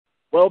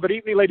Well, good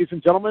evening, ladies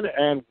and gentlemen,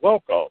 and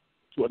welcome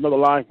to another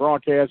live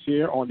broadcast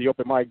here on the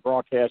Open Mic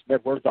Broadcast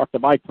Network. Dr.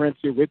 Mike Prince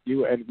here with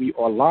you, and we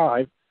are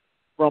live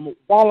from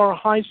Waller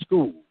High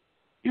School,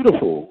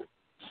 beautiful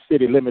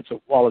city limits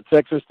of Waller,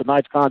 Texas.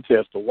 Tonight's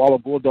contest, the Waller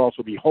Bulldogs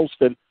will be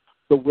hosting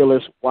the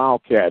Willis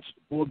Wildcats.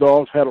 The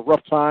Bulldogs had a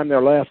rough time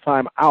their last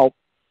time out,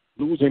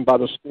 losing by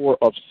the score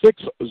of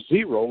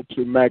 6-0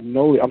 to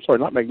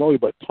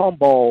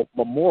Tomball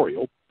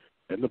Memorial.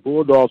 And the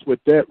Bulldogs, with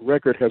that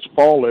record, has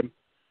fallen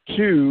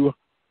to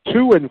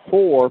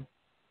 2-4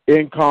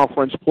 in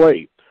conference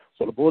play.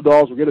 So the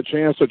Bulldogs will get a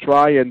chance to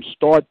try and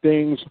start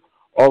things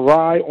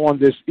awry on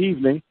this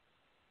evening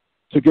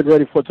to get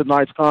ready for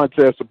tonight's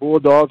contest. The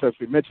Bulldogs, as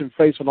we mentioned,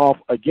 facing off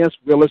against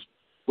Willis.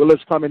 Willis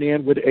coming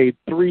in with a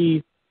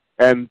 3-3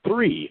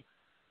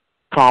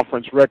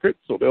 conference record,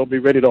 so they'll be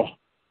ready to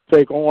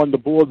take on the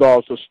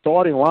Bulldogs. The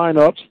starting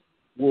lineups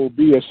will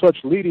be as such.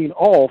 Leading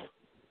off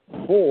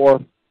for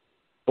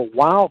the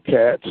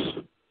Wildcats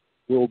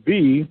will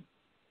be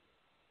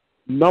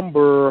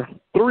number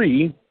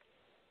 3,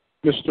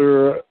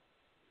 Mr.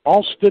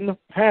 Austin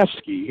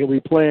Paskey. He'll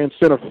be playing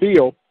center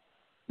field.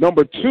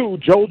 Number 2,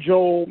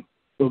 JoJo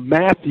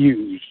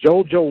Matthews.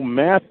 JoJo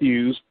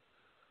Matthews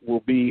will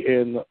be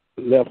in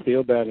left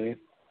field batting.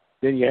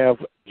 Then you have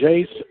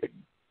Jace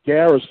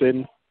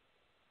Garrison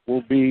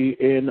will be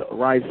in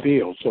right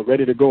field. So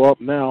ready to go up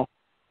now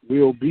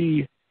will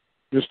be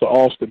Mr.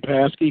 Austin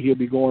Paskey. He'll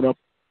be going up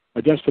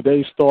against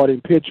today's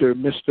starting pitcher,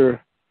 Mr.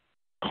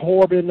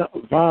 Corbin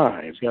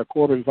Vines. You got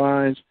Corbin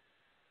Vines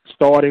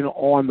starting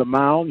on the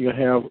mound. You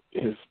have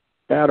his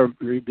batter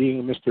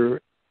being Mr.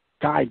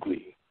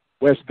 Geigley,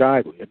 Wes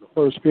Geigley. And the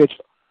first pitch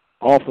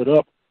offered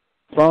up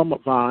from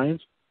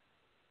Vines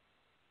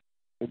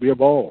will be a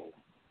ball.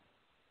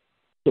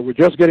 So we're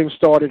just getting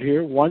started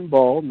here. 1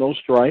 ball, no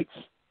strikes.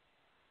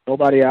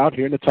 Nobody out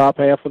here in the top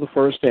half of the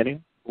first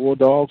inning.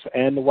 Bulldogs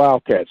and the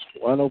Wildcats.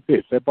 1-0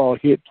 pitch. That ball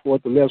hit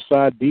toward the left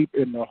side deep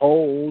in the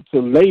hole to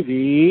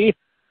Levy.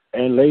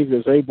 And Levy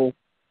is able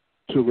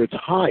to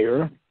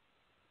retire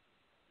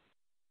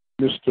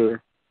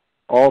Mr.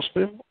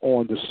 Austin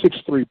on the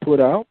 6-3 put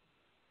out.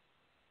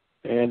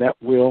 And that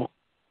will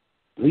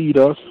lead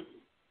us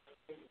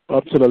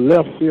up to the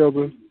left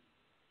fielder,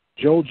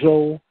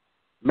 JoJo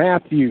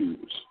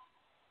Matthews.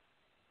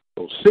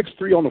 So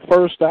 6-3 on the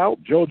first out.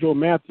 JoJo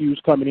Matthews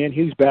coming in.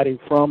 He's batting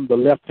from the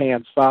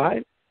left-hand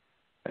side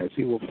as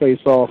he will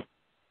face off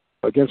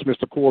against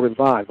Mr. Corbin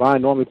Vine.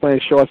 Vine normally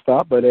playing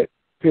shortstop, but at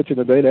pitching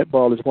today, that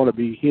ball is going to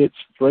be hit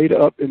straight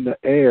up in the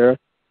air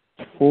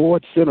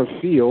toward center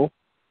field.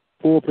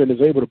 Pulpin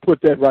is able to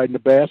put that right in the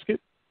basket.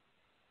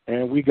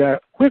 And we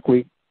got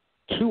quickly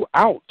 2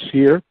 outs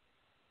here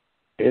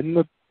in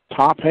the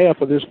top half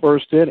of this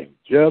first inning.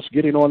 Just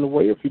getting on the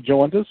way if you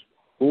joined us.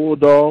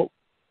 Bulldog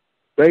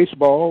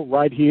Baseball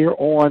right here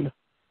on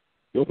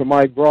the Open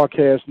Mic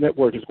Broadcast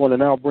Network is going to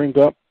now bring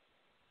up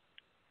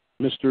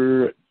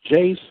Mr.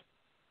 Jace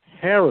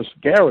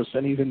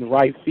Garrison. He's in the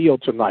right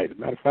field tonight. As a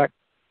matter of fact,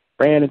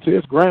 ran into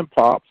his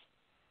grandpops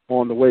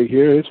on the way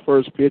here. His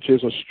first pitch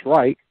is a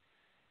strike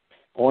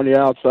on the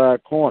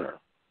outside corner.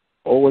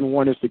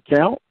 0-1 is the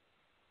count.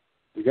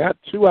 We got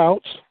 2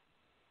 outs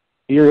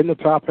here in the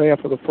top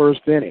half of the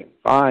first inning.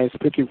 Vines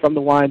pitching from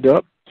the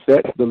windup,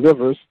 sets,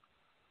 delivers,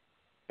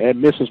 and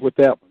misses with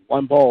that one.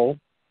 1 ball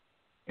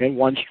and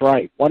 1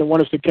 strike.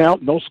 1-1 is the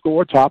count. No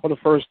score. Top of the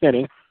first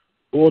inning.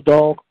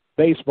 Bulldog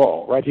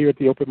Baseball right here at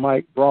the Open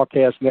Mic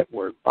Broadcast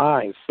Network.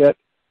 Vines set,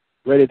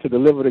 ready to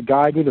deliver the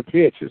guy to the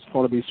pitch. It's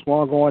going to be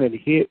swung on and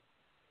hit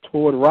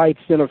toward right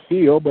center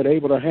field, but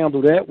able to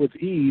handle that with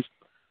ease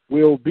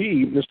will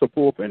be Mr.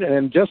 Pulpin.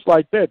 And just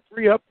like that,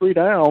 3 up, 3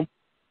 down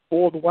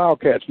for the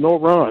Wildcats. No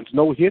runs,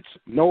 no hits,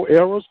 no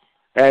errors,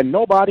 and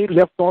nobody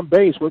left on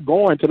base. We're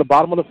going to the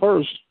bottom of the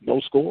first. No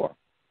score.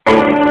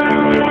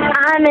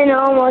 I'm in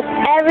almost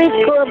every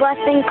school bus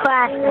and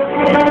class.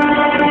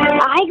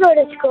 I go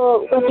to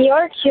school with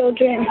your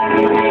children.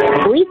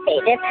 We say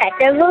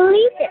Detective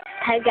Believe It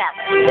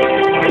together.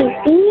 You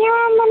see me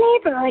around the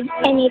neighborhood,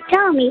 and you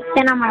tell me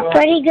that I'm a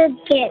pretty good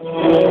kid.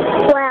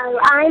 Well,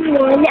 I'm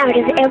one out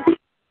of every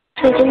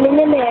children in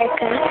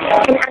America,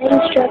 and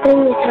I'm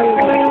struggling with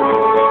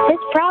hunger.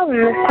 This problem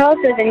is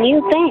closer than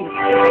you think.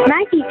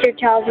 My teacher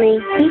tells me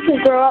we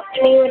can grow up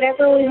to be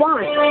whatever we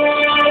want.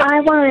 I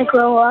want to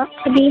grow up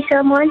to be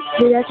someone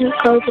who doesn't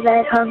go to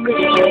bed hungry.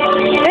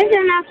 There's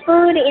enough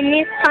food in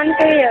this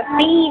country to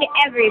feed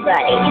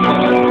everybody.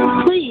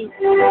 Please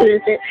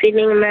visit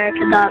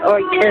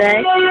feedingamerica.org today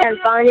and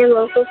find your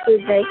local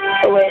food bank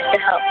for ways to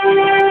help.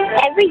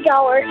 Every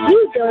dollar you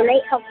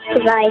donate helps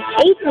provide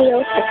 8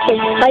 meals for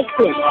kids like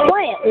me,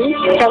 quietly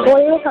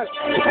struggling with hunger.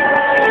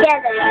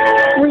 Together,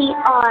 we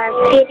are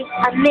Feeding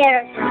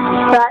America,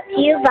 brought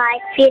to you by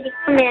Feeding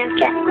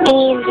America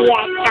and the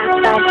Ad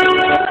Council.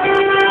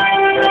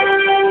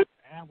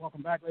 And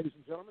welcome back, ladies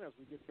and gentlemen, as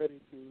we get ready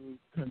to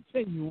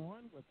continue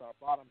on with our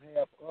bottom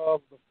half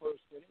of the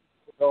first inning.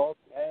 Bulldogs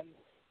and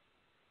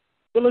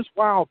Willis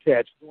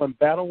Wildcats doing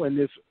battle in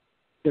this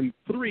in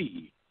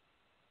 3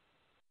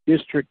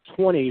 District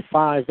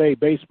 25A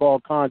baseball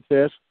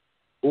contest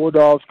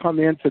Bulldogs come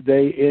in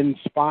today in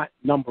spot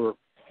number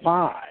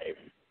 5,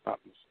 not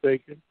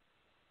mistaken,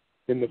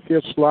 in the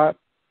 5th slot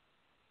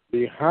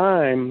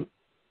behind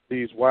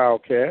these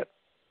Wildcats.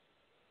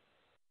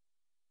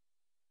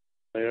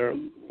 They're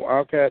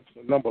Wildcats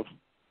number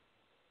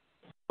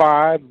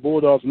 5,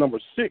 Bulldogs number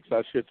 6,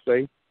 I should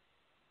say,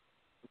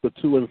 with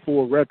the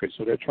 2-4 record.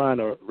 So they're trying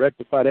to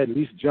rectify that, at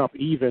least jump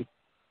even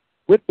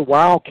with the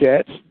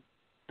Wildcats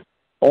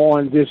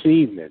on this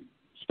evening.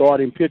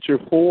 Starting pitcher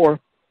for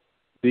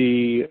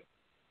the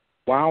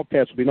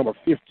Wildcats will be number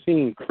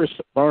 15, Chris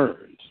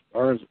Burns.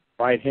 Burns,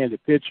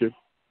 right-handed pitcher.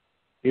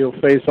 He'll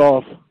face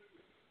off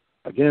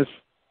against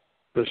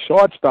the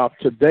shortstop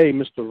today,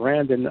 Mr.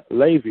 Randon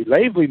Lavey.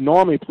 Lavey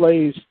normally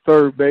plays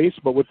third base,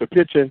 but with the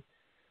pitching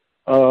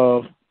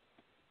of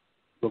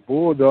the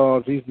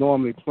Bulldogs, he's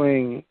normally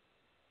playing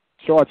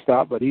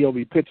shortstop, but he'll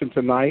be pitching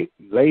tonight.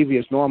 Lavey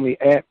is normally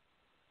at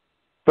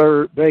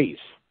third base.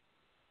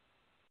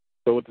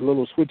 So with the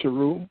little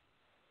switcheroo,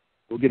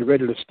 we'll get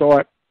ready to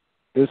start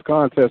this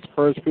contest.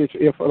 First pitch,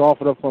 if it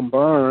offered up from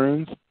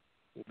Burns,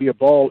 will be a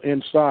ball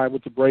inside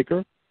with the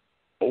breaker.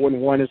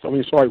 1-0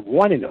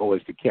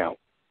 is the count.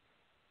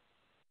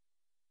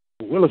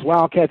 Willis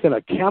Wildcats in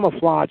a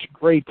camouflage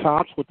gray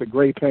tops with the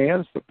gray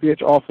pants. The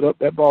pitch offered up.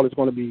 That ball is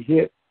going to be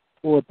hit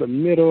toward the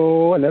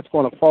middle, and that's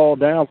going to fall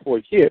down for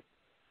a hit.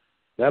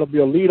 That'll be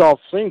a leadoff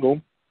single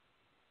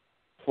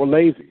for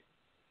Lavey.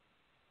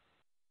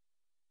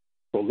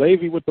 So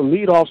Lavey with the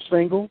leadoff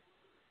single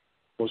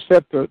will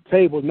set the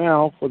table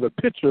now for the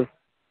pitcher,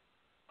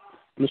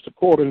 Mr.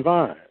 Corbin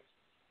Vines.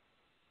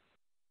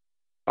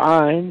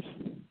 Vines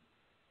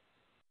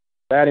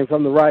batting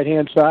from the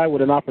right-hand side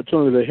with an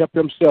opportunity to help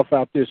himself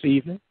out this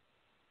evening.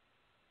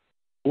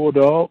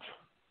 Bulldogs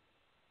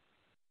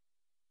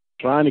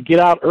trying to get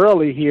out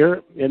early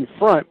here in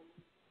front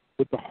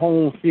with the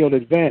home field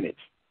advantage.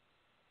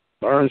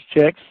 Burns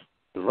checks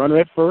the runner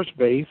at first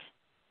base.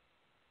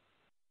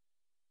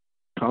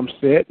 Comes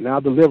set, now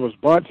delivers.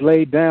 Bunts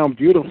laid down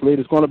beautifully.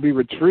 It's going to be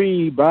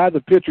retrieved by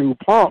the pitcher who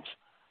pumps.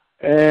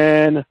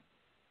 And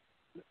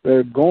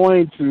they're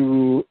going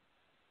to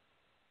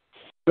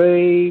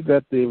say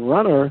that the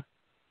runner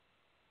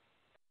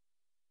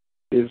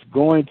is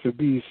going to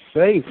be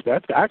safe.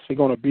 That's actually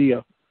going to be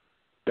a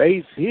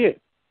base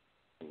hit.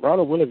 The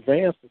runner will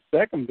advance to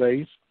second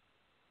base.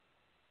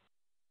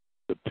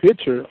 The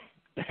pitcher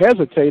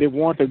hesitated,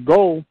 wanted to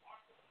go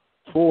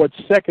towards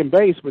second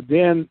base, but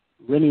then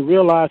when he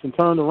realized and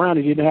turned around,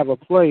 he didn't have a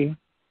play.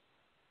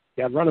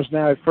 Got runners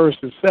now at first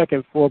and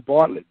second for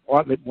Bartlett.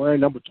 Bartlett wearing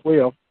number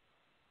 12.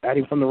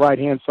 Batting from the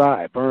right-hand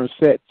side. Burns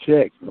set,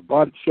 checks. The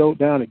bunt showed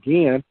down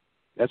again.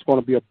 That's going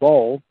to be a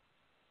ball.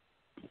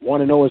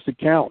 1-0 is the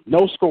count.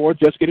 No score,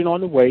 just getting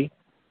on the way.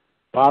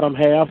 Bottom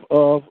half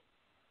of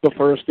the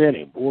first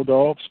inning.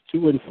 Bulldogs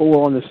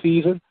 2-4 on the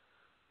season.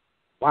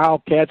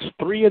 Wildcats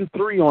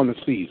 3-3 on the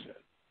season.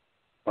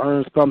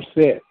 Burns comes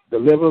set.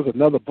 Delivers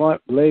another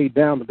bunt laid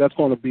down, but that's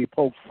going to be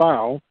poked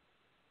foul.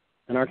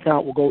 And our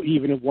count will go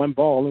even at 1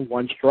 ball and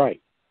 1 strike.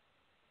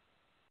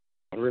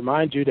 I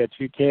remind you that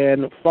you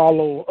can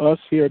follow us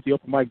here at the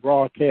Open Mic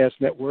Broadcast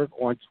Network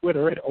on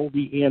Twitter at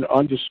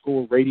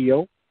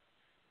OBN_radio.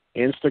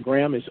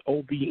 Instagram is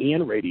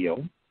OBN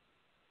Radio.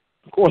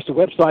 Of course, the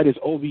website is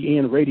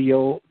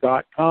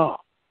OBNradio.com.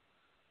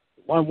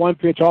 1-1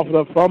 pitch offered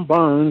up from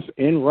Burns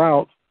en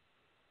route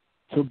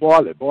to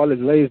Bartlett. Bartlett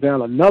lays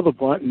down another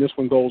bunt, and this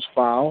one goes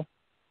foul.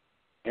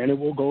 And it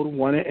will go to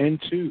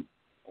 1-2.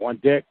 On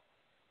deck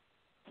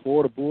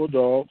for the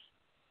Bulldogs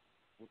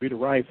will be the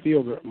right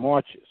fielder,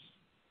 Marches.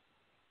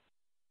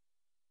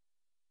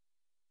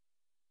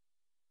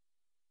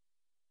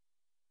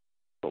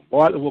 So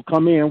Bartlett will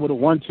come in with a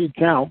 1-2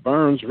 count.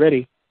 Burns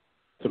ready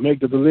to make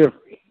the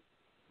delivery.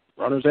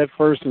 Runners at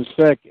first and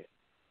second.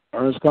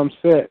 Burns comes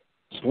set.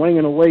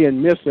 Swinging away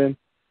and missing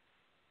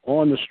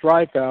on the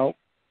strikeout.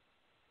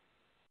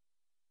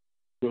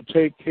 Will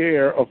take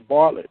care of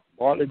Bartlett.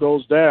 Bartlett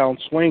goes down,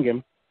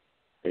 swinging.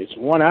 It's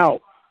 1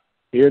 out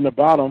here in the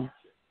bottom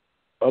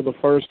of the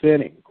first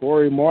inning.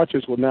 Corey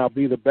Marches will now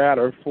be the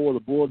batter for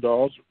the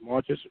Bulldogs.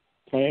 Marches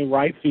playing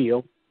right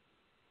field,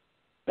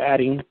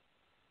 batting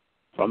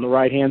from the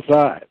right-hand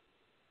side.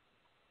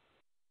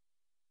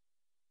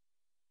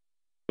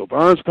 So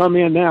Burns come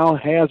in now,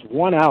 has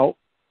 1 out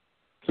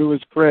to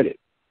his credit.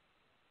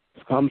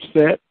 Comes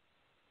set,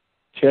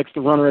 checks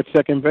the runner at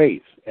second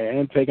base,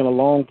 and taking a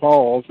long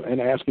pause and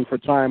asking for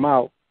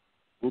timeout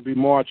will be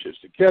Marches.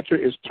 The catcher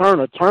is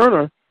Turner.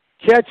 Turner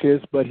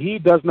catches, but he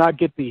does not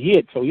get the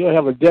hit, so he'll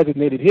have a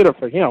designated hitter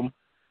for him.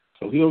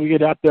 So he'll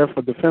get out there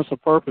for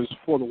defensive purpose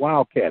for the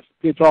Wildcats.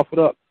 Pitch offered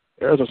up.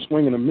 There's a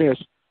swing and a miss.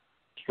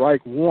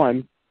 Strike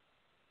 1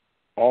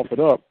 offered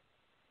up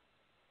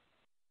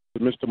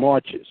to Mr.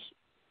 Marches.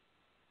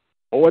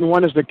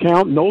 0-1 is the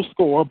count, no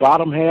score,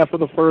 bottom half of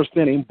the first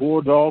inning.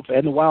 Bulldogs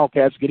and the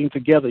Wildcats getting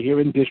together here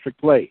in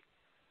district play.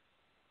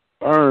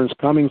 Burns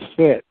coming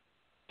set,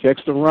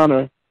 checks the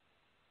runner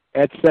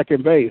at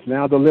second base,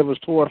 now delivers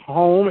toward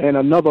home, and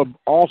another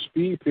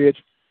off-speed pitch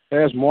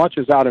has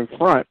Marches out in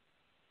front,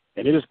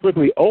 And it is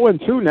quickly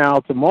 0-2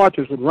 now to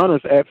Marchers with runners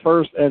at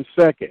first and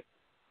second.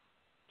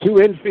 Two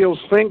infield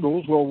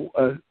singles will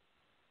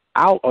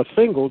out a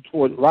single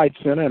toward right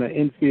center and an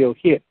infield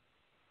hit.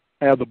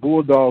 Have the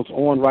Bulldogs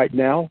on right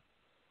now,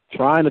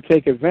 trying to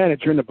take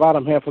advantage here in the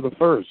bottom half of the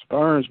first.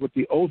 Burns with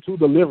the 0-2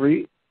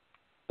 delivery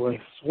will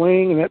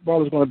swing, and that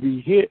ball is going to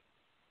be hit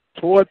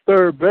toward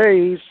third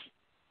base.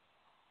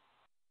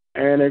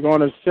 And they're going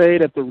to say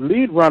that the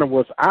lead runner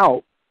was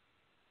out,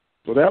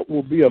 so that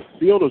will be a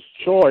fielder's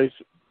choice.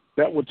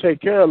 That will take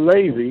care of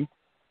Levy.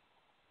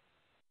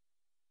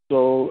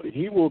 So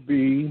he will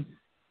be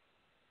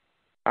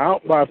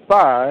out by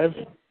 5,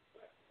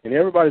 and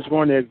everybody's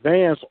going to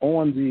advance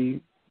on the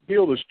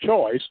fielder's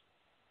choice.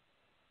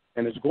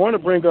 And it's going to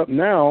bring up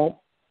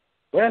now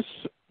Wes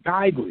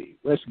Geigley.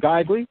 Wes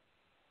Geigley,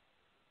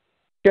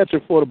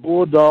 catcher for the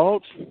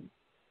Bulldogs,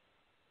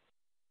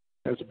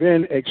 has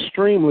been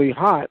extremely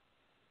hot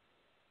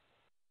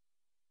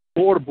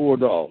for the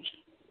Bulldogs.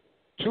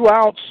 2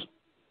 outs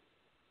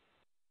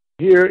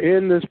here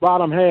in this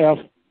bottom half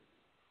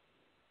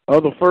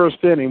of the first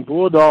inning.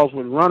 Bulldogs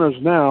with runners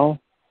now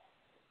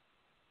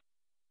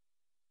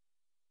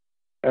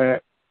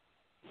at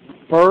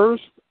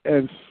first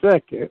and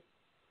second.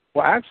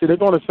 Well, actually, they're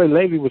going to say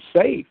Levy was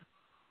safe.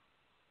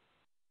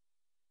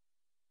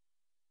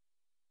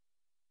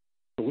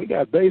 So we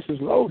got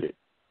bases loaded.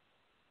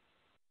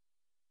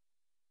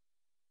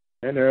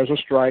 And there's a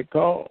strike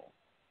call.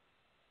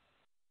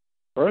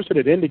 First, it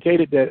had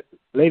indicated that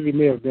Levy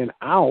may have been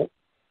out.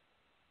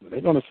 They're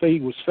going to say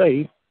he was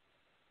safe.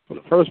 So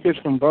the first pitch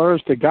from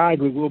Burns to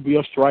Geigley will be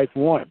a strike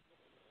 1.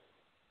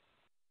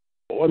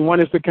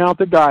 0-1 is the count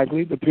to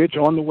Geigley. The pitch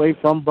on the way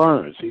from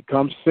Burns. He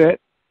comes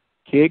set,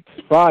 kicks,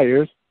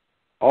 fires.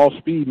 All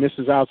speed,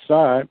 misses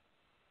outside.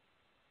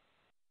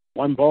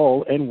 1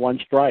 ball and 1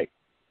 strike.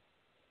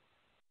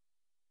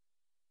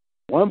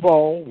 1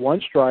 ball,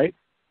 1 strike,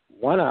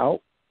 1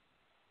 out.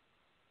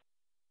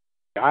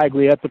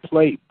 Geigley at the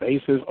plate.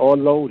 Bases are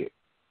loaded.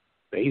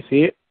 Base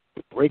hit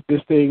to break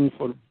this thing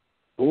for the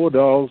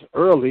Bulldogs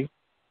early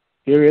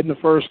here in the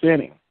first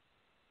inning.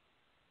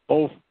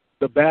 Both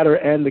the batter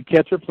and the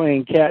catcher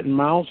playing cat and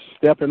mouse.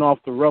 Stepping off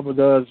the rubber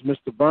does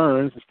Mr.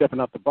 Burns. And stepping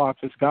out the box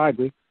is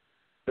Geigley.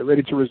 They're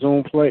ready to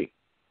resume play.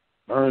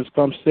 Burns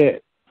comes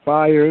set.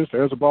 Fires.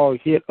 There's a ball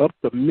hit up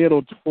the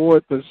middle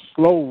toward the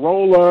slow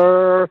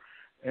roller.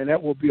 And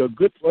that will be a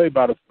good play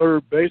by the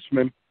third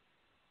baseman,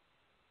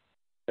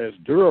 as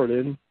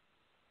Durden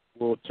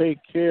will take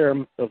care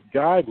of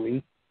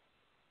Geigley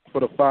for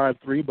the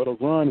 5-3, but a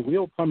run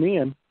will come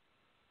in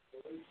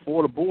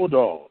for the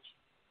Bulldogs.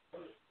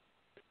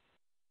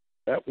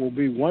 That will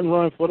be 1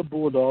 run for the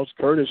Bulldogs.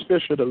 Curtis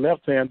Fisher, the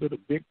left-hander, the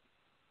big,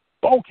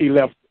 bulky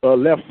left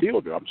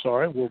fielder,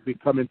 will be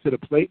coming to the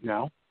plate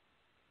now,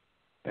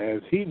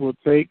 as he will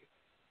take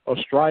a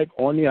strike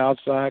on the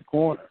outside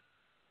corner.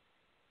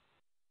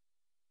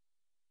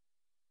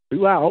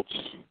 2 outs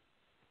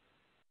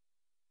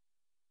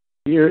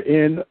here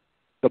in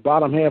the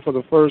bottom half of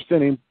the first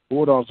inning.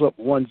 Bulldogs up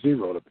 1-0.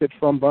 The pitch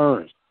from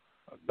Burns.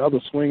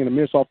 Another swing and a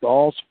miss off the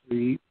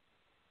all-speed.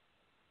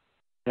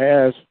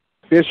 Has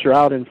Fisher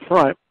out in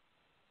front.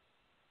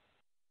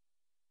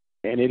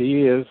 And it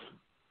is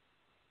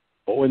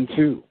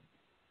 0-2.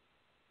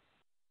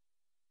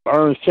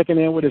 Burns checking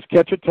in with his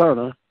catcher,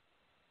 Turner.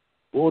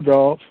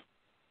 Bulldogs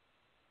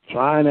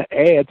trying to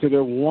add to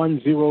their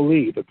 1-0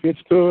 lead. The pitch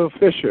to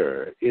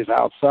Fisher is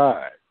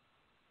outside.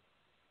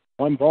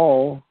 1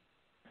 ball,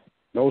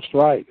 no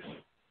strikes.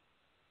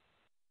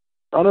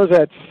 Runners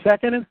at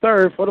second and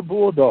third for the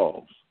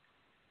Bulldogs.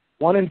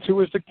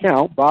 1-2 is the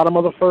count, bottom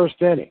of the first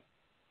inning.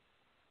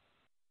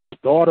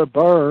 Starter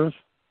Burns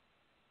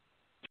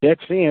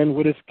checks in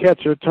with his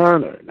catcher,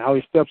 Turner. Now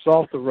he steps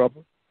off the rubber,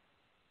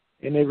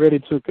 and they're ready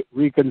to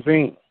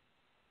reconvene.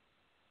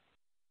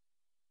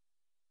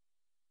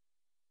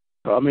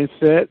 Coming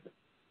set,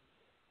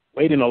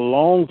 waiting a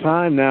long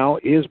time now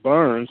is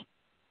Burns.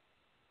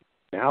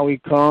 Now he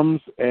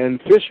comes,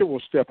 and Fisher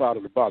will step out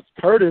of the box.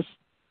 Curtis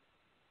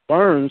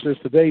Burns is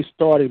today's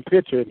starting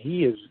pitcher, and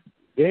he is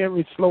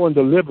very slow and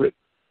deliberate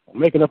on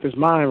making up his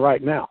mind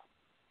right now.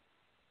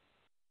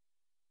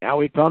 Now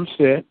he comes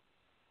set,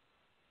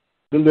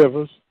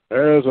 delivers.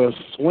 There's a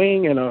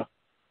swing and a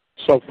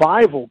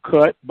survival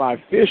cut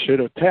by Fisher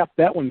to tap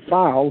that one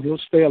foul. He'll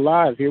stay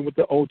alive here with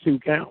the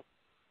 0-2 count.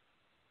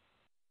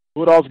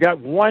 Bulldogs got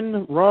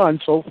 1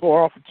 run so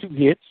far off of 2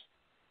 hits.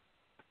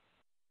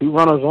 2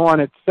 runners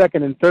on at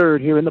second and third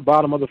here in the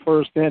bottom of the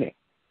first inning.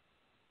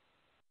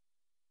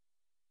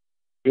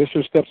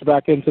 Fisher steps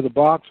back into the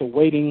box,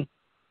 awaiting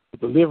the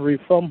delivery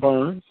from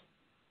Burns.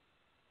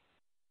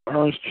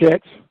 Burns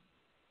checks,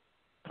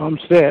 comes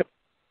set,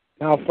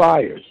 now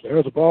fires.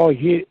 There's a ball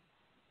hit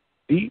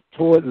deep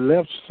toward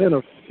left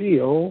center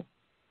field,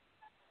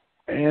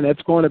 and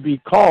it's going to be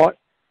caught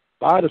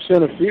by the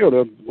center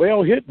fielder.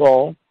 Well hit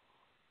ball,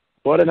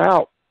 but an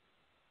out.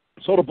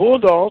 So the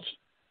Bulldogs,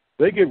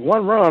 they get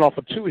 1 run off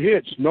of 2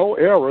 hits, no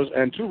errors,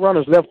 and 2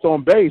 runners left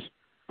on base.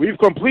 We've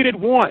completed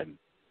 1.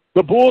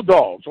 The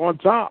Bulldogs on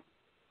top,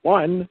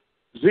 1-0.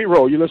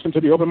 You listen to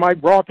the Open Mic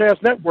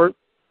Broadcast Network,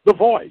 the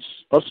voice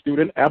of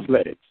student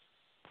athletics.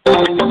 In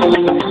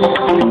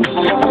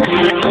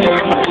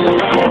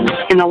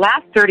the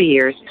last 30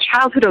 years,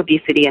 childhood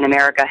obesity in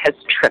America has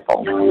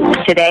tripled.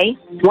 Today,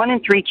 1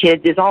 in 3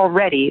 kids is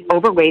already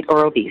overweight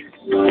or obese.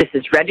 This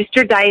is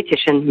registered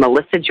dietitian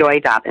Melissa Joy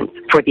Dobbins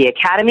for the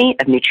Academy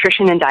of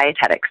Nutrition and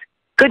Dietetics.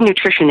 Good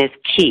nutrition is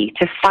key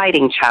to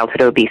fighting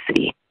childhood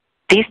obesity.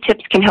 These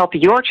tips can help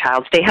your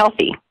child stay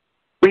healthy.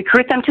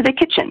 Recruit them to the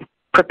kitchen.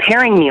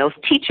 Preparing meals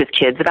teaches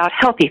kids about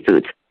healthy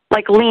foods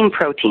like lean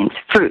proteins,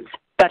 fruits,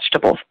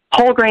 vegetables,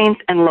 whole grains,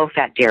 and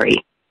low-fat dairy.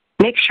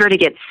 Make sure to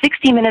get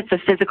 60 minutes of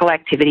physical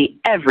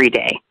activity every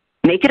day.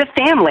 Make it a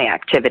family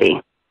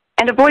activity.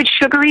 And avoid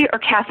sugary or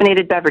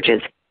caffeinated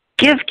beverages.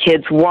 Give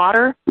kids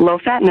water,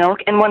 low-fat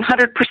milk, and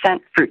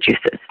 100% fruit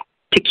juices.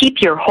 To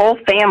keep your whole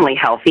family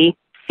healthy,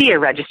 see a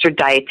registered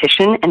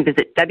dietitian and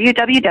visit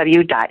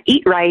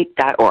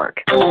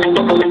www.eatright.org.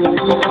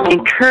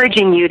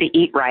 Encouraging you to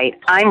eat right,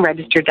 I'm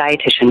registered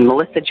dietitian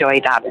Melissa Joy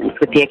Dobbins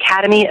with the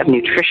Academy of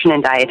Nutrition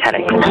and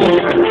Dietetics.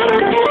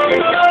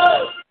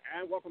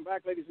 And welcome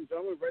back, ladies and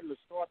gentlemen. We're ready to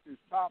start this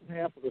top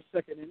half of the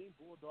second inning.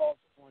 Bulldogs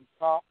on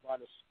top by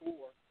the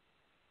score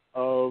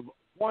of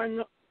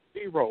 1-0.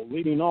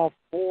 Leading off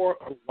for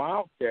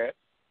Wildcats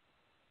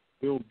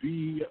will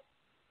be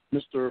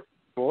Mr.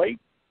 Blake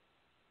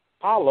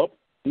Hollop.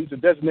 He's a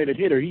designated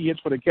hitter. He hits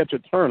for the catcher,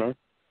 Turner.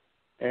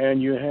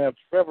 And you have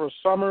Trevor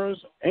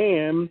Summers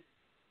and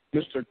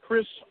Mr.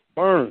 Chris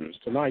Burns,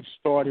 tonight's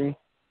starting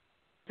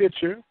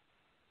pitcher.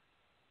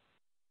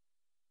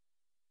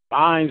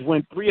 Bynes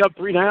went 3 up,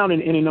 3 down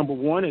in inning number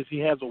 1 as he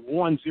has a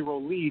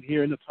 1-0 lead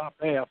here in the top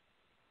half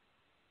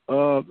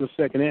of the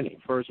second inning.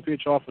 First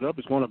pitch offered up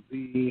is going to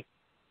be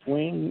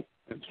swung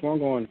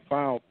on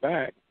foul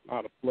back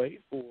out of play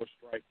for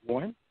strike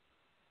 1.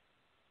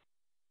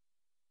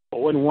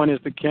 0-1 is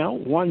the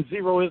count.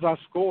 1-0 is our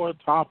score,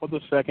 top of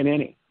the second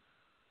inning.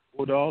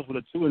 Bulldogs with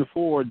a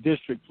 2-4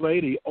 district play.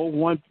 The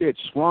 0-1 pitch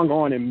swung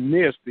on and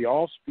missed. The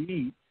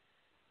all-speed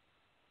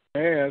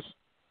pass.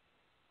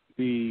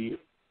 The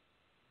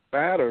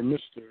batter,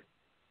 Mr.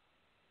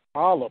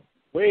 Hollop,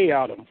 way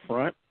out in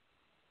front.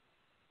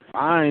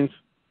 Bynes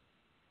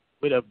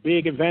with a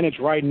big advantage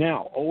right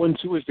now.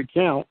 0-2 is the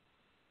count.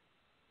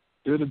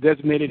 To the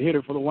designated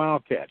hitter for the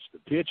Wildcats. The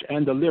pitch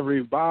and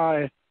delivery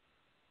by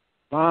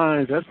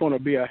Bynes, that's going to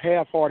be a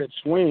half-hearted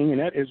swing, and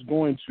that is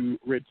going to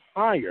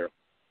retire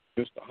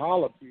Mr.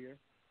 Hollop here.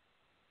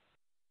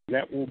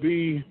 That will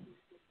be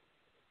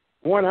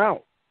 1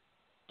 out.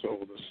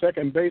 So the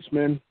second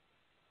baseman,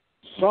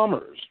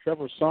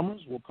 Trevor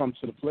Summers, will come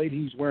to the plate.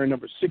 He's wearing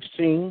number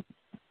 16,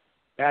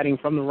 batting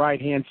from the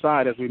right-hand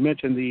side. As we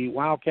mentioned, the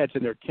Wildcats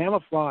in their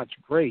camouflage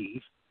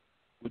grays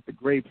with the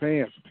gray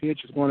pants. The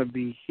pitch is going to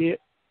be hit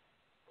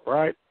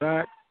right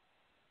back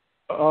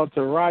to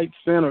right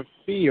center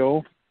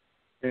field.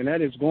 And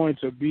that is going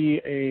to be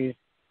a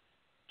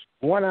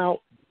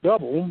 1-out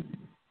double.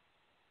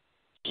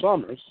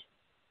 Summers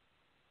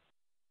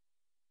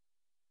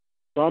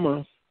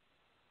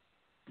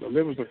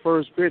delivers the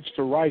first pitch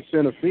to right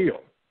center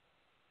field.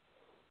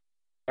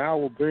 Now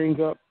will bring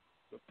up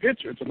the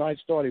pitcher,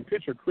 tonight's starting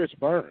pitcher, Chris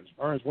Burns.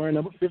 Burns wearing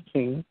number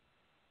 15,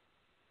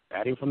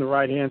 batting from the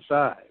right-hand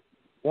side.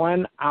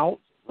 1 out,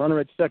 runner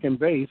at second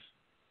base.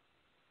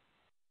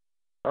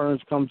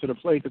 Burns comes to the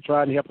plate to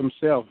try to help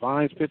himself.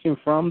 Bynes pitching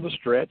from the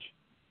stretch.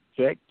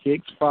 Check,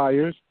 kicks,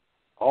 fires.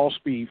 All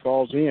speed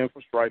falls in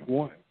for strike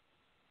 1.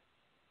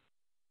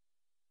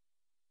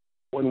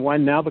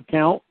 1-1 now the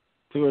count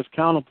to his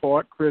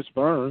counterpart, Chris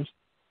Burns,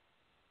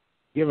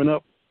 giving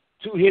up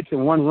 2 hits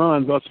and 1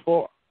 run thus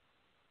far.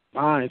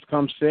 Bynes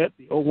comes set,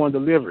 the 0-1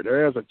 delivered.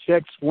 There's a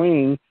check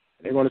swing.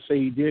 They're going to say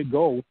he did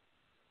go.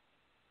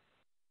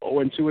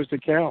 0-2 is the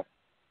count.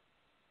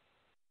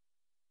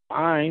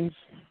 Bynes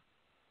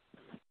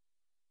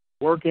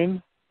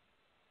working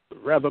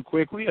rather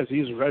quickly as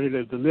he's ready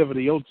to deliver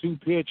the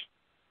 0-2 pitch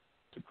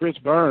to Chris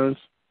Burns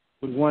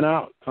with 1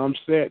 out. Comes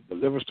set,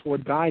 delivers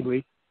toward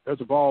Geigley.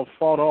 There's a ball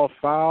fought off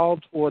foul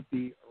toward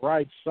the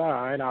right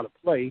side out of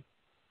play.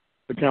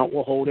 The count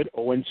will hold it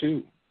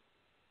 0-2.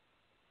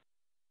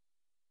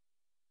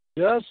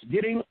 Just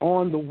getting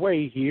on the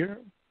way here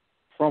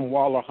from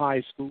Waller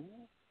High School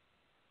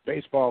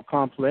baseball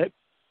complex.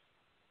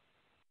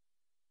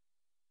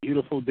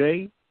 Beautiful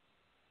day.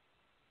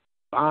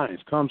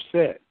 Bynes comes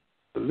set.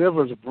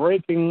 Delivers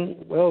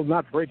breaking, well,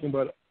 not breaking,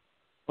 but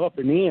up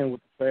and in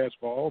with the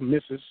fastball.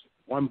 Misses.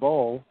 1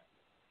 ball.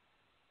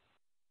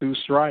 2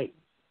 strikes.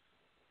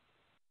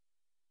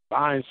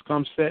 Bynes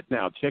comes set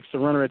now. Checks the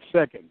runner at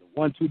second. The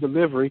 1-2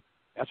 delivery.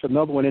 That's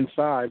another one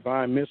inside.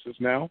 Bynes misses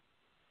now.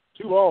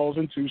 2 balls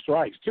and 2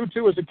 strikes.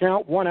 2-2 is the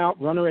count. 1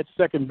 out. Runner at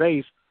second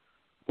base.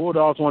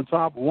 Bulldogs on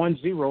top.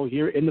 1-0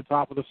 here in the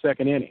top of the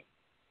second inning.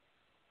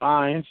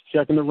 Bynes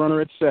checking the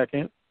runner at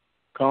second.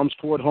 Comes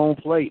toward home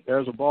plate.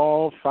 There's a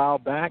ball, foul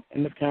back,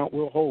 and the count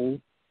will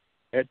hold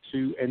at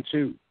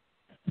 2-2.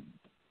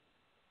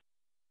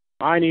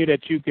 I need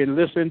that you can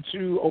listen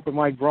to Open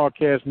Mic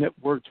Broadcast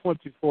Network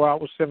 24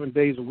 hours, 7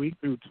 days a week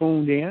through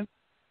Tuned In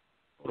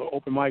for the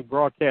Open Mic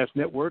Broadcast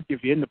Network.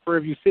 If you're in the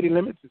Prairie City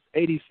limits, it's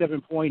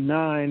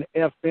 87.9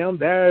 FM.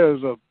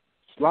 There's a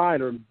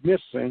slider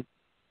missing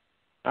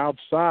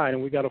outside,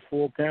 and we got a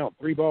full count.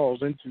 3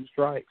 balls and 2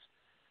 strikes.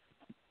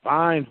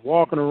 Vines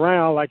walking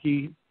around like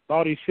he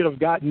thought he should have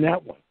gotten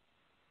that one.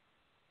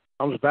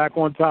 Comes back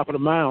on top of the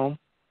mound,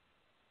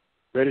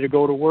 ready to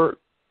go to work.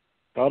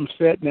 I'm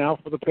set now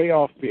for the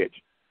payoff pitch.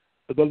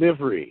 The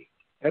delivery.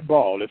 That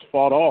ball is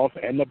fought off,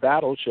 and the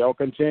battle shall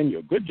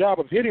continue. Good job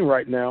of hitting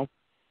right now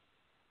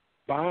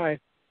by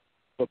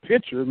the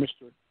pitcher,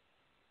 Mr.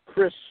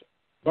 Chris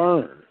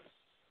Burns.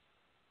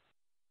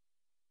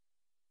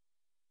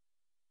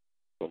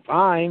 So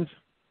Vines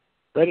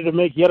ready to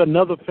make yet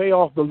another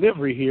payoff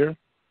delivery here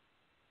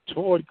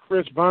toward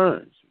Chris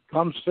Burns.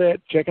 Comes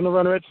set, checking the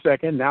runner at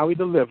second. Now he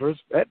delivers.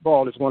 That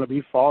ball is going to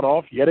be fought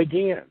off yet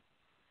again.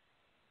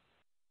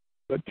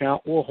 The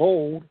count will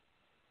hold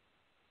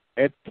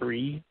at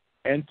 3-2.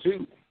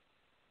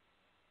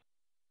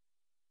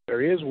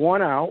 There is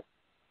 1 out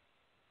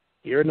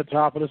here in the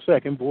top of the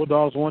second.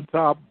 Bulldogs on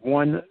top,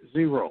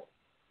 1-0.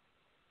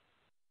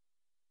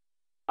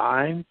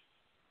 Vines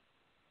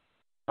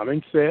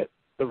coming set.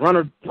 The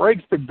runner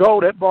breaks the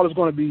go. That ball is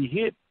going to be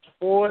hit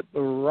toward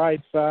the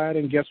right side,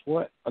 and guess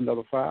what?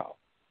 Another foul.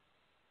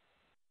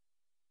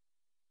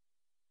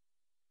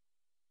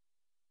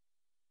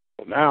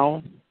 So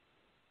now,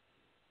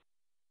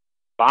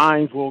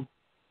 Vines will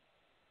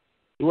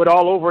do it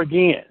all over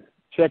again.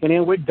 Checking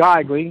in with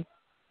Geigley.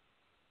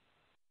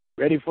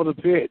 Ready for the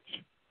pitch.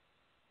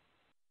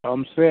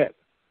 Set.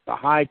 The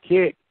high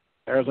kick.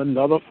 There's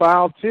another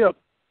foul tip.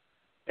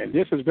 And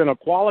this has been a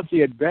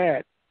quality at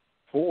bat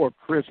for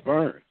Chris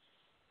Burns.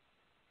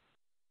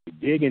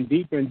 Digging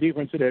deeper and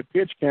deeper into that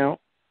pitch count.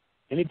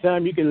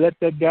 Anytime you can let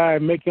that guy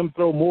make him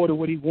throw more than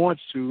what he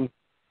wants to,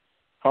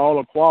 call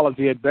a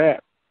quality at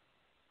bat.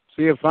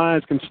 See if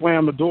Vines can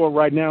slam the door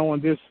right now on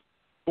this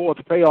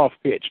 4th payoff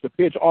pitch. The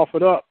pitch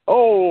offered up.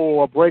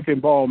 Oh, a breaking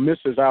ball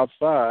misses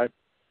outside.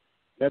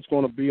 That's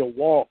going to be a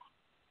walk.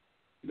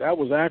 That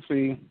was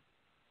actually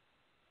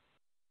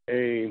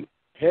a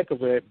heck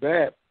of an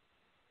at-bat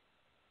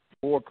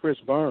for Chris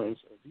Burns.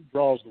 He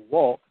draws the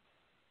walk.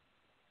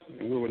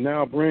 And we will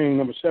now bring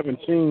number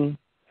 17,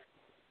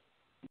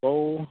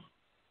 Bo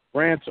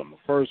Ransom, the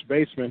first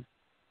baseman,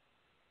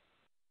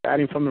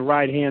 batting from the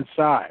right-hand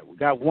side. We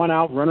got 1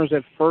 out, runners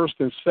at first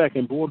and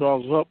second.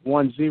 Bulldogs up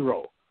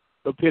 1-0.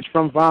 The pitch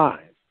from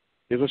Vines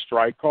is a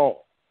strike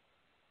call.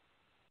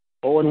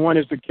 0-1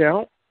 is the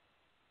count.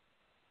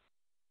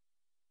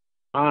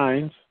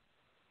 Vines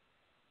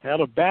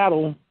had a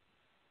battle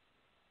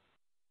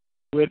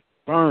with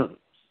Burns.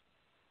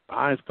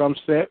 Vines comes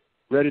set,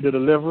 ready to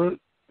deliver.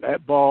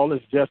 That ball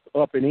is just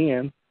up and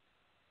in.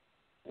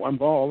 1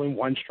 ball and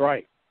 1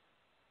 strike.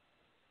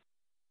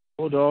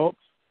 Bulldogs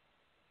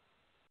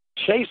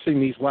chasing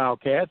these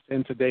Wildcats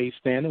in today's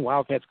standing.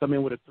 Wildcats come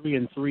in with a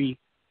 3-3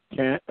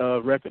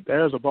 record.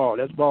 There's a ball.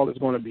 That ball is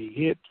going to be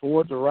hit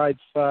toward the right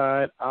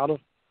side, out of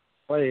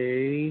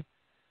play,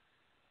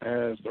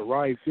 as the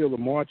right fielder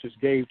Marches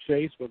gave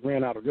chase but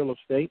ran out of real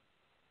estate.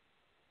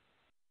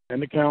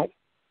 And the count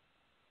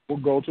will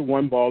go to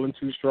 1 ball and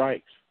 2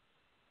 strikes.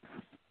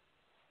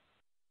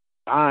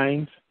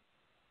 Vines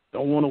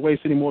don't want to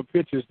waste any more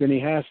pitches than he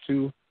has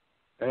to,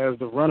 as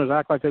the runners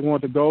act like they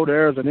want to go.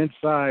 There's an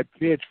inside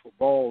pitch for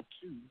ball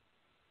 2.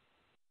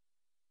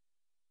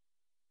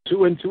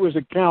 2-2 is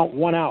the count,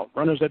 1 out.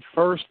 Runners at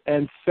first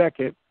and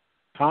second.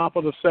 Top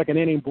of the second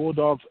inning,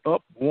 Bulldogs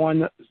up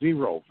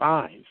 1-0.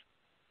 Vines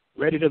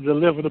ready to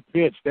deliver the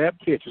pitch. That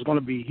pitch is going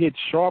to be hit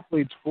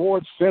sharply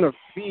towards center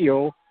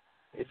field.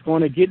 It's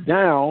going to get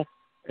down,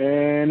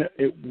 and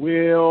it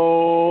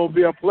will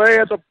be a play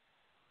at the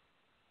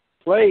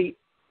plate,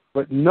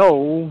 but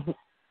no,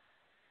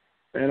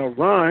 and a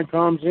run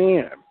comes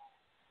in.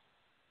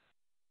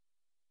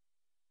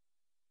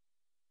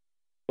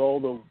 So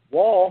the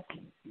walk,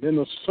 then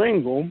the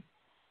single,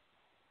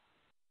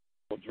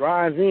 will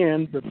drive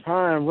in the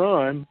tying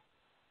run.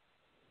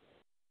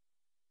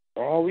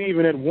 All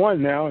even at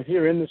 1 now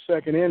here in the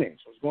second inning.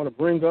 So it's going to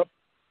bring up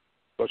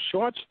the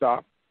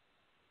shortstop,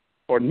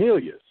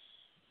 Cornelius.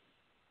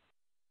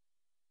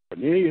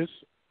 Cornelius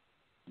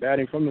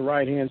batting from the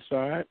right-hand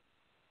side.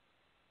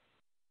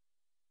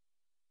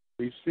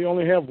 We still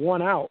only have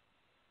 1 out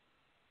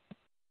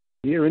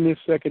here in this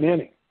second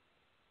inning.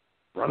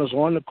 Runners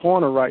on the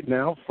corner right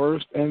now,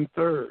 first and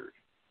third.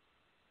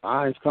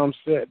 Vines comes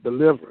set,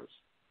 delivers,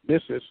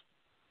 misses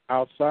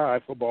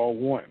outside for ball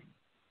 1.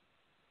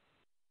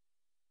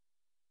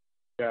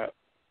 Got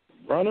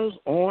runners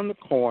on the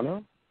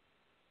corner,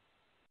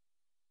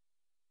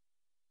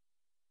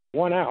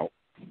 1 out,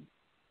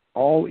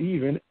 all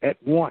even at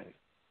 1.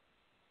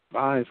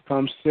 Vines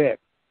comes set,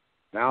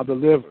 now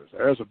delivers.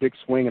 There's a big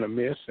swing and a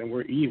miss, and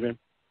we're even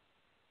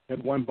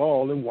at 1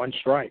 ball and 1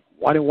 strike.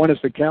 1-1 is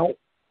the count.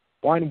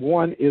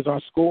 1-1 is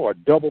our score. A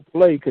double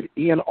play could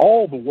end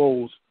all the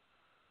woes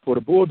for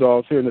the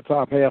Bulldogs here in the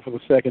top half of the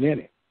second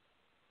inning.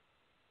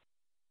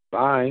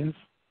 Vines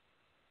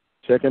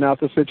checking out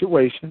the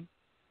situation.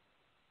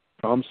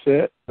 Comes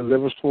set,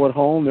 delivers toward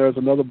home. There's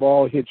another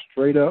ball hit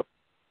straight up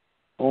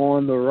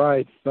on the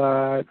right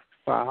side.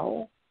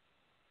 Foul.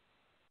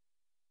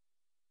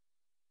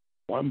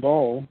 1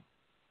 ball,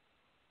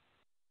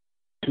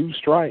 2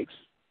 strikes,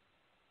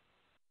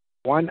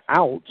 1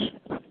 out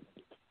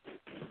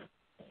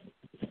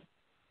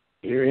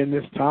here in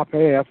this top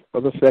half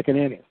of the second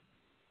inning.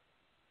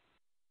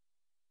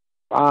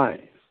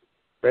 Fine.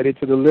 Ready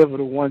to deliver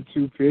the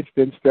 1-2 pitch,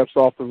 then steps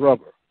off the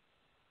rubber.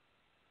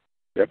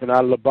 Stepping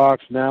out of the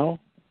box now,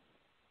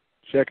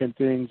 checking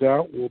things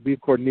out, will be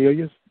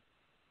Cornelius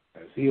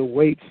as he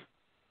awaits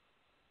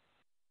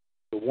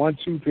the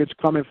 1-2 pitch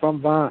coming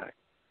from Vine.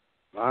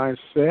 Vine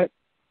set,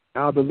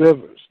 now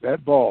delivers.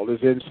 That ball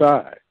is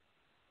inside.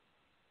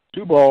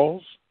 2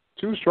 balls,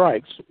 2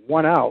 strikes,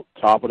 1 out,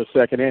 top of the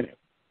second inning.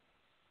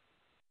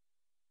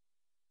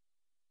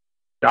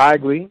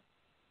 Digley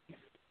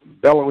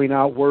bellowing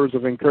out words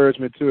of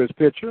encouragement to his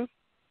pitcher.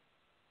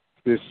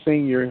 This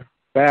senior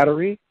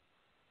battery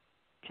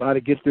trying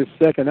to get this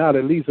second out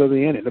at least of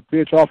the inning. The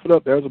pitch offered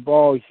up. There's a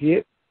ball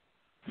hit.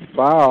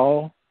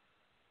 Foul.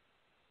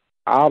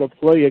 Out of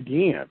play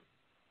again.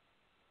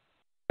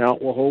 Count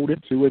will hold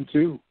it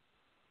 2-2.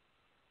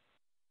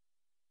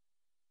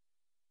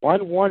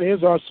 1-1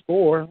 is our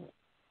score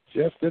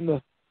just in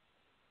the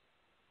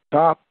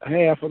top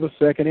half of the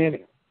second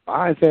inning.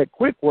 Vines had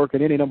quick work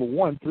in inning number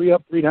 1, 3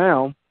 up, 3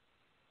 down.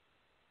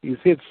 He's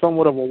hit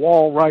somewhat of a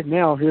wall right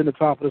now here in the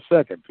top of the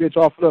second. Pitch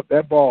offered up.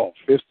 That ball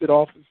fisted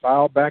off and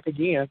fouled back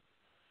again.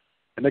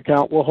 And the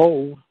count will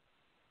hold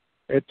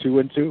at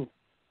 2-2.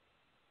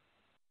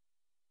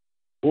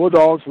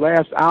 Bulldogs'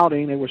 last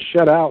outing, they were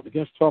shut out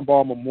against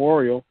Tomball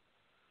Memorial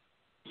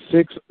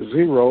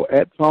 6-0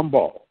 at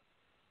Tomball.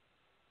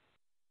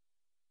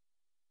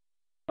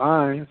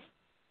 Vines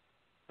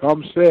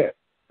comes set.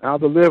 Now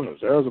delivers.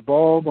 There's a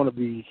ball going to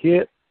be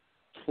hit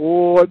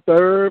toward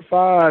third,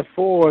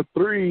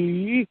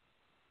 5-4-3.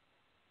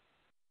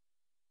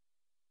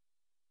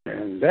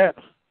 And that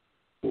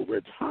will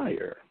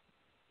retire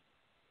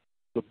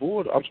the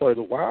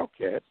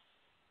Wildcats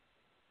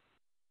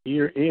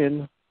here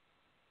in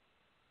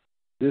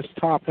this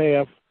top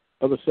half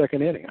of the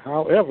second inning.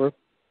 However,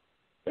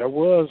 there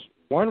was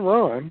 1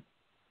 run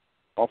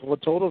off of a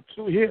total of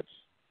 2 hits.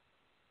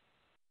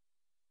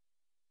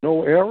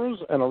 No errors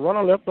and a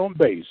runner left on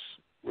base.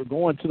 We're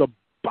going to the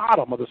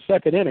bottom of the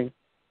second inning,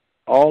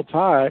 all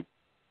tied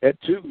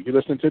at 2. You're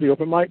listening to the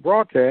Open Mic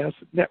Broadcast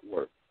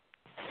Network.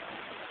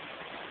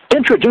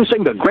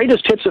 Introducing the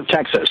greatest hits of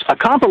Texas, a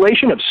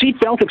compilation of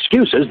seatbelt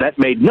excuses that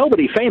made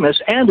nobody famous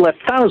and left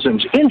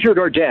thousands injured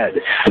or dead.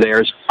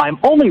 There's I'm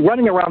only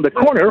running around the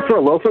corner for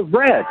a loaf of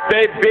bread.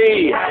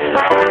 Baby, yeah,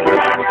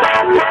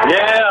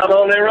 I'm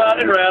only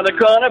running around the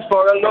corner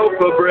for a loaf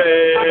of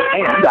bread.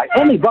 And I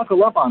only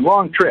buckle up on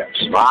long trips.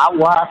 My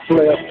wife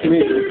left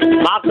me,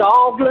 my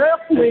dog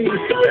left me,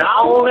 I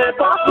only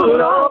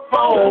buckle up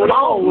on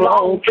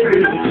long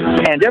trips.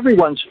 And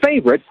everyone's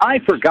favorite, I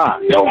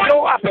forgot. Yo,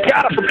 I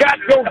forgot,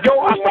 yo,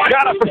 I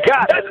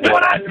forgot. That's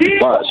what I did.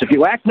 Plus, if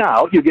you act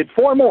now, you get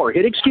 4 more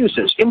hit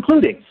excuses,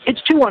 including,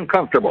 it's too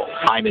uncomfortable,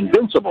 I'm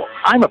invincible,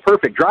 I'm a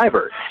perfect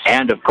driver,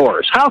 and of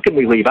course, how can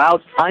we leave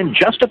out, I'm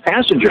just a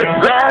passenger.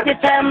 Grab your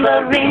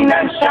tambourine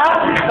and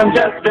shout, I'm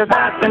just a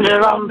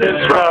passenger on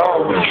this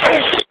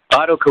road.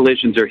 Auto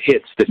collisions are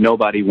hits that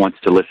nobody wants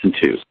to listen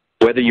to.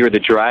 Whether you're the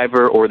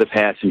driver or the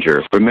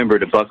passenger, remember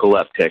to buckle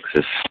up,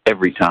 Texas,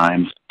 every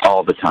time,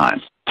 all the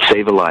time.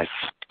 Save a life.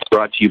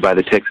 Brought to you by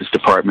the Texas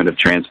Department of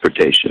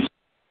Transportation.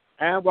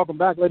 And welcome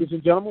back, ladies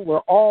and gentlemen. We're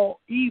all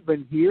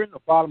even here in the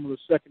bottom of the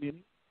second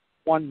inning.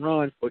 1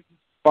 run for each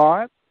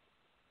 5.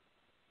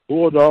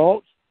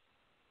 Bulldogs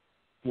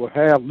will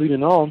have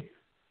leading on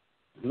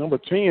number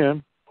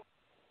 10,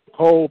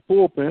 Cole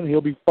Pulpin.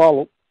 He'll be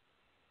followed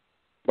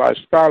by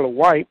Skylar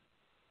White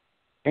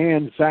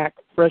and Zach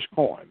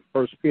Freshcorn.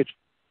 First pitch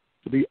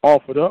to be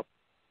offered up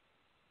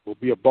will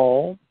be a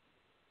ball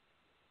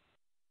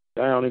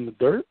down in the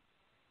dirt.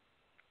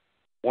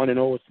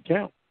 1-0 is the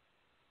count.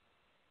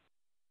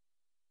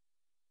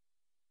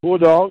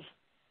 Bulldogs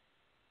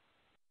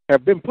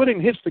have been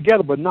putting hits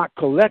together, but not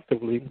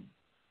collectively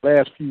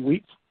last few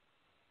weeks.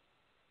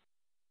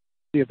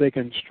 See if they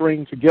can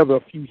string together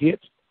a few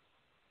hits.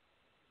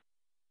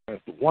 As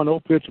the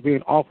 1-0 pitch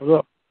being offered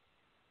up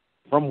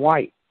from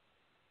White.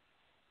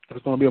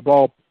 It's going to be a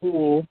ball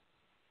pulled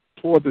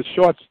toward the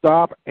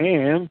shortstop,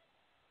 and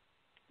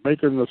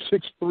making the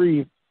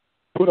 6-3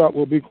 put out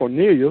will be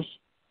Cornelius.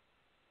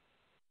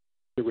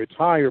 The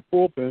retired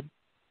Pulpin.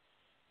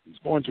 He's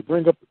going to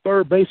bring up the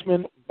third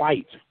baseman,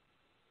 White.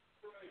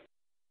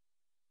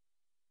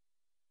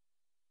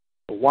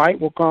 White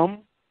will come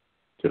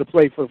to the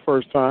plate for the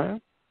first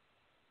time.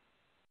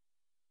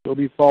 He'll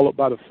be followed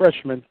by the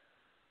freshman,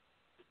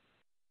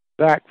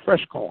 Zach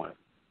Freshcorn.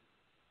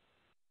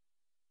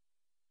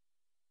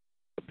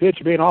 The pitch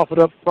being offered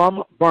up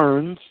from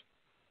Burns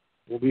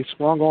will be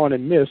swung on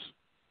and missed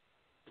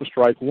for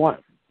strike 1.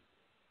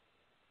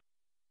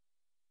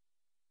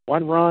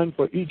 1 run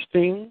for each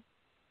team.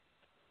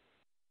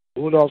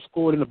 Bulldogs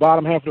scored in the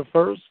bottom half of the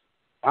first.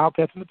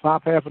 Wildcats in the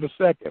top half of the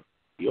second.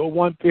 The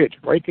 0-1 pitch,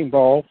 breaking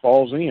ball,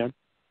 falls in.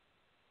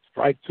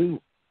 Strike 2.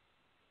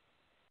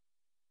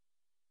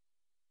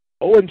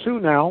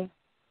 0-2 now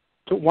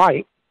to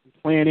White,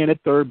 playing in at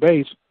third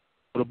base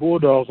for the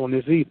Bulldogs on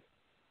this evening.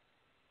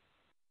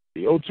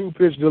 The 0-2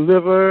 pitch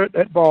delivered.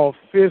 That ball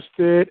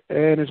fisted,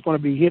 and it's going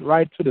to be hit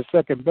right to the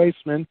second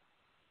baseman,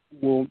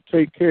 who will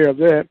take care of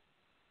that.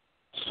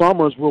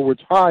 Summers will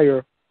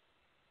retire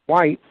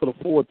White for the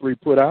 4-3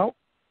 put out.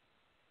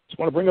 Just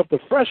want to bring up the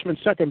freshman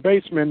second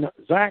baseman,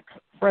 Zach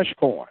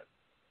Freshcorn.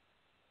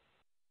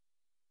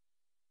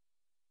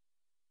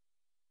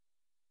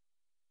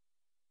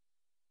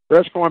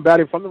 Freshcorn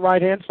batting from the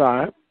right-hand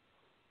side.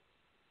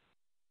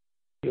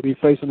 He'll be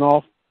facing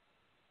off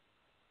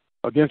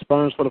against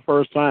Burns for the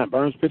first time.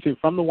 Burns pitching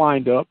from the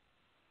windup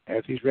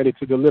as he's ready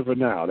to deliver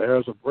now.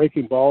 There's a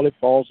breaking ball. It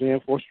falls in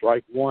for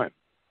strike 1.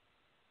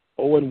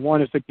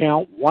 0-1 is the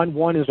count.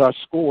 1-1 is our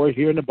score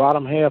here in the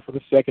bottom half of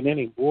the second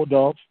inning.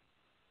 Bulldogs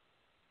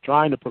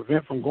trying to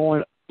prevent from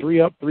going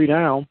 3 up, 3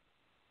 down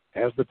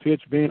as the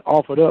pitch being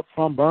offered up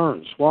from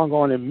Burns. Swung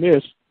on and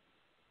missed.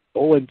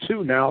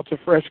 0-2 now to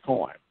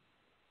Freshcorn.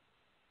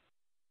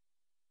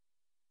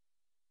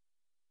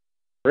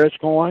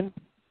 Freshcorn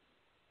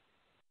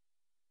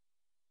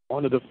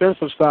on the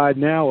defensive side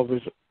now of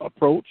his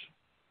approach.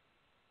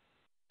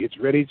 Gets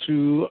ready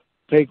to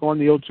take on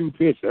the 0-2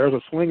 pitch. There's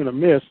a swing and a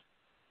miss.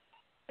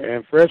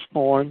 And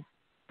Freshcorn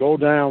go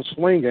down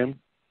swinging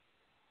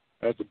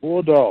as the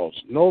Bulldogs.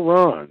 No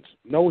runs,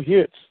 no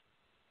hits,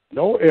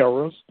 no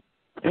errors,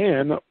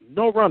 and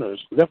no runners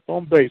left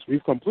on base.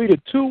 We've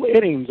completed 2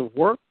 innings of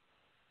work.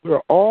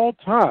 We're all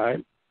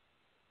tied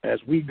as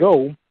we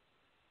go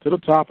to the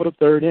top of the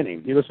third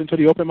inning. You listen to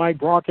the Open Mic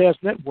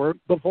Broadcast Network,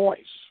 the voice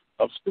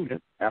of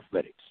student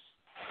athletics.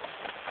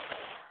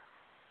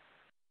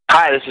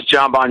 Hi, this is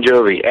John Bon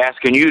Jovi,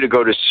 asking you to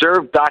go to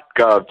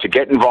serve.gov to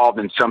get involved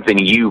in something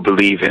you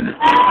believe in.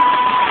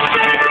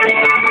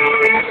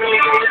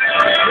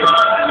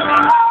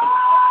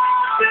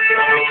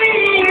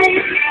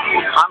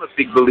 I'm a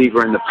big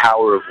believer in the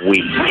power of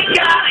we.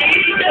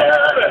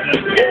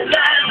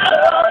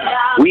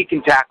 We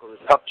can tackle the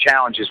tough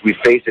challenges we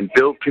face and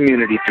build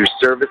community through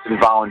service and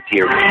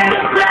volunteering.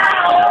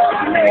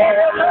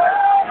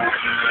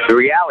 The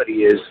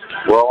reality is,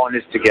 we're all in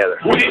this together.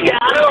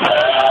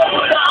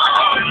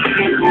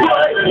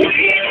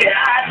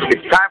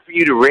 It's time for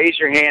you to raise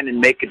your hand and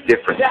make a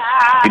difference.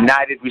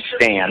 United we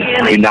stand.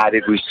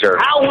 United we serve.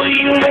 How will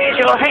you raise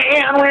your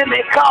hand when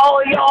they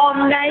call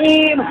your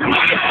name?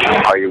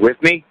 Are you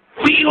with me?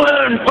 We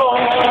weren't born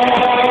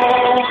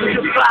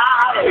to fly.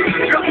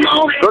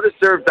 Go to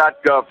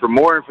serve.gov for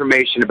more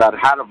information about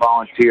how to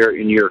volunteer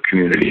in your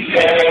community.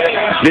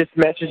 This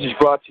message is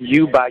brought to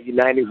you by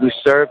United We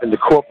Serve and the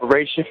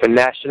Corporation for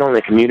National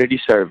and Community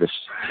Service.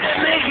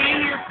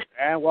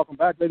 And welcome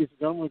back, ladies and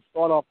gentlemen. We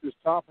start off this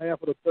top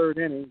half of the third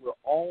inning. We're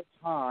all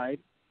tied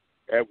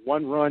at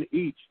 1 run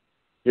each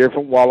here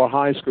from Waller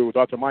High School.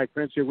 Dr. Mike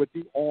Prince here with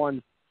you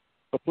on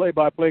the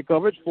play-by-play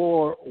coverage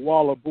for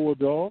Waller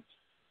Bulldogs.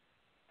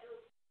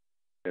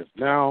 As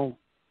now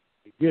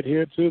we get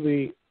here to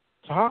the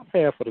top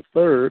half of the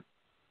third.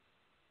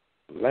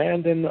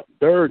 Landon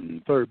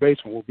Durden, third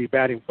baseman, will be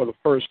batting for the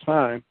first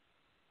time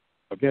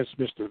against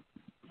Mr.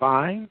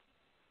 Vine.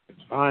 As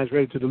Vine's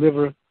ready to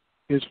deliver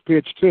his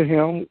pitch to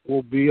him,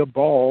 will be a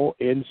ball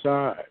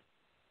inside.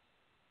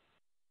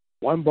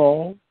 1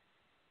 ball,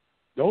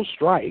 no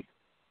strike.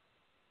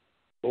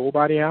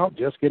 Nobody out,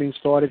 just getting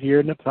started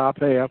here in the top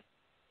half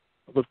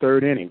of the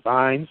third inning.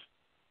 Vines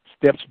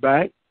steps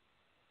back.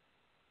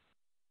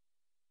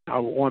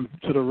 Now on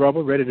to the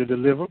rubber, ready to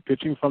deliver,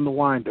 pitching from the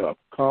windup.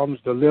 Comes,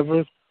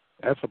 delivers.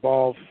 That's a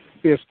ball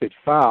fisted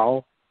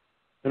foul.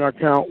 And our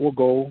count will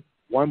go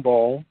 1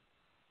 ball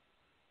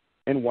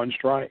and 1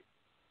 strike.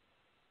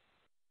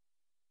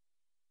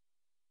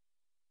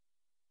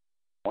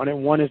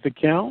 1-1 is the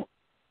count.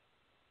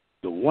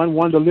 The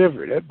 1-1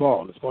 delivery. That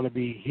ball is going to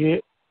be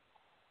hit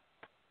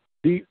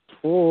deep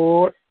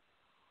toward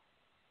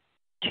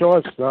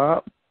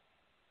shortstop.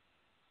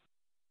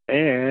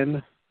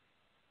 And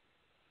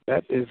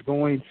that is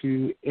going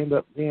to end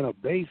up being a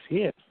base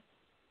hit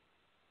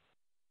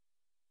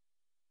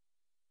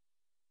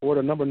for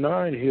the number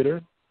 9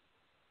 hitter,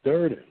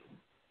 Durden.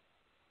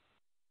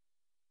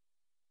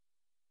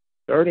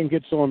 Durden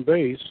gets on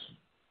base.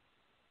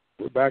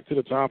 We're back to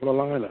the top of the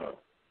lineup.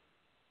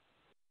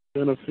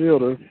 Center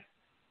fielder,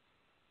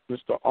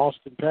 Mr.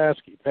 Austin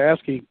Paskey.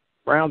 Paskey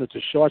grounded to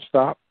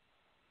shortstop,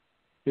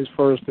 his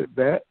first at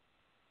bat.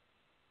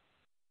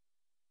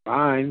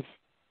 Vines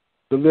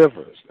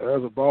delivers.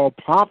 There's a ball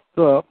popped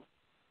up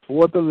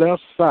toward the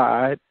left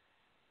side,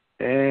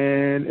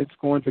 and it's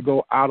going to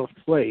go out of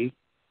play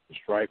for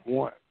strike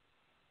 1.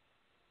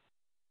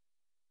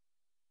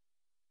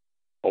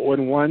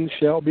 0-1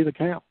 shall be the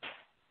count.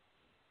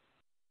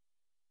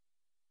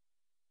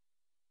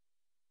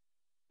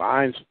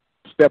 Vines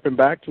stepping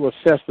back to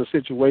assess the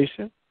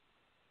situation.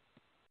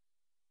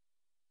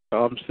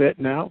 Set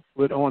now,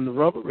 foot on the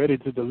rubber, ready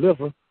to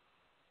deliver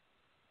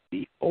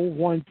the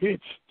 0-1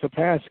 pitch to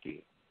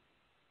Paskey.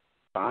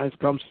 Vines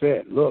comes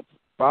set, looks,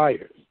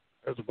 fires.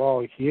 There's a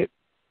ball hit,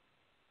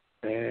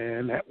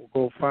 and that will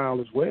go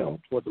foul as well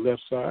toward the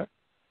left side.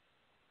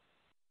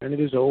 And it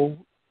is 0-2.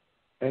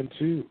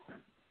 0-2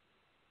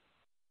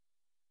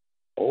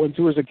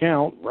 is the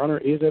count. Runner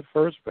is at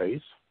first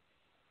base.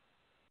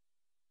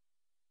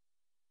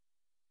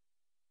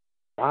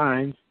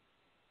 Fines.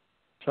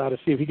 Try to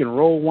see if he can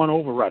roll one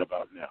over right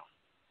about now.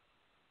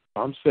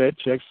 I'm set,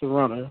 checks the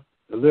runner,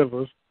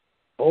 delivers.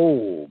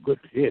 Oh, good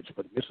pitch,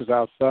 but misses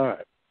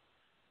outside.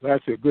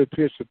 That's a good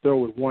pitch to throw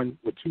with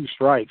 2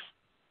 strikes.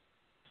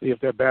 See if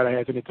that batter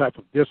has any type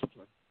of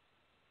discipline.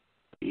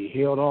 He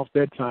held off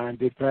that time,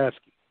 did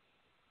Paskey.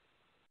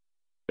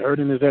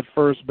 Durden is at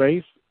first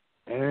base,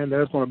 and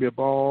there's going to be a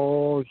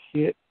ball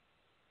hit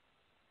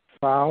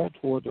foul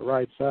toward the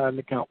right side, and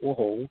the count will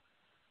hold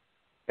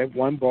at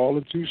 1 ball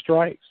and 2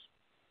 strikes.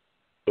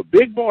 The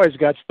big boys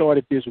got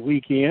started this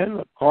weekend.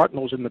 The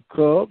Cardinals and the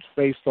Cubs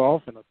faced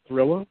off in a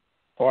thriller.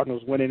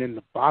 Cardinals winning in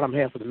the bottom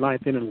half of the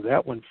 9th inning of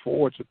that one,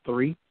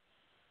 4-3.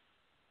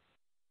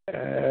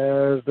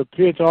 As the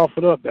pitch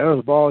offered up, there's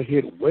a ball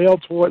hit well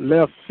toward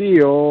left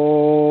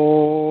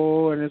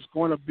field, and it's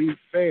going to be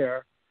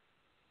fair.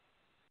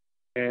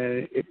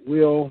 And it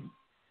will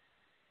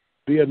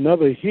be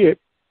another hit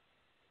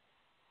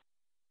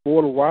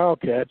for the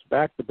Wildcats,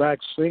 back-to-back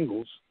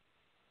singles,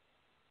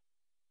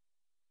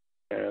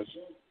 as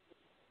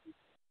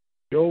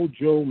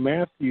JoJo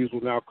Matthews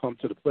will now come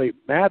to the plate.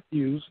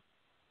 Matthews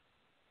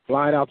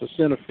flying out to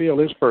center field,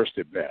 his first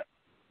at bat.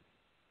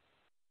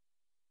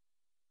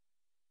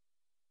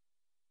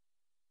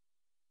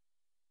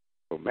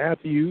 So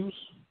Matthews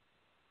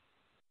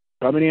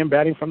coming in,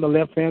 batting from the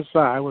left-hand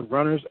side with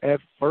runners at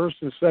first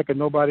and second,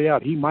 nobody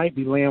out. He might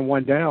be laying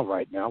one down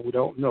right now. We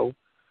don't know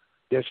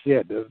just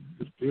yet.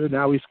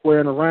 Now he's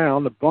squaring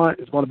around. The bunt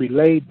is going to be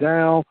laid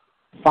down,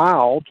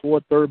 foul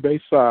toward third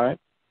base side,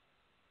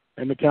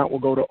 and the count will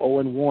go to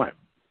 0-1.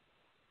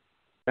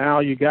 Now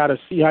you got to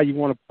see how you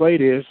want to play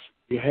this.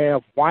 You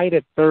have White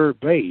at third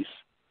base.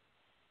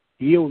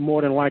 He'll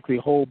more than likely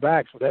hold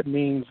back, so that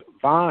means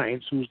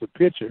Vines, who's the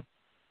pitcher,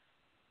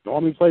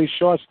 normally plays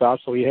shortstop,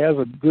 so he has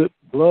a good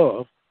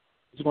glove.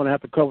 He's going to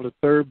have to cover the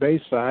third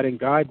base side, and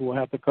Guy will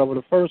have to cover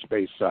the first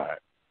base side.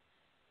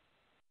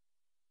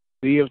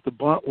 See if the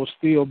bunt will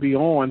still be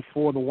on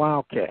for the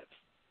Wildcats.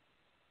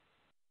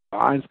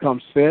 Vines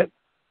comes set.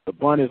 The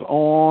bunt is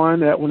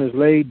on. That one is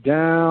laid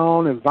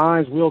down, and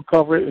Vines will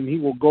cover it, and he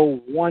will go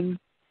 1-3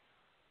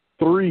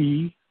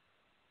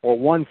 or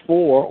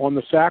 1-4 on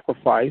the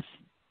sacrifice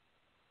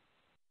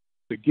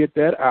to get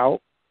that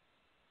out.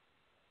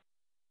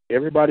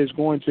 Everybody's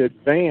going to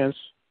advance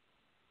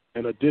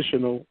an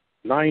additional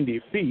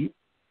 90 feet.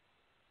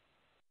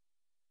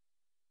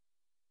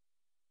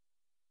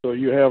 So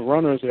you have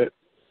runners at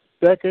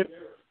second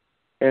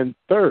and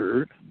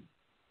third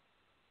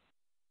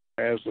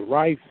as the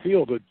right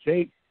fielder,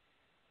 Jake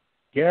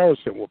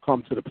Garrison, will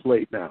come to the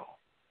plate now.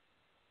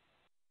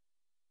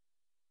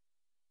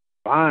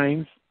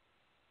 Vines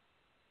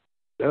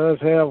does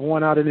have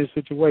one out in this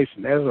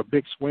situation. There's a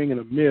big swing and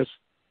a miss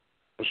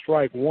for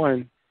strike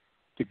one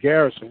to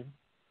Garrison.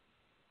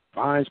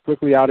 Vines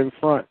quickly out in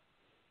front.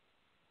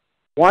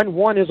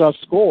 1-1 is our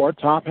score,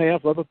 top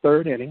half of the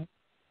third inning,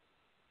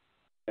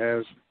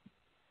 as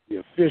the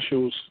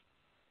officials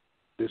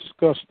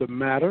discuss the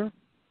matter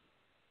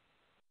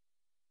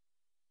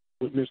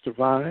with Mr.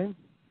 Vine.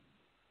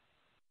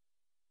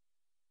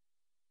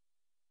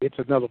 It's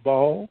another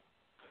ball.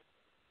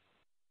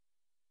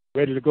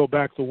 Ready to go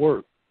back to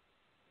work.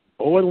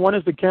 0-1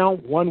 is the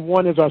count.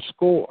 1-1 is our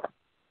score.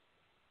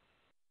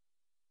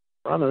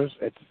 Runners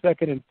at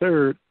second and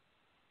third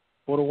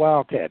for the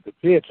Wildcat. The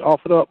pitch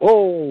offered up.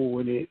 Oh,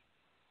 and it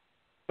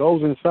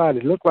goes inside.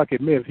 It looked like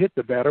it may have hit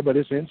the batter, but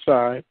it's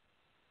inside.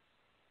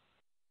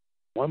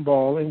 1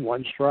 ball and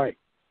 1 strike.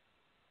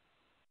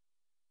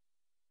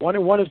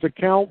 1-1 is the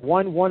count.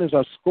 1-1 is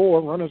our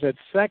score. Runners at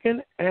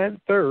second and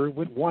third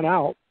with 1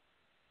 out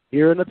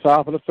here in the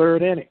top of the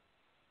third inning.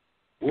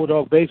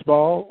 Bulldog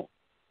Baseball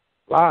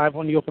live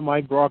on the Open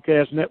Mic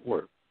Broadcast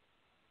Network.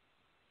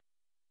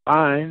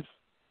 Vines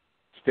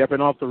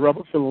stepping off the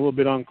rubber, feeling a little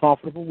bit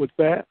uncomfortable with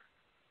that.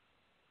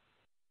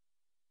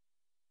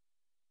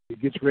 He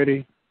gets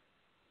ready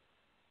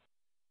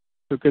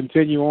to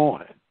continue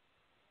on.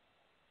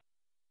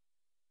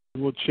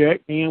 We'll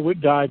check in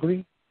with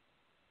Digley.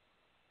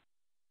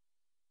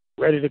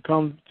 Ready to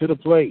come to the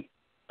plate.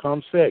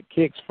 Comes set,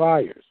 kicks,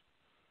 fires.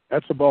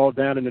 That's a ball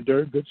down in the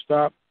dirt. Good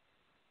stop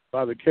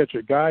by the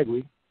catcher,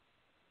 Guidley,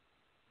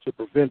 to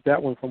prevent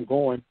that one from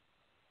going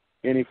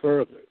any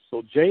further.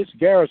 So Jace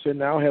Garrison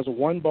now has a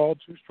 1 ball,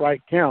 2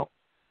 strike count.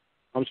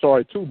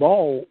 2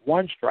 ball,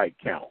 1 strike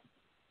count.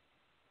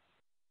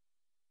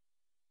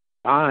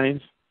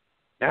 Vines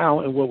now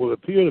in what will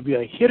appear to be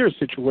a hitter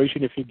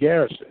situation if you're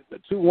Garrison. The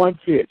 2-1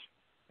 pitch.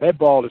 That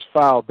ball is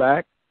fouled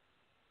back.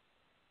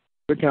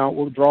 The count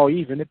will draw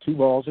even at 2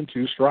 balls and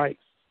 2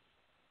 strikes.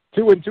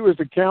 2-2 is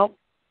the count.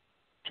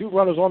 2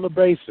 runners on the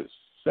bases.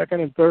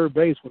 Second and third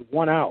base with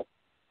 1 out.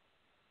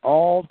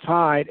 All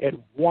tied at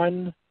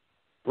 1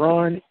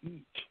 run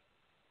each.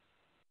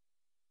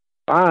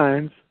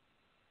 Fines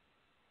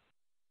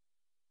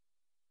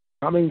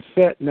coming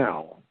set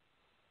now.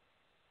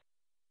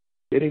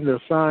 Getting the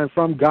sign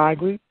from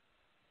Geigley.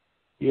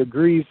 He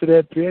agrees to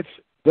that pitch.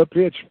 The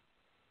pitch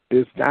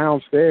is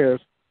downstairs.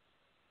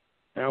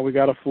 Now we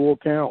got a full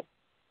count.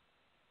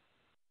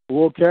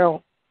 Full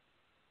count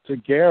to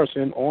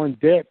Garrison. On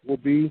deck will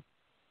be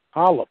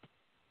Hollop,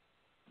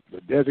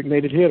 the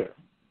designated hitter.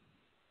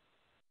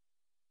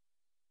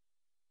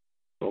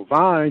 So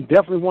Vine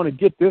definitely want to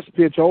get this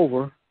pitch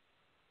over,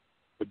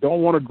 but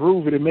don't want to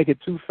groove it and make it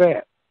too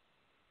fat.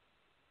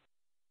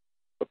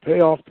 The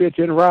payoff pitch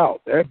en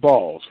route. That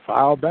ball's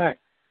fouled back.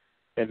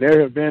 And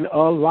there have been a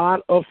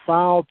lot of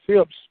foul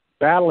tips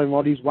battling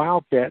on these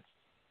Wildcats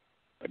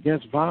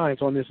against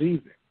Vines on this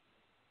evening.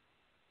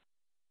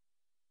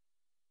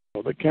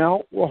 So the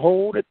count will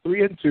hold at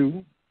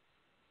 3-2.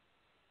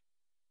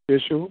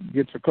 Official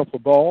gets a couple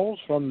of balls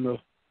from the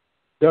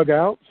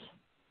dugouts,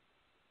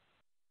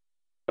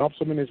 dumps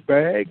them in his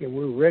bag, and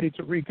we're ready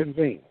to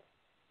reconvene.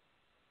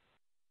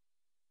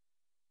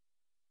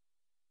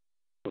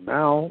 So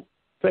now,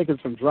 taking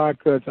some dry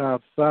cuts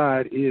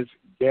outside is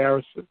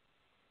Garrison.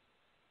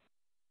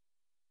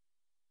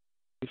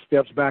 He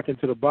steps back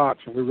into the box,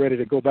 and we're ready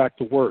to go back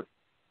to work.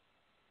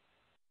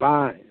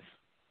 Vines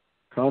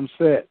comes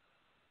set.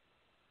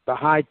 The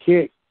high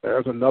kick.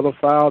 There's another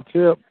foul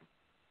tip.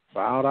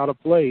 Fouled out of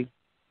play.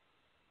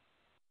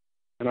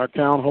 And our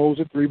count holds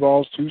at 3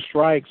 balls, 2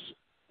 strikes,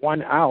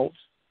 1 out,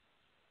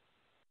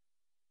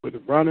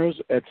 with runners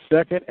at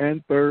second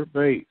and third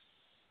base.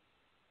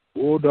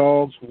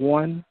 Bulldogs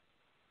 1.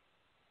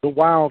 The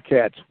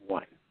Wildcats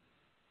 1.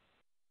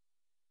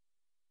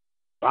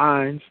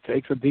 Vines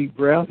takes a deep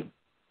breath.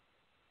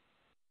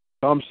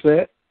 Comes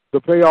set. The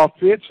payoff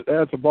pitch.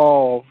 There's the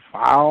ball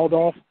fouled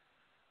off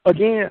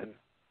again.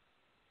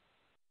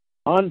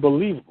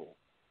 Unbelievable.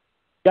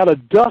 Got a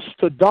dusk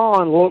to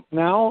dawn look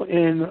now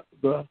in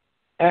the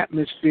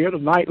atmosphere. The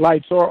night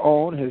lights are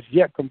on. Has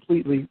yet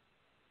completely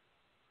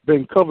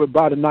been covered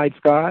by the night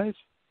skies.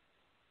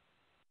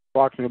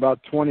 Approximately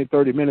about 20,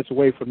 30 minutes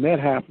away from that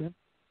happening.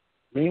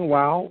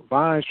 Meanwhile,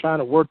 Vine's trying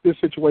to work this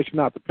situation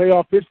out. The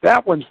payoff pitch,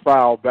 that one's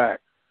fouled back.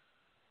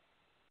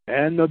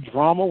 And the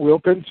drama will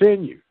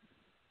continue.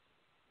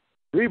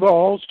 3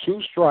 balls,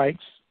 2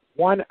 strikes,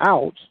 1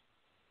 out.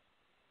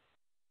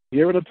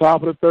 Here at the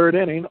top of the third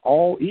inning,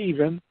 all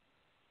even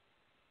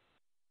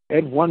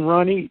at 1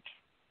 run each.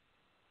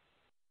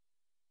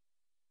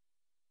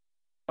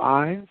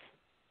 Vines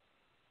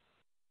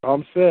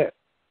come set.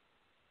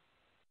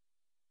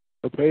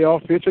 The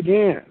payoff pitch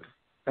again.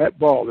 That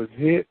ball is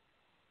hit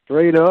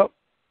straight up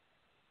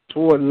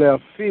toward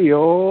left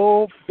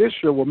field.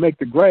 Fisher will make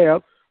the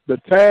grab. The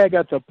tag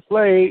at the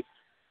plate,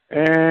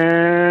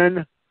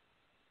 and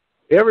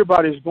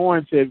everybody's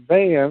going to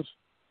advance.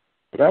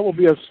 That will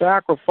be a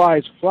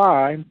sacrifice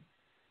fly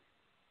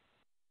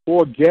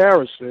for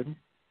Garrison.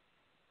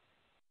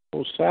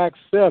 For sack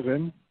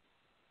 7,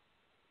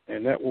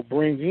 and that will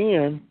bring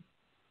in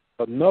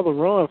another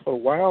run for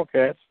the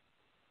Wildcats.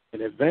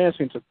 And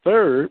advancing to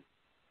third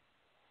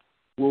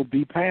will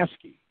be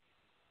Paskey.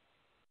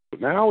 So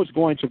now it's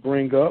going to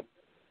bring up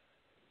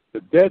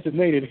the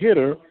designated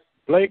hitter,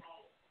 Blake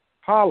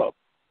Hollop.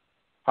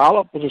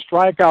 Hollop was a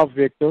strikeout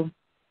victim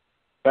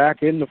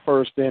back in the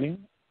first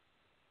inning,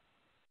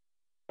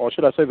 or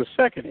should I say the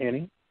second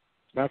inning.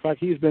 As a matter of fact,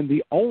 he's been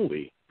the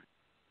only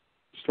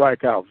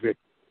strikeout victim.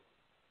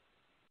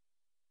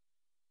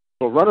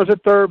 So runners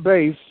at third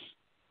base,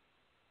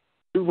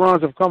 2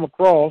 runs have come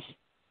across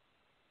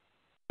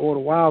for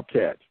the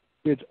Wildcats.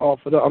 Pitch off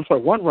of the,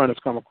 1 run has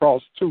come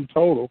across, 2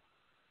 total,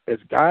 as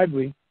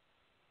Geigley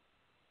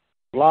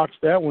blocks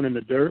that one in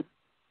the dirt.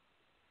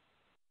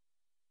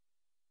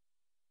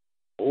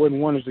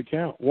 0-1 is the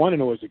count.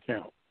 1-0 is the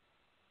count.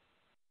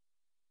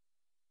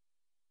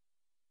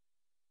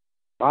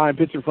 Fine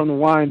pitching from the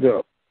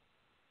windup.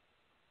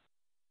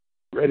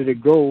 Ready to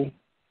go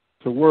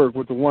to work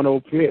with the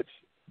 1-0 pitch.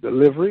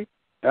 Delivery.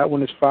 That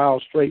one is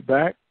fouled straight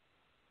back.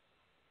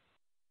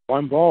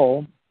 1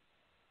 ball,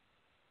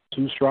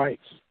 2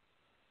 strikes.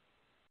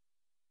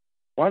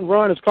 1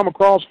 run has come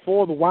across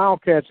for the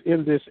Wildcats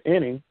in this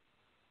inning.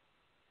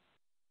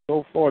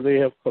 So far, they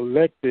have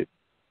collected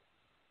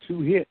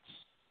 2 hits.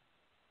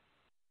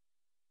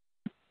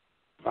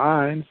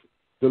 Vines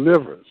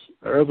delivers.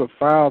 There's a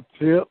foul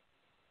tip.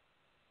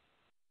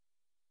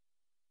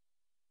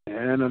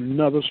 And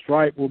another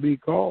strike will be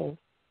called.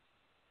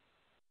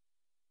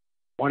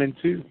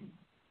 1-2.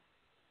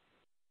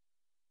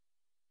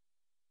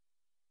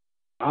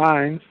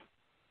 Vines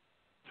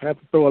have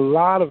to throw a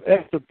lot of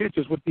extra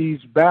pitches with these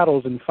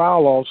battles and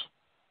foul-offs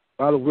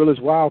by the Willis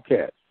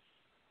Wildcats.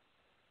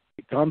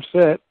 He comes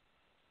set,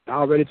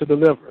 now ready to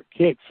deliver.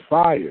 Kicks,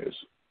 fires,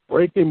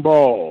 breaking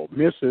ball,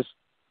 misses.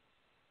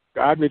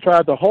 Godney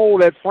tried to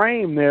hold that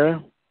frame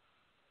there,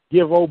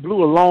 give Old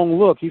Blue a long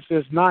look. He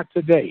says, not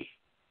today.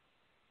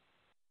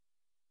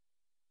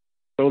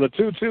 So the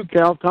 2-2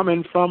 count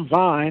coming from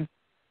Vine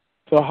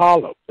to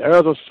Hollop.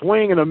 There's a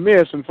swing and a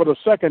miss, and for the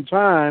second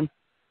time,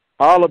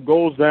 Hollop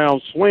goes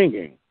down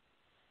swinging.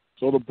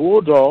 So the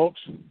Bulldogs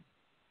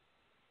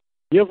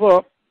give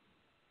up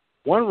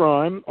 1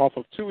 run off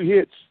of 2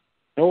 hits,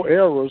 no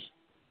errors,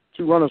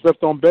 2 runners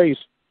left on base.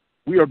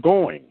 We are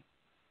going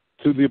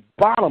to the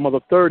bottom of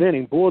the 3rd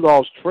inning.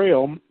 Bulldogs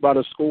trail by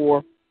the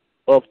score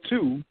of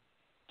 2-1.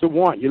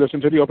 You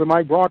listen to the Open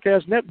Mic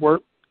Broadcast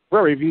Network,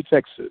 Prairie View,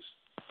 Texas.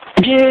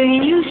 Do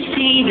you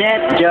see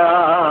that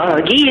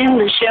doggy in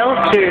the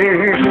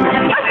shelter?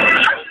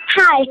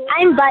 Hi,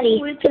 I'm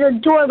Buddy, the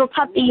adorable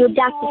puppy you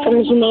adopted from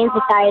the Humane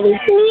Society.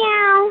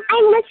 Meow.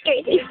 I'm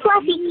Whiskers, a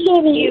fluffy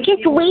kitty,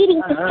 just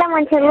waiting for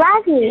someone to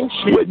love me.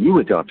 When you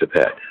adopt a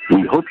pet,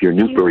 we hope your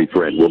new furry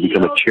friend will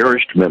become a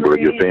cherished member of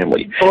your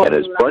family. And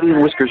as Buddy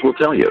and Whiskers will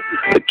tell you,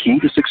 the key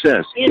to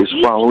success is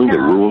following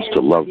the rules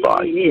to love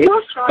by.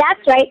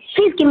 That's right.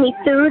 Please give me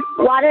food,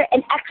 water,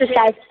 and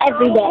exercise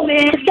every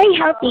day. To stay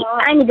healthy,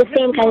 I need the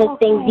same kind of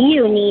things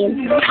you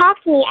need. Talk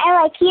to me. I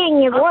like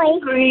hearing your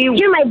voice.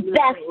 You're my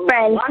best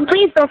friend.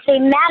 Please don't stay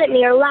mad at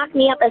me or lock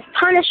me up as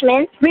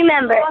punishment.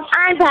 Remember,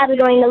 I'm probably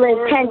going to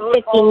live 10 to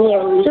 15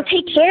 years. So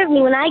take care of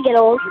me when I get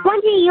old. One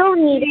day you'll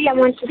need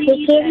someone to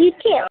take care of you,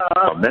 too.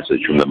 A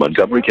message from the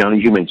Montgomery County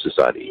Humane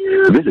Society.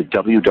 Visit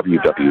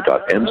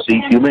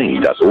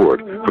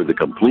www.mchumane.org for the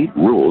complete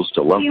rules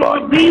to love by.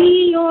 You'll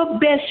be your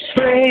best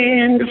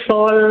friend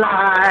for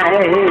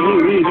life.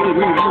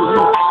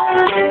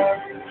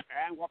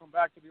 And welcome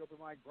back to the Open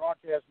Mic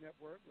Broadcast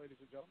Network, ladies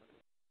and gentlemen.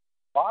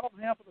 Bottom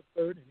half of the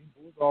 3rd inning,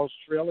 Bulldogs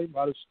trailing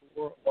by the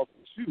score of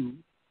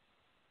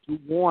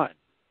 2-1.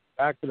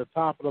 Back to the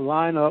top of the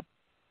lineup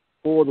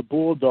for the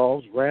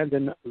Bulldogs.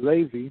 Brandon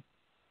Levy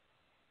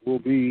will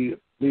be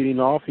leading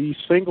off. He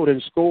singled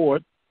and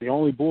scored the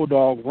only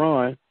Bulldog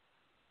run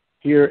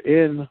here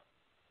in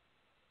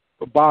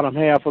the bottom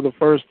half of the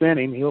 1st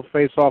inning. He'll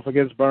face off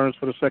against Burns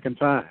for the 2nd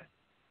time.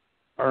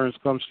 Burns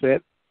comes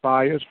set,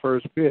 fires,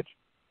 first pitch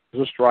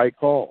is a strike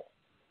call.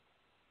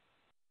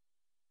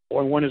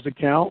 1-1 is the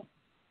count.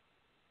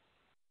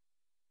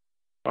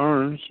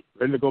 Burns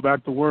ready to go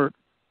back to work.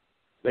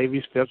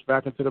 Levy steps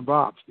back into the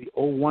box. The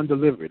 0-1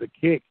 delivery, the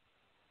kick,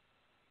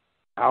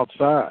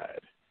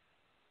 outside.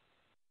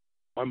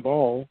 1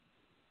 ball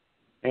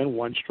and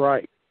 1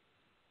 strike.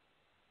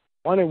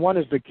 1-1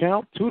 is the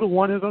count.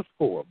 2-1 is the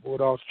score.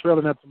 Bulldogs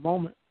trailing at the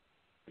moment.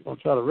 They're going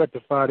to try to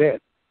rectify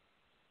that.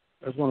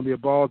 There's going to be a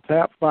ball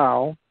tap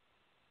foul,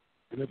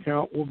 and the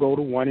count will go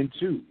to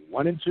 1-2.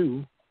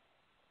 1-2,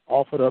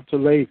 offered up to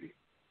Levy.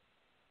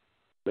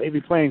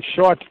 Levy playing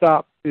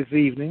shortstop this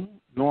evening.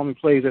 Normally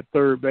plays at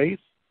 3rd base.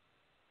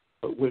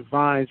 But with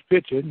Vines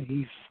pitching,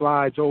 he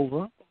slides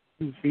over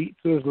 2 feet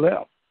to his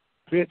left.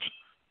 Pitch,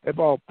 that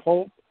ball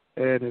poked,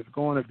 and it's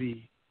going to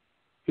be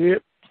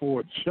hit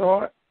toward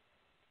short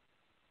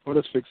for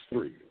the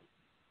 6-3.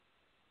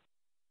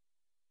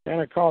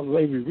 And I caught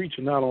Levy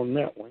reaching out on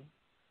that one.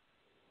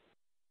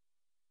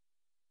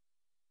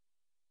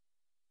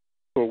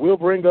 So we'll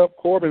bring up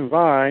Corbin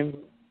Vine.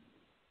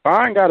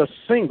 Vine got a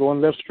single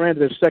and left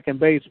stranded at 2nd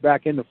base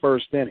back in the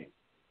 1st inning.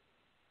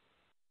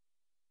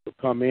 He'll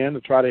come in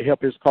to try to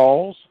help his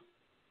cause.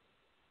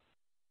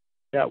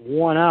 Got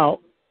 1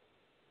 out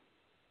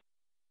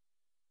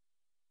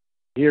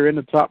here in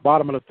the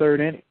bottom of the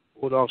 3rd inning.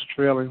 Bulldogs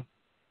trailing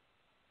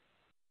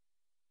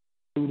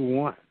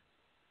 2-1.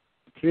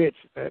 Pitch,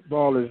 that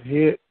ball is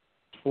hit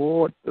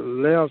toward the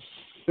left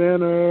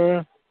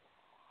center.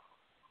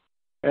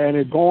 And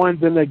it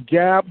going in the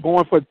gap,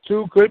 going for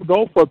 2, could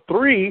go for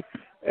 3.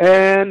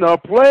 And the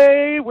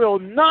play will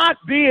not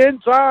be in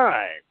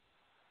time.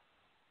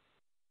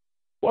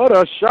 What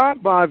a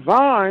shot by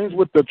Vines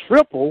with the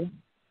triple.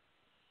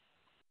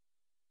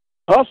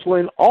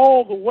 Hustling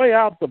all the way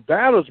out the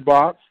batter's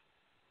box.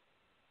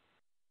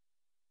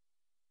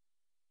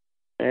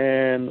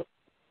 And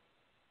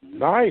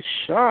nice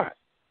shot.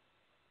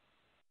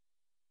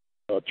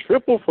 A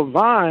triple for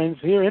Vines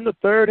here in the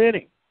 3rd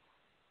inning.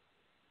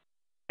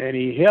 And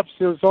he helps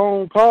his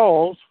own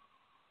cause.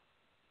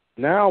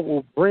 Now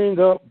we'll bring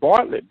up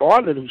Bartlett.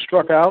 Bartlett, who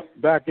struck out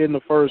back in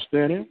the 1st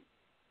inning.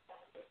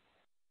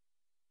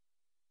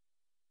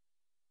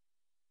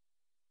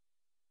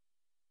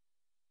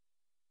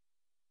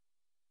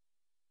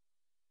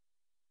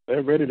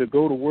 They're ready to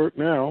go to work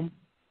now.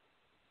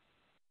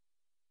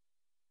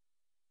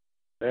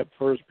 That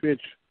first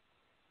pitch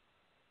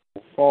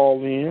will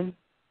fall in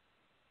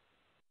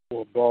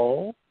for a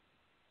ball.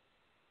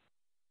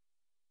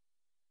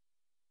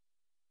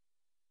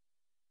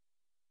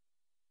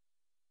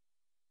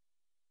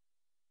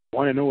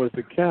 Want to know is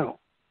the count.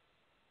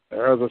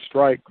 There's a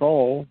strike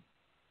call.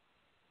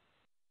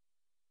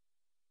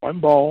 1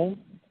 ball,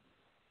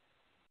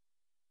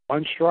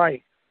 1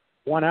 strike,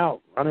 1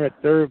 out. Runner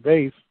at 3rd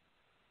base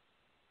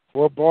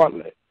for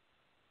Bartlett.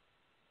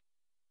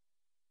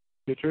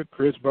 Pitcher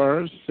Chris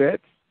Burns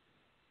sets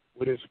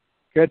with his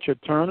catcher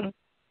Turner.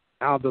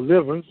 Now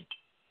delivers.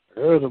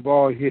 There's a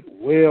ball hit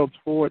well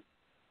toward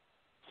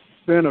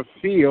center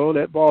field.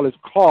 That ball is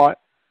caught.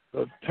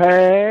 The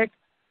tag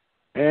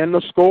and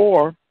the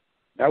score.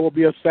 That will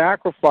be a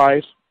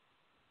sacrifice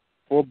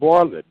for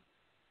Bartlett.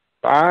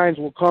 Vines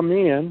will come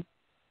in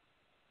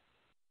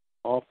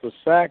off the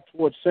sack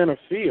towards center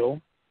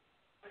field.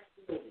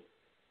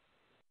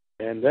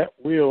 And that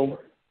will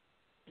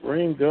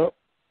bring up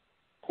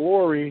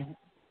Corey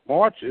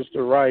Marches,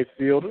 the right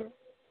fielder.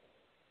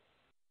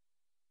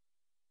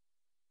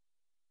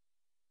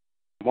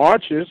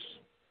 Marches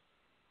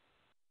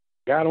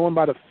got on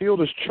by the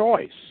fielder's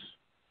choice.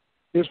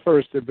 His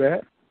first at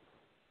bat.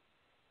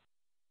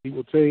 He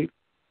will take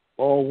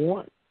ball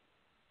one.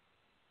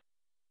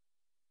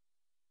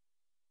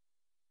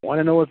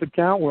 1-0 is the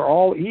count. We're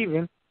all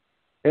even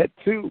at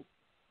 2.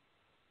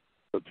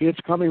 The pitch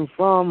coming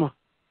from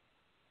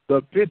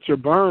the pitcher,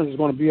 Burns, is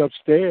going to be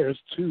upstairs.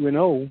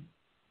 2-0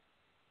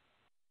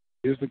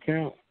 is the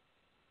count.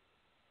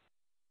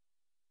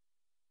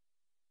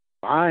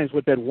 Vines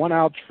with that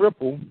one-out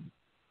triple.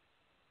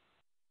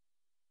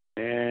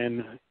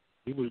 And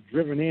he was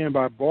driven in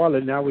by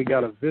Bartlett. Now we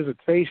got a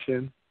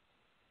visitation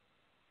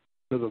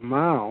to the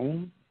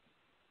mound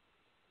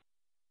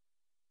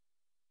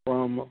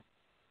from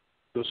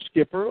the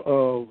skipper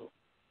of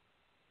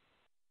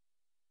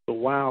the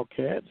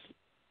Wildcats,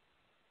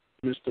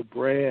 Mr.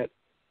 Brad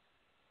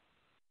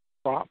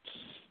Props.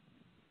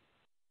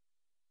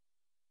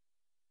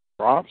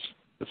 Props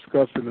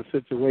discussing the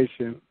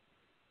situation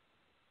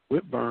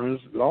with Burns.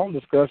 Long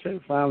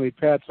discussion. Finally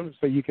pats him and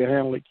say, "You can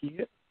handle it,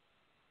 kid.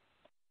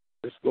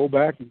 Let's go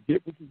back and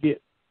get what we can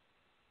get."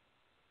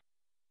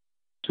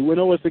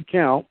 2-0 is the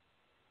count,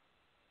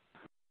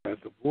 as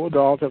the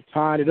Bulldogs have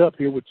tied it up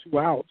here with 2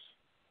 outs.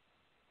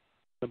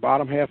 The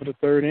bottom half of the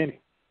third inning.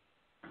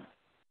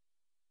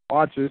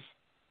 Arches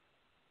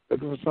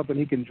looking for something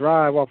he can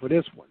drive off of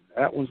this one.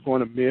 That one's going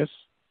to miss.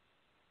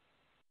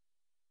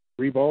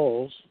 3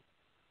 balls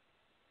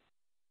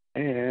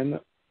and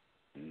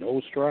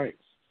no strikes.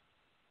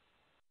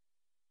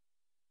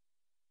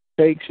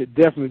 Take should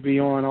definitely be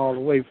on all the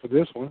way for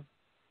this one.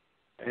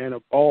 And a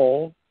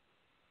ball.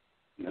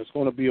 And that's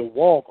going to be a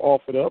walk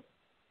offered up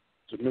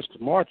to Mr.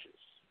 Marches.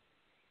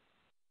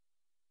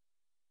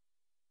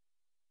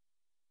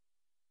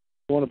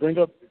 Going to bring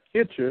up the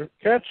catcher,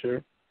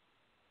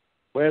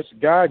 Wes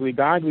Geigley.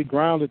 Geigley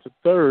grounded to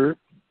third.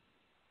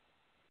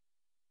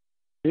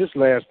 His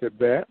last at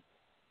bat.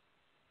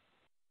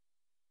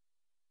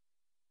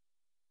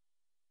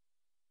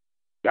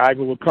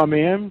 Geigley will come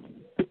in.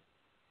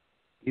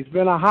 He's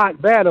been a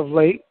hot bat of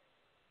late.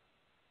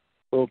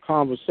 A little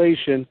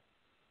conversation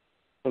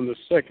from the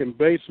second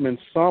baseman,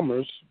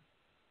 Summers,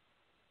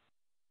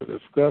 to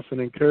discuss and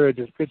encourage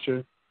his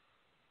pitcher,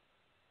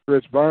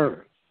 Chris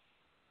Burns.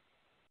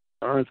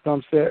 Burns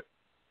comes set.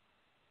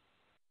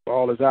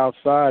 Ball is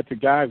outside to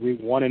Geigley,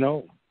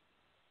 1-0.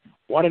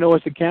 1-0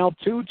 is the count.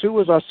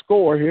 2-2 is our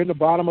score here in the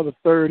bottom of the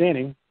third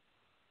inning.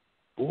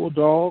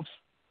 Bulldogs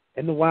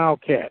and the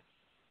Wildcats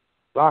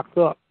locked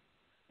up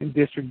in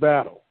district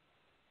battle.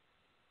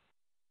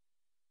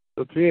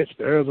 The pitch,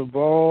 there's a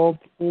ball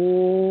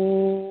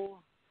pull,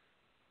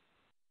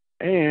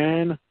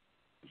 and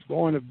it's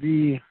going to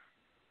be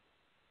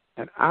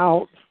an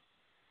out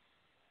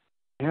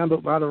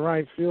handled by the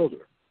right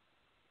fielder.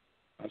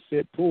 I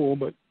said pull,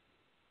 but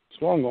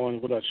swung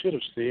on what I should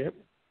have said.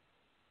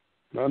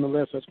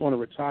 Nonetheless, that's going to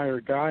retire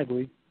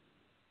Geigley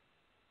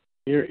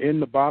here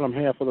in the bottom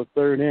half of the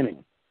third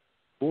inning.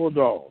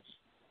 Bulldogs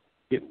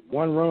get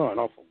 1 run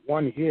off of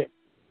 1 hit,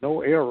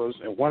 no errors,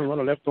 and 1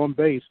 runner left on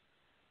base.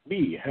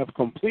 We have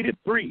completed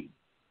 3.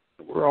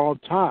 We're all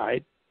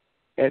tied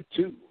at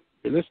 2.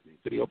 You're listening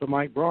to the Open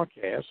Mic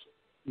Broadcast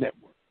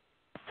Network.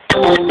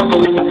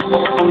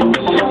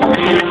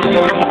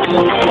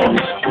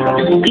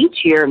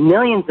 Each year,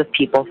 millions of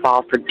people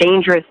fall for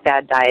dangerous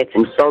fad diets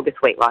and bogus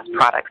weight loss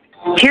products.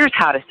 Here's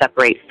how to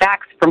separate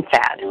facts from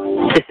fad.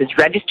 This is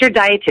registered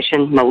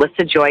dietitian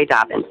Melissa Joy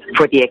Dobbins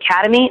for the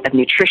Academy of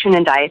Nutrition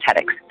and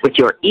Dietetics with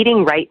your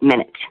Eating Right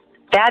Minute.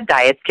 Fad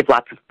diets give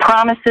lots of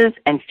promises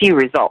and few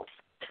results.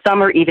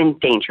 Some are even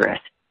dangerous.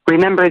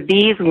 Remember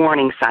these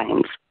warning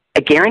signs.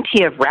 A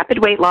guarantee of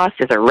rapid weight loss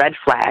is a red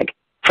flag.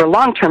 For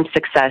long-term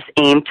success,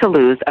 aim to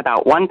lose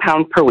about 1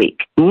 pound per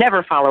week.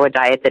 Never follow a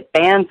diet that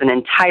bans an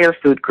entire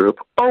food group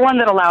or one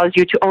that allows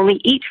you to only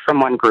eat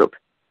from one group.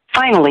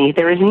 Finally,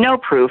 there is no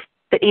proof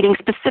that eating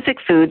specific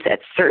foods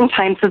at certain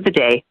times of the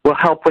day will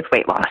help with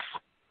weight loss.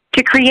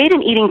 To create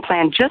an eating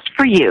plan just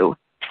for you,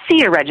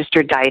 see a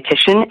registered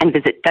dietitian and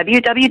visit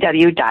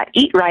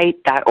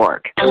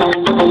www.eatright.org.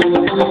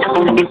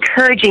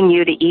 Encouraging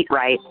you to eat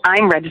right,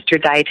 I'm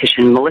registered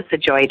dietitian Melissa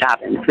Joy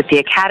Dobbins with the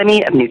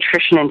Academy of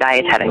Nutrition and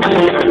Dietetics.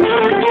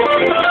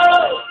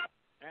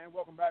 And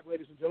welcome back,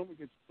 ladies and gentlemen.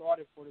 We get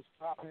started for this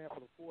top half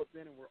of the fourth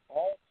inning. We're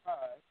all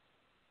tied.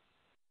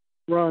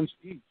 Runs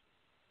each.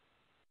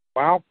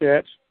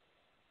 Wildcats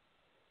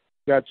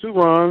got 2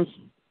 runs,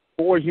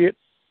 4 hits,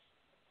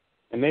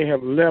 and they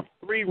have left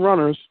 3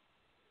 runners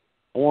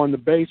on the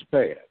base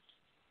paths.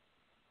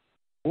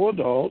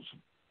 Bulldogs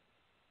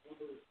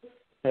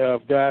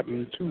have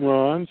gotten 2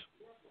 runs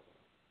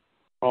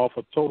off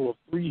a total of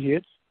 3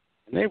 hits,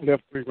 and they've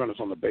left 3 runners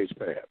on the base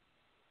path.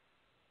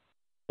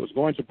 Was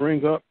going to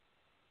bring up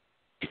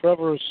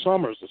Trevor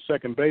Summers, the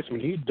second baseman.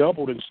 He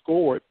doubled and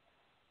scored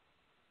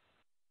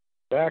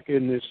back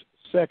in this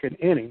second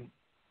inning.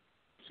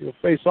 So he'll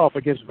face off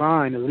against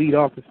Vine and lead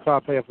off this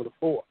top half of the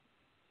fourth.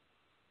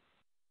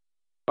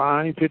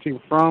 Fine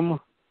pitching from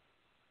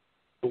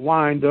the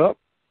windup.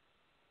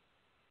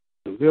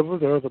 Deliver.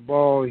 There's a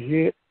ball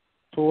hit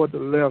toward the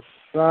left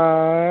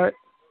side.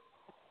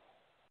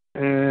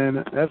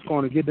 And that's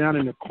going to get down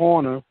in the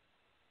corner.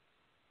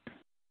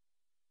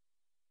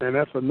 And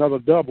that's another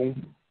double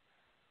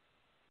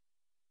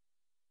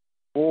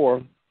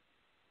for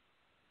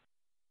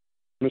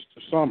Mr.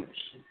 Summers.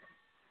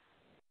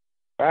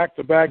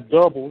 Back-to-back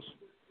doubles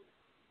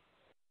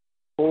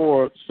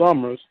for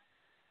Summers.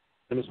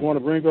 And it's going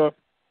to bring up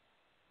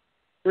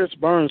Chris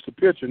Burns, the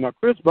pitcher. Now,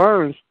 Chris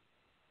Burns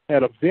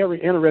had a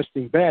very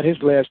interesting bat, his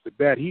last at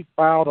bat. He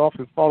fouled off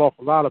and fought off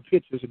a lot of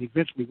pitches and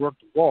eventually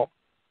worked the walk.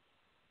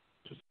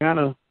 Just kind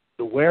of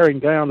the wearing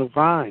down of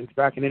Vines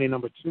back in inning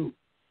number 2.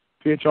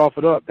 Pitch off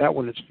it up. That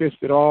one is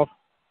fisted off,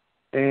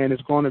 and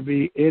it's going to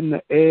be in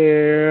the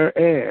air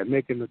and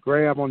making the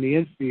grab on the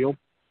infield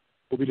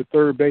will be the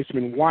third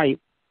baseman,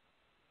 White,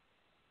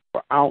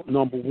 for out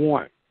number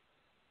 1.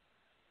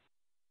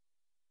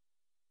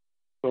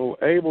 So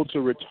able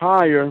to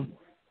retire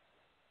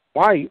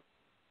White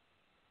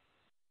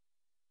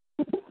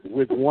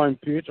with one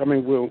pitch.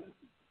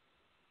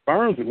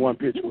 Burns with one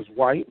pitch was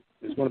White.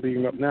 It's going to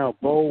be up now.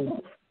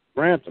 Bo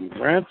Grantham.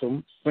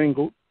 Grantham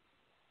singled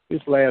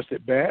his last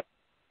at bat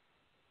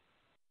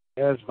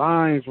as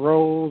Vines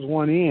rolls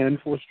one in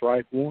for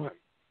strike 1.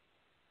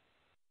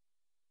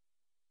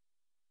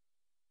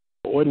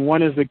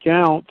 4-1 is the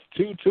count.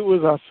 2-2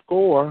 is our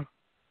score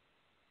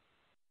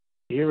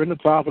here in the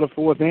top of the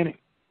 4th inning.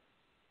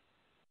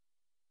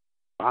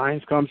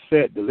 Vines comes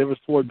set, delivers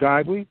toward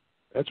Guidley.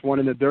 That's one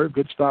in the dirt.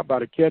 Good stop by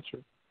the catcher.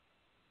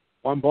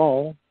 1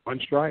 ball,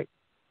 1 strike.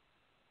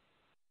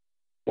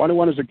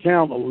 1-1 is the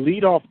count. A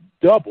leadoff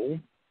double.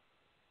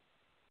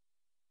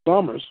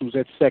 Summers, who's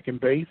at second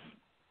base.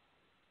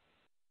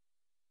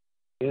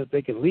 Yeah,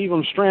 they can leave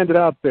him stranded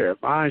out there.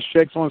 Vines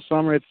checks on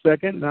Summer at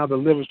second. Now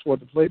delivers toward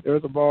the plate.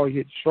 There's a ball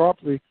hit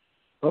sharply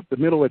up the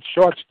middle at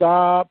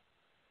shortstop.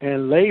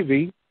 And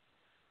Levy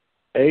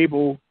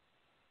able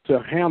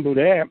to handle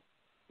that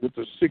with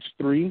the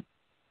 6-3.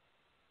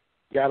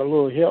 Got a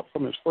little help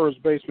from his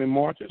first baseman,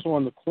 Marches,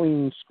 on the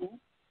clean scoop.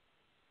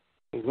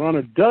 The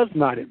runner does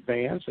not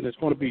advance, and it's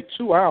going to be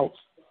 2 outs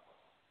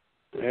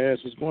as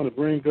it's going to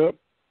bring up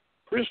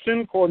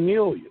Christian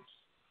Cornelius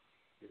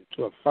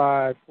to a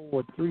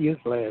 5-4-3 his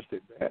last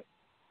at bat.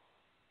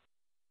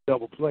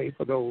 Double play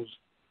for those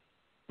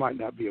who might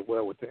not be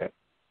aware with that.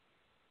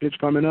 Pitch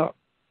coming up.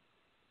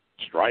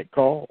 Strike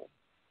call.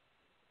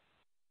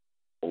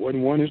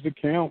 4-1 is the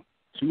count.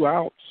 2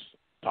 outs.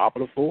 Top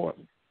of the 4th.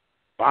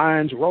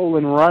 Vines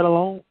rolling right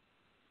along.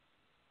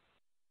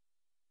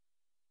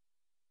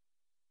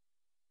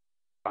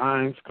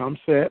 Vines comes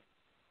set.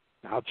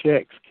 Now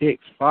checks,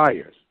 kicks,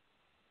 fires.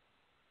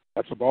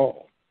 That's a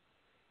ball.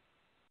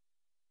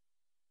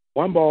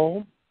 1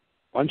 ball,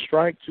 1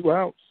 strike, 2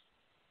 outs.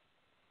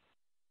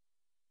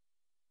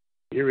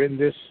 Here in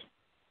this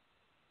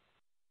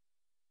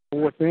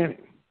 4th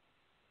inning.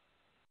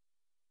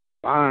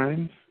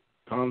 Vines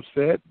comes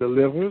set,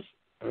 delivers.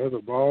 There's a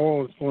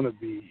ball. It's going to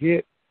be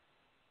hit.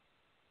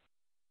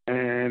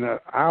 And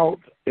out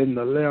in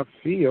the left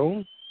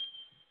field.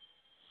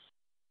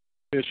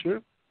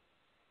 Fisher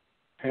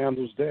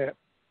handles that.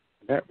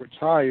 That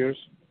retires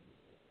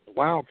the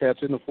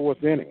Wildcats in the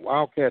 4th inning.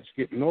 Wildcats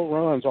get no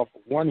runs off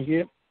of 1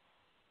 hit,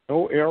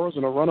 no errors,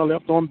 and a runner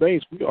left on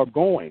base. We are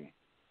going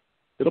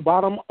to the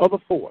bottom of the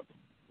 4th.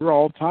 We're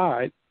all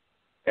tied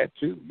at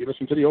 2. You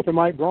listen to the Open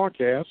Mic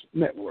Broadcast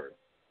Network.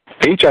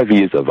 HIV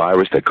is a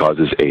virus that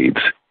causes AIDS.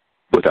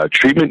 Without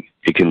treatment,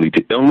 it can lead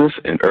to illness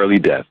and early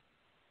death.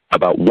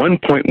 About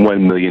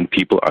 1.1 million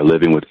people are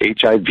living with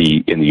HIV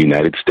in the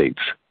United States.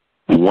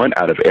 1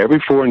 out of every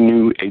 4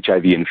 new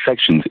HIV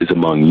infections is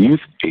among youth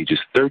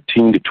ages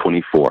 13 to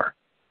 24.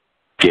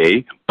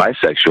 Gay,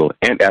 bisexual,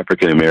 and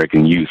African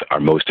American youth are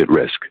most at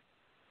risk.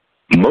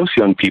 Most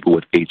young people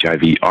with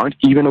HIV aren't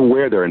even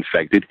aware they're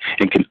infected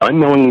and can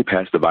unknowingly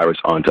pass the virus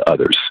on to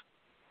others.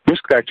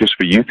 Risk factors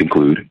for youth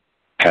include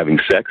having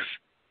sex,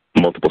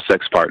 multiple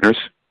sex partners,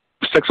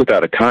 sex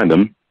without a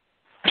condom,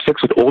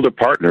 sex with older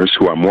partners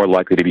who are more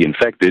likely to be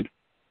infected,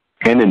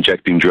 and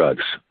injecting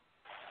drugs.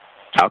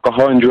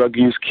 Alcohol and drug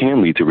use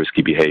can lead to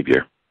risky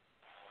behavior.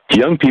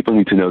 Young people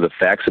need to know the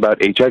facts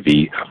about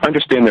HIV,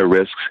 understand their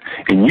risks,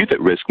 and youth at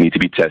risk need to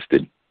be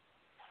tested.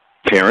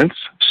 Parents,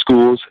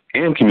 schools,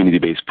 and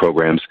community-based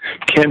programs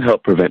can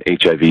help prevent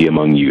HIV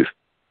among youth.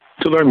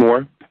 To learn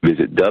more,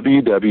 visit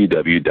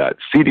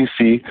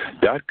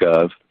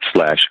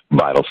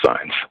www.cdc.gov/vital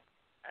signs.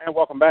 And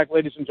welcome back,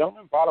 ladies and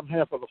gentlemen. Bottom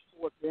half of the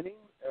 4th inning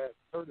as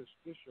Curtis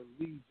Fisher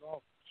leads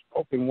off,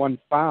 stroking 1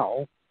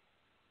 foul.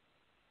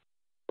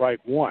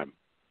 Strike 1.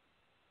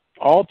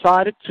 All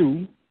tied at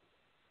 2.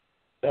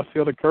 Left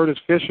fielder Curtis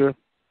Fisher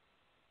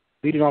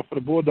leading off for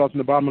the Bulldogs in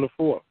the bottom of the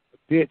 4th. The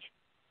pitch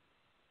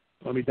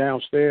going to be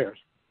downstairs.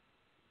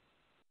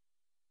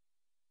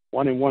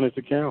 1-1 is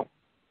the count.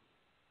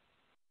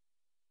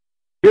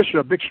 Fisher,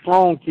 a big,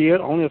 strong kid,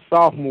 only a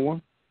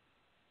sophomore.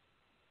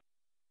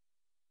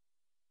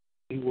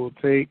 He will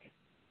take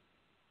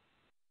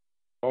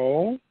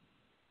ball.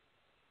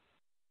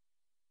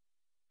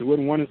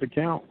 2-1 is the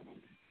count.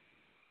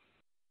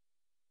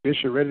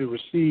 Fisher ready to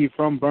receive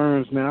from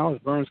Burns now. As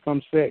Burns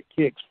comes set,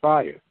 kicks,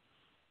 fire.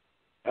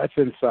 That's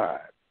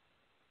inside.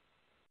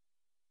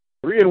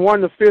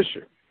 3-1 to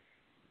Fisher.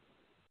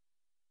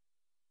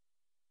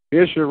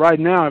 Fisher right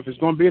now, if it's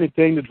going to be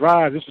anything to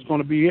drive, this is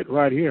going to be it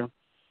right here.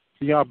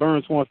 See how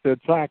Burns wants to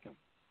attack him.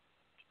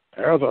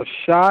 There's a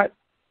shot,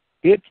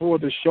 hit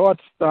toward the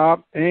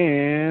shortstop,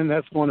 and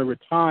that's going to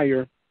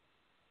retire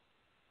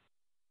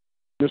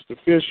Mr.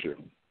 Fisher.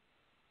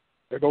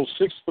 There goes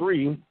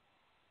 6-3,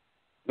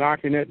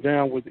 knocking that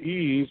down with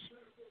ease.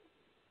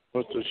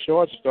 But the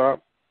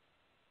shortstop,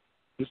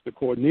 Mr.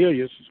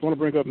 Cornelius, is going to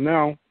bring up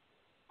now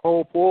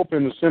Cole Pope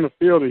in the center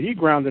fielder. He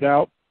grounded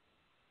out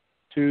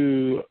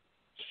to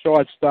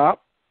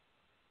shortstop.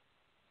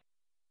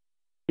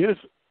 His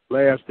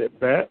last at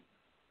bat.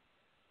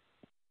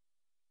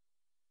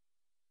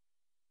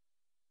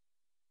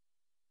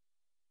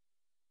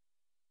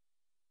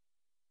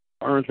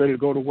 Burns ready to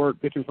go to work,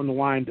 pitching from the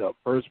windup.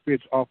 First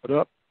pitch offered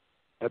up.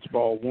 That's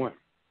ball one.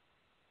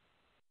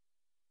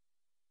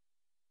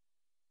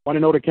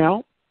 1-0 to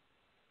count.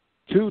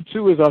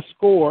 2-2 is our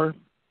score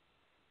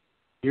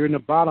here in the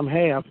bottom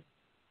half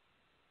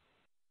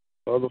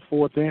of the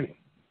fourth inning.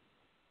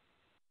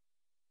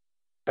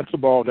 That's the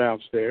ball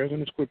downstairs,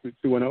 and it's quickly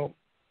 2-0.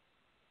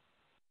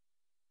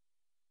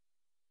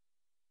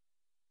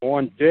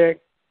 On deck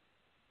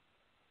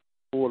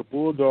for the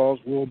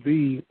Bulldogs will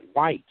be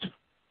White.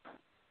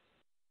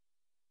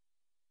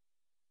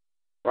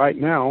 Right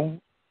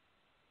now,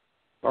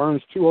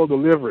 Burns 2-0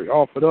 delivery,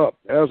 offered up.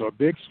 There's a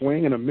big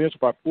swing and a miss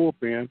by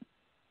Bullpen.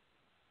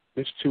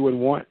 It's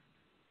 2-1.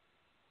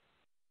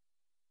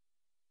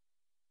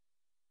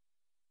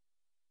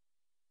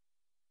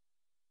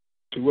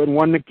 Two and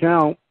one to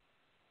count.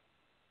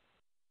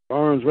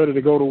 Burns ready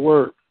to go to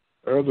work.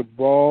 There's a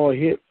ball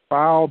hit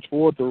foul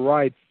toward the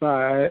right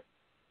side,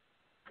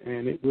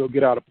 and it will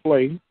get out of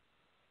play. And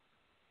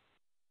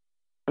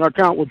our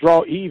count will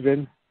draw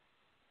even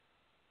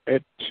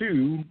at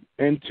 2-2.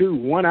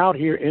 1 out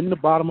here in the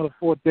bottom of the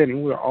fourth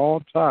inning. We're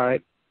all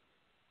tied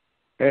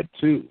at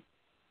 2.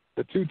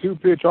 The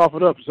 2-2 pitch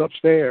offered up is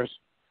upstairs.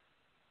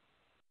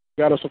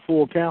 Got us a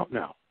full count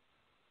now.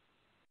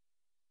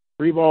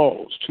 3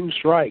 balls, 2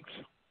 strikes,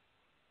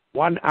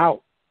 1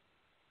 out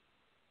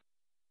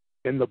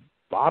in the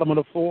bottom of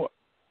the fourth.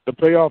 The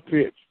payoff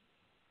pitch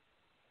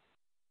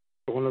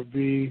going to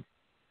be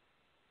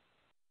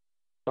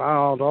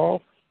fouled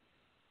off,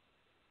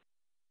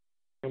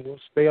 and we'll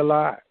stay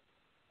alive.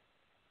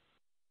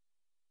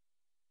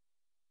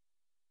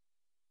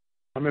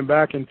 Coming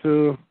back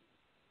into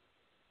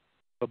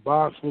the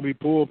box will be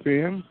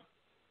Bullpen,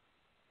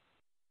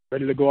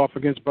 ready to go off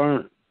against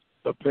Burns.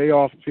 The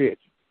payoff pitch.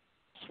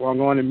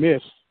 Swung on and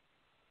missed.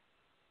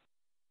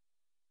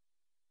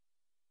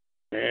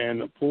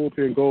 And the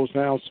Bullpen goes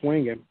down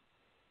swinging.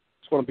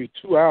 It's going to be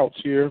 2 outs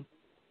here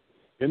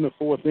in the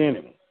fourth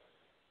inning.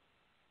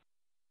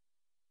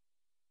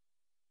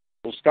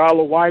 So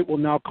Skylar White will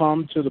now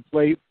come to the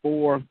plate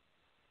for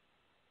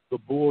the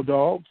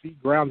Bulldogs. He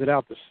grounded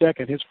out the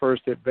second, his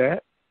first at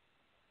bat,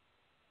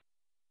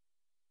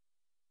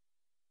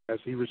 as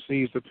he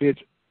receives the pitch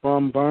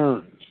from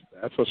Burns.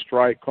 That's a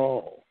strike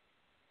call.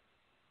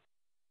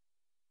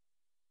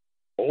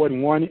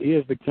 0-1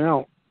 is the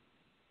count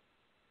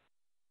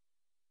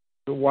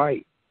to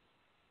White.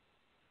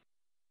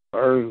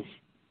 Burns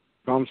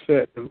comes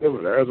set,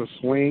 delivered. There's a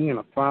swing and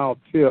a foul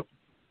tip.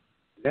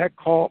 That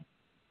caught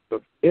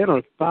the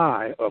inner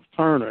thigh of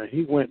Turner.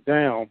 He went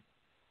down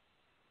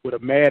with a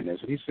madness.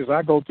 And he says,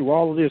 I go through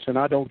all of this and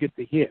I don't get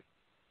the hit.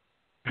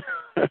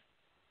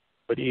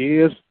 But he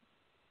is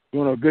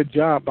doing a good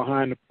job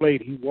behind the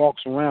plate. He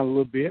walks around a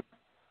little bit,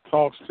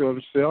 talks to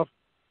himself.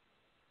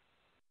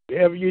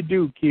 Whatever you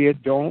do,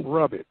 kid, don't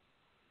rub it.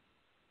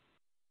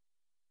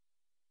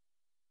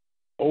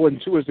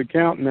 0-2 is the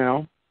count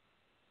now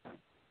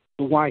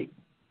to White.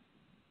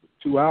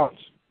 2 outs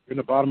in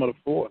the bottom of the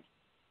fourth.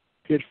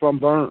 Pitch from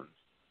Burns.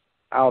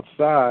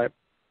 Outside,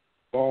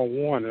 ball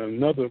one. And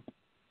another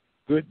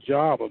good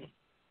job of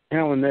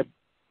handling that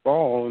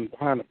ball and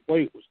behind the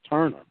plate was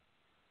Turner.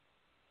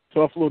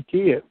 Tough little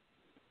kid.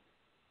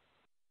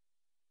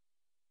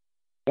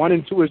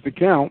 1-2 is the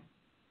count.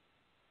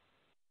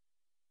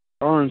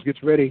 Burns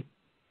gets ready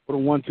for the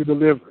 1-2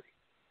 delivery.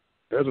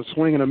 There's a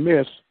swing and a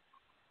miss.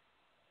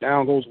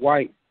 Down goes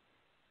White.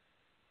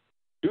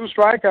 2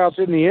 strikeouts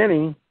in the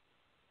inning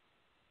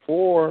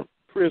for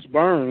Chris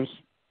Burns.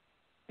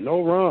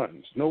 No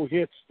runs, no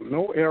hits,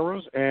 no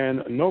errors,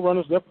 and no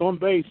runners left on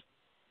base.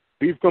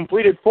 We've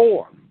completed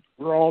 4.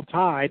 We're all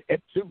tied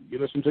at 2. You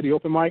listen to the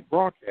Open Mic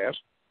Broadcast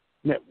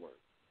Network.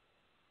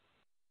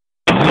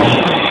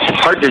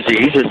 Heart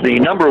disease is the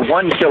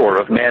 #1 killer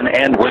of men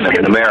and women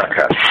in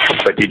America.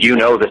 But did you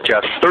know that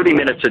just 30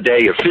 minutes a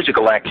day of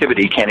physical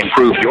activity can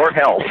improve your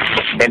health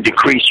and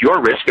decrease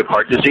your risk of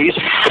heart disease?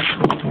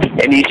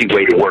 An easy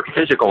way to work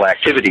physical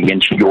activity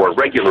into your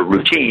regular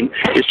routine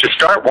is to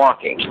start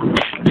walking.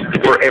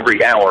 For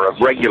every hour of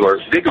regular,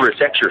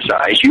 vigorous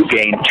exercise, you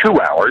gain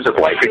 2 hours of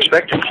life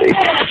expectancy.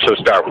 So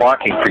start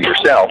walking for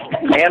yourself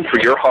and for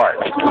your heart.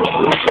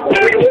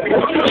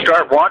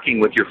 Start walking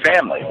with your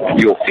family.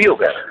 You'll feel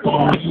better.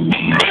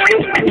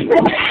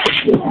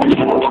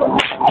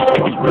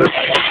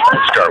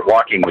 Start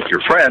walking with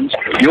your friends.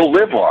 You'll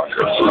live longer.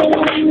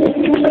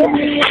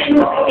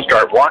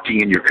 Start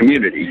walking in your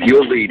community.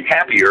 You'll lead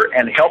happier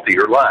and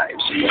healthier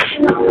lives.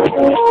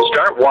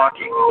 Start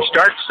walking.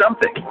 Start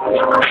something.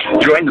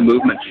 Join the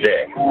movement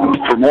today.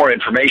 For more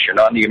information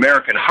on the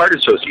American Heart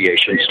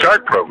Association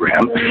START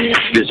program,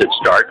 visit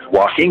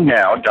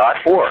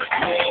startwalkingnow.org.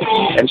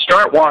 And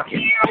start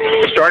walking.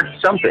 Start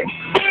something.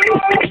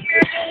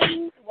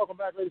 Welcome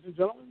back, ladies and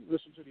gentlemen.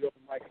 Listen to the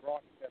Open Mic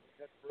broadcast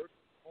expert,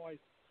 voice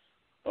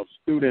of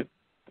student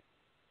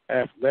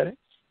athletics.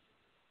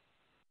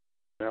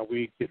 Now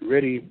we get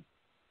ready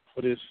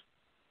for this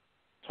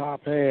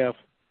top half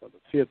of the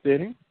fifth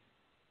inning.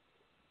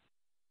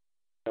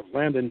 Have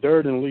Landon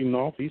Durden leading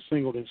off. He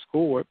singled and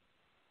scored.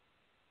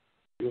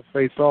 He'll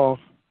face off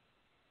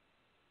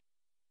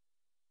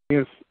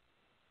against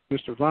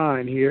Mr.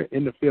 Vine here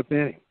in the fifth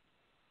inning.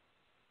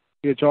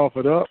 Pitch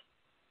offered up.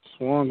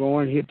 Swung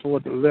on, hit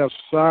toward the left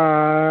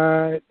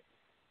side.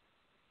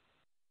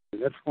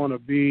 And that's going to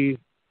be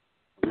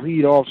a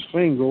lead-off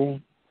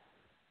single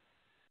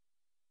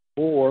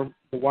for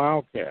the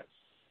Wildcats.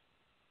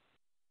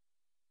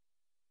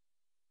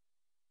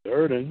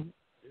 Durden,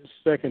 his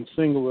second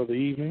single of the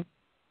evening.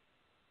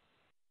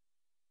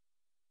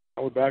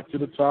 Now we're back to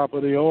the top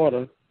of the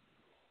order.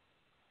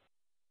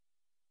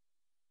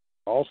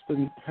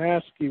 Austin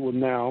Paskey will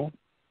now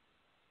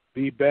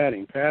be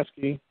batting.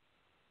 Paskey is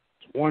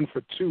 1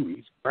 for 2.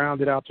 He's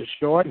grounded out to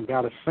short and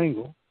got a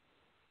single.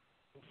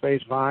 He'll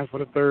face Vine for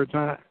the third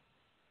time.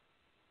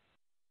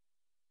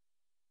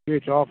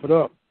 Pitch offered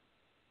up.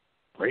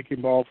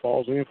 Breaking ball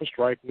falls in for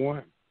strike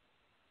one.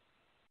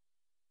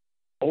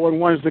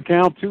 0-1 is the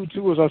count.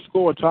 2-2 is our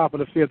score, top of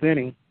the fifth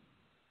inning.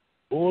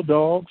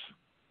 Bulldogs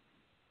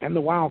and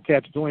the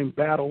Wildcats doing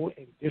battle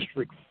in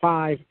District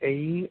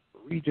 5A,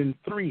 Region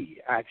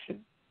 3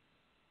 action.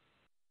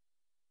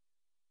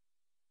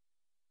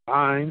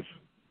 Vines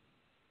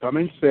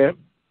coming set,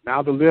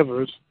 now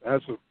delivers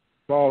as the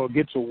ball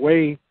gets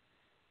away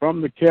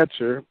from the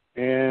catcher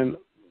and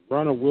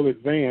runner will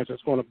advance.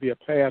 It's going to be a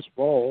pass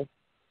ball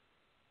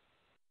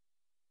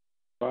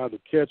by the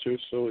catcher,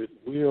 so it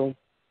will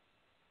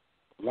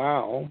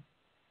allow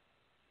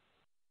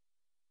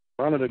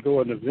runner to go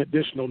an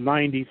additional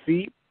 90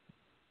 feet.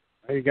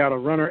 Now you got a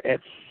runner at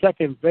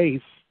second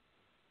base.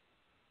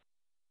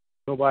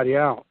 Nobody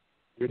out.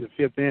 You're in the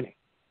fifth inning.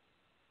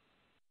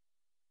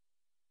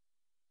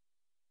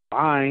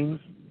 Vines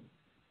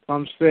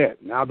comes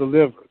set, now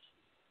delivers.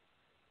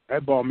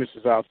 That ball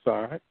misses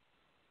outside.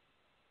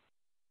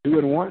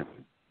 2-1.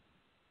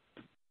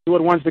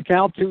 2-1's the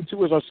count.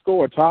 2-2 is our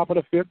score. Top of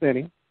the fifth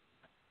inning.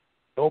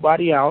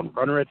 Nobody out.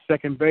 Runner at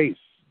second base.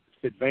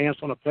 It's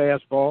advanced on a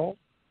pass ball.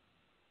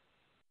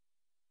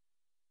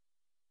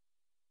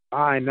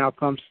 Vine now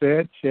comes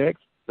set,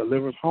 checks,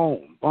 delivers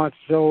home. Bunt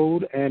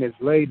showed and is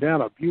laid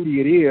down. A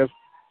beauty it is.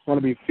 It's going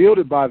to be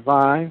fielded by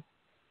Vine.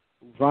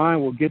 Vine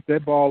will get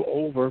that ball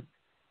over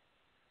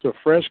to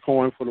Fresh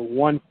Coin for the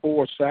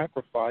 1-4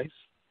 sacrifice.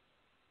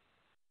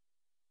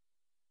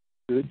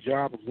 Good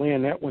job of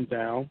laying that one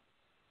down.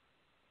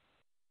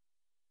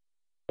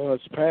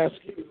 It's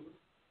Paskey.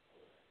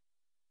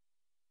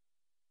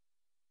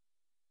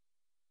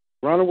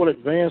 Runner will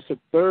advance to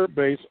third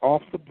base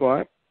off the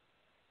bunt.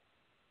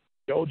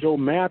 JoJo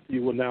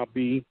Matthew will now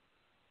be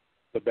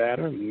the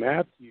batter.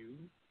 Matthew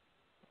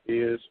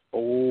is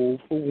 0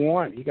 for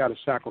 1. He got a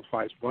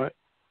sacrifice bunt.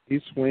 He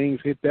swings,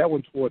 hit that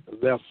one toward the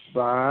left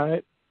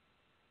side,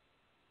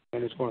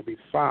 and it's going to be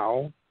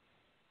foul.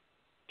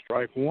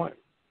 Strike one.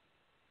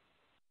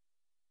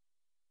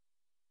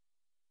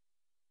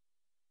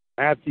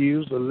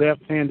 Matthews, the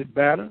left-handed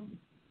batter,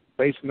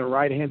 facing the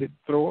right-handed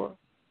thrower,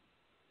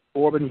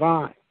 Corbin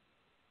Vine.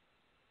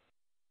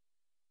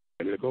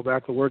 Ready to go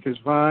back to work his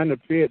Vine. The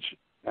pitch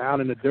down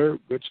in the dirt.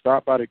 Good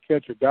stop by the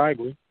catcher,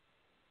 Geigley.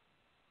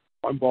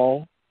 1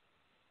 ball,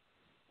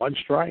 1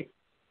 strike.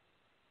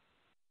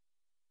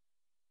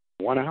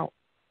 1 out.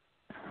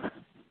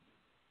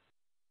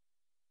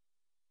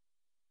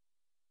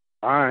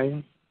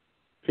 Vine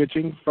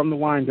pitching from the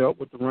windup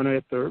with the runner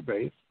at third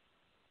base.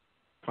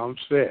 Comes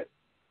set.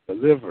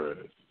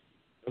 Delivers.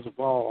 There's a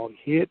ball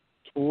hit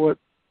toward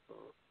the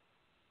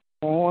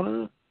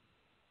corner.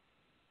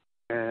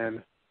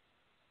 And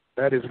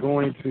that is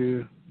going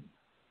to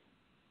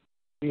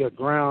be a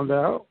ground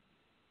out.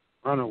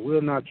 Runner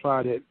will not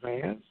try to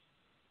advance.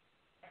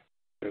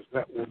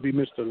 That will be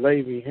Mr.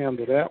 Levy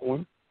handle that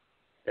one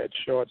at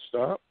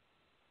shortstop.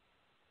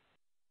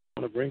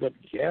 I'm going to bring up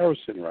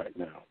Garrison right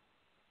now.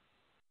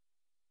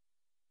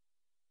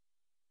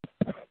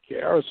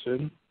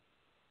 Garrison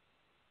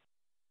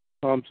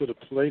come to the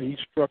plate. He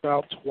struck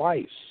out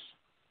twice.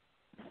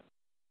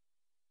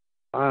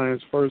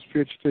 Vines' first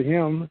pitch to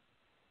him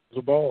was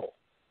a ball.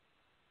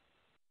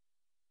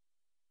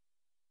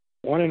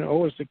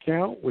 1-0 is the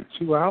count with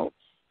 2 outs,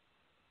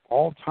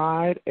 all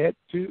tied at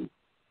 2.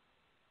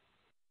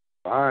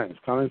 Vines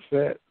coming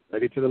set,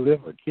 ready to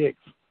deliver,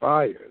 kicks,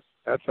 fires.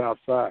 That's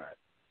outside.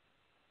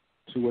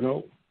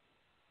 2-0.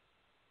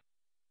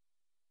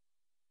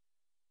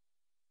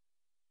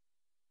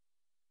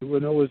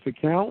 2-0 is the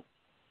count.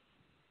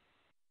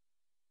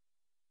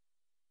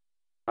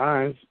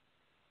 Vines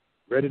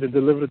ready to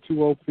deliver the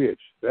 2-0 pitch.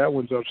 That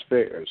one's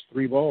upstairs.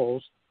 3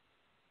 balls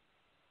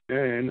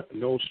and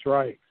no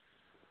strikes.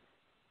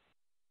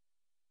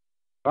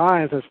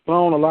 Vines has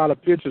thrown a lot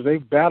of pitches.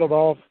 They've battled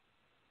off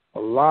a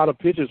lot of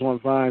pitches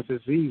on Vines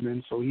this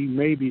evening, so he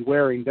may be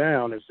wearing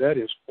down, as that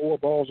is 4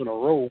 balls in a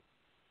row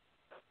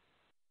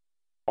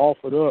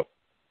offered up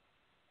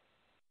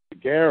to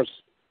Garrison.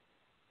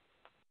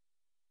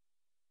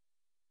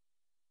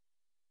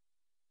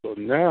 So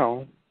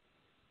now,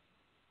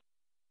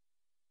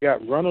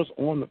 got runners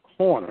on the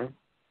corner,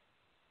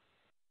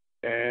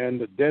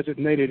 and the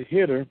designated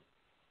hitter,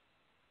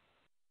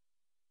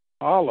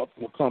 Olive,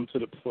 will come to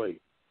the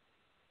plate.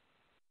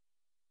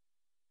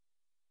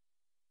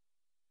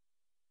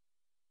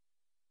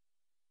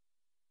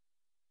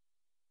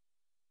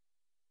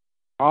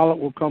 Olive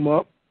will come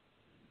up.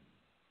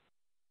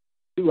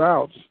 2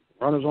 outs,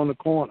 runners on the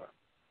corner.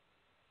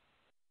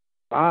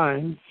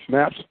 Vines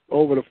snaps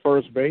over to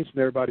first base, and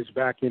everybody's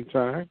back in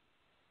time.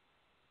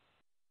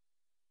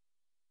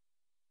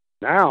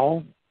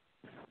 Now,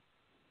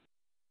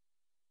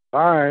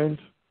 Vines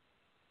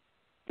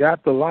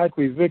got the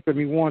likely victim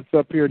he wants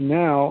up here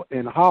now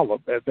in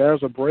Hollop. As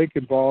there's a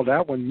breaking ball,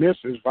 that one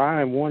misses.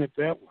 Vine wanted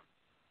that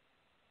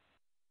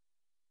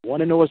one.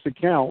 1-0 is the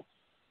count.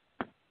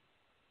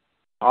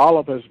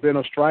 Hollop has been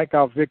a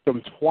strikeout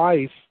victim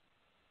twice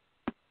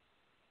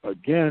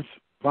against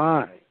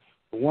Vines.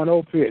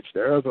 1-0 pitch.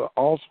 There's an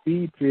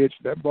off-speed pitch.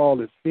 That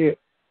ball is hit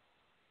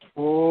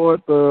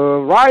toward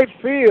the right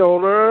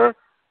fielder,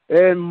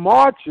 and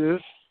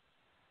Marches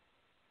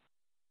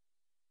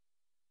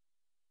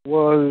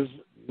was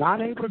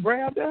not able to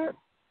grab that.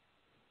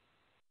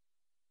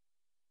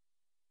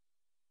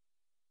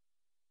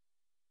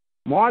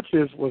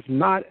 Marches was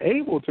not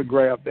able to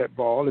grab that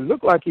ball. It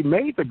looked like he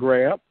made the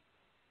grab.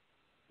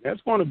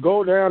 That's going to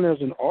go down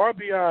as an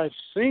RBI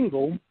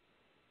single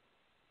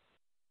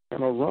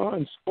and a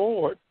run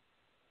scored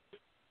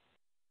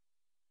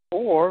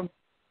for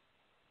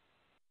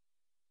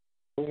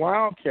the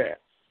Wildcats.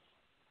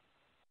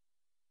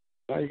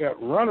 Now you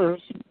got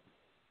runners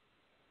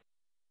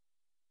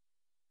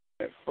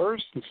at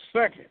first and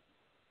second.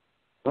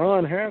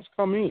 Run has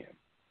come in.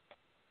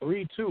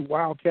 3-2,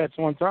 Wildcats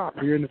on top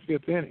here in the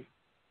 5th inning.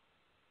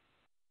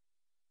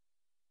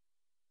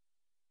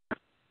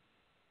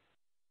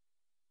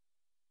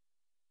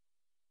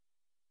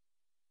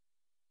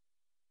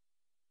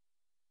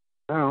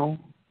 Now,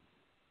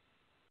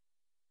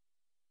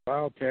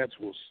 Wildcats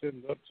will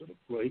send up to the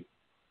plate.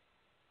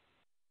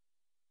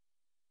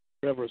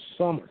 Trevor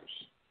Summers.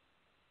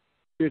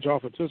 Pitch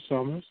offered to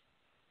Summers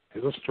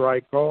is a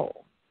strike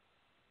call.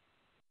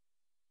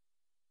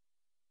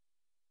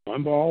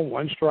 1 ball,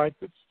 1 strike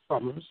to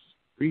Summers.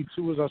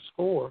 3-2 is our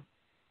score.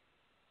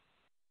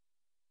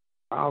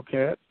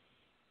 Wildcats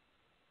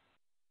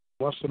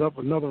busted up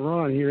another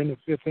run here in the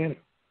 5th inning.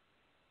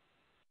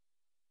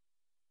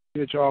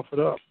 Pitch offered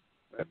up.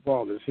 That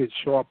ball is hit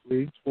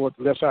sharply toward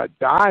the left side,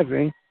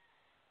 diving,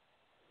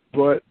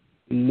 but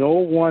no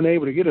one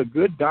able to get a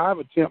good dive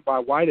attempt by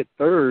White at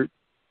third.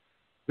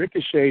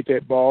 Ricocheted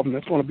that ball, and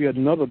that's going to be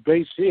another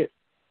base hit.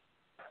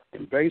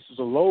 And bases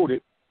are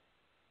loaded.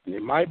 And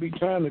it might be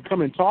time to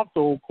come and talk to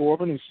old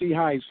Corbin and see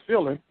how he's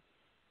feeling,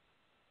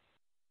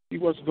 see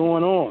what's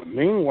going on.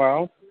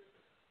 Meanwhile,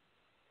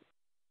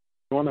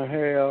 going to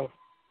have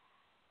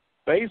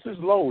bases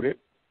loaded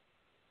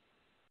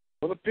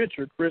for the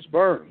pitcher, Chris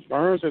Burns.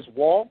 Burns has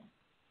walked,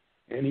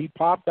 and he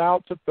popped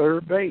out to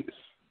third base.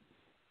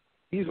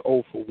 He's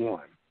 0 for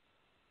 1.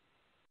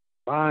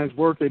 Vines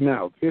working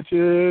now.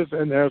 Pitches,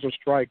 and there's a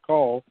strike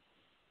call.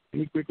 And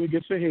he quickly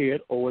gets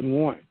ahead,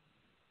 0-1.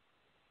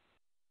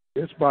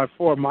 This by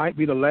far might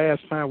be the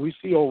last time we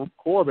see old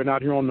Corbin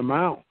out here on the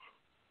mound.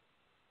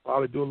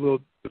 Probably do a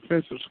little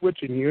defensive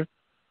switching here,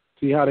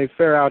 see how they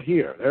fare out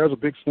here. There's a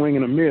big swing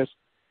and a miss.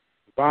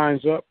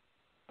 Vines up.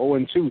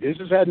 0-2.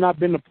 This had not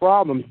been the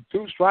problem.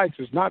 2 strikes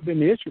has not been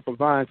the issue for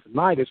Vines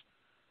tonight. It's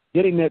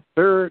getting that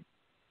third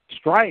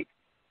strike.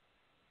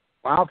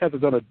 Wildcats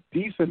have done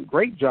a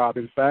great job,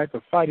 in fact,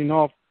 of fighting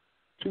off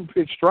 2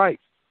 pitch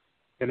strikes.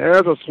 And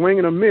there's a swing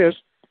and a miss,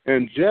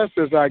 and just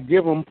as I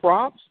give them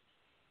props,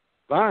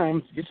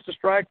 Vines gets the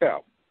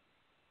strikeout.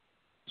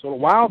 So the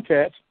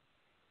Wildcats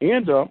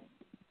end up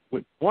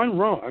with 1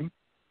 run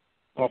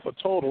off a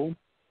total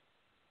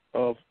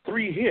of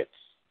 3 hits.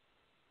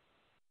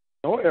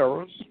 No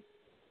errors,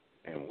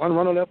 and 1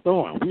 runner left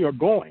on. We are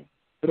going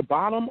to the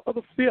bottom of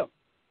the 5th.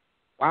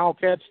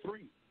 Wildcats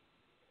 3,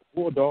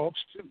 Bulldogs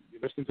 2.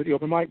 You're listening to the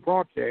Open Mic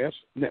Broadcast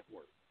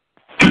Network.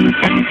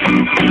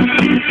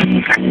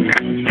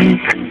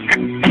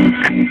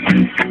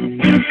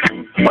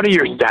 What do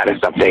your status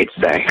updates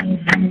say?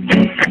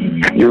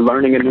 You're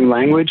learning a new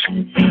language?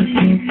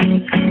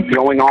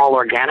 Going all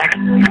organic?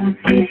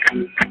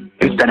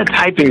 Instead of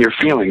typing your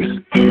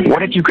feelings,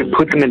 what if you could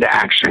put them into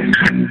action?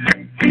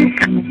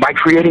 By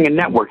creating a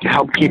network to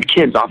help keep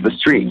kids off the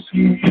streets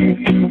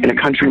in a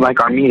country like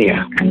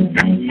Armenia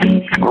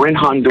or in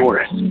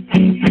Honduras,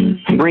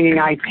 bringing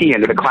IT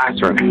into the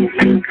classroom,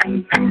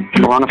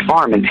 or on a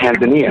farm in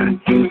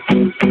Tanzania,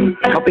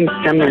 helping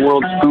stem the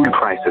world's food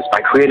crisis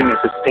by creating a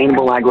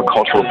sustainable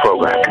agricultural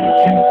program.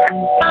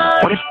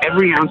 What if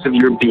every ounce of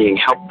your being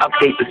helped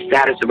update the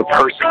status of a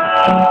person,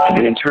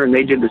 and in turn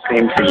they did the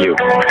same for you?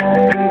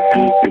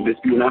 Would this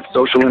be enough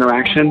social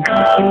interaction?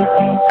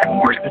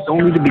 Or is this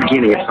only the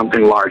beginning of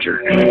something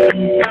larger?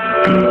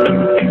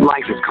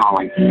 Life is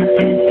calling.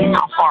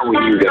 How far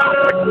will you go?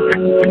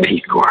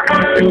 Peace Corps.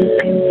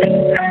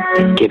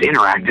 Get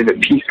interactive at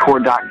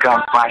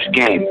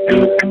peacecorps.gov/game.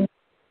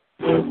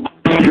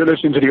 You're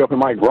listening to the Open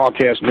Mic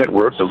Broadcast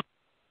Network.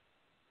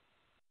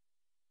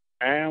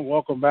 And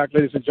welcome back,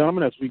 ladies and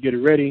gentlemen, as we get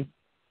ready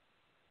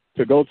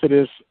to go to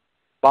this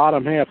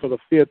bottom half of the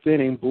fifth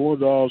inning.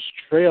 Bulldogs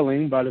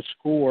trailing by the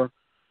score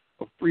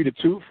of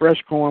 3-2.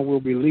 Fresh Corn will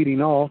be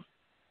leading off.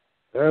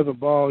 There's a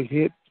ball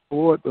hit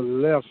toward the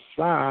left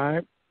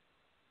side.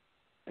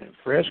 And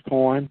Fresh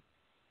Corn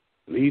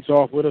leads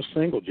off with a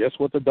single, just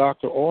what the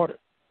doctor ordered.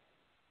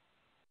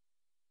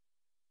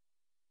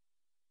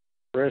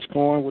 Fresh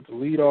Corn with the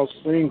leadoff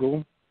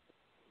single.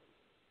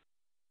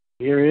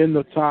 Here in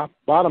the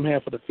bottom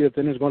half of the fifth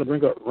inning is going to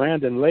bring up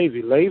Randon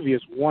Levy. Levy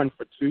is 1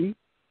 for 2.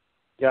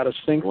 Got a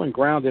single and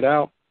grounded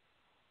out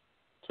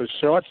to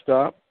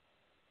shortstop.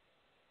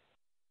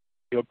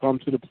 He'll come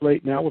to the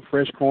plate now with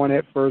Fresh Corn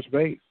at first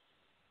base.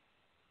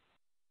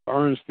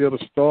 Burns still the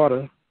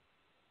starter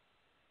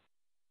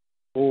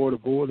for the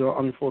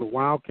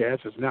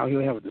Wildcats. As now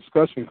he'll have a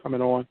discussion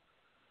coming on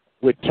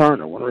with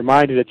Turner. I want to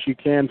remind you that you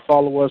can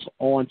follow us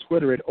on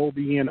Twitter at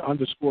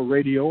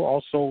OBN_radio,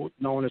 also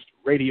known as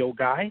Radio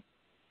Guy.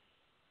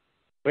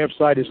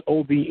 Website is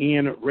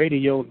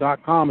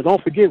OBNRadio.com. And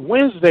don't forget,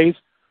 Wednesdays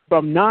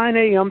from 9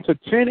 a.m. to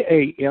 10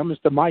 a.m. is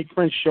the Mike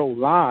Prince Show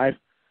live,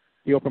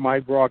 the Open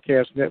Mic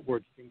Broadcast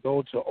Network. You can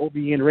go to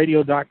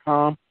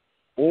OBNRadio.com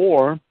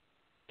or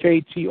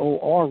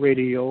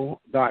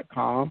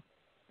KTORradio.com,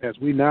 as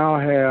we now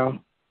have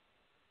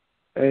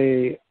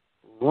a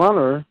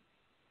runner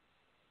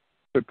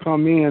to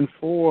come in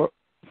for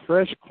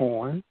Fresh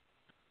Corn,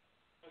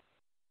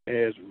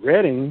 as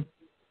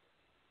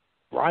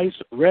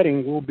Bryce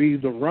Redding will be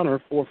the runner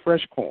for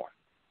Fresh Corn.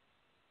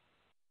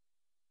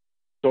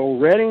 So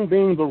Redding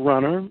being the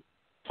runner,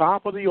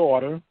 top of the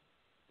order,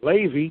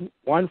 Levy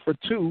 1 for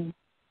 2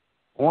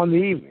 on the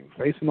evening,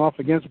 facing off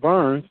against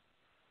Burns,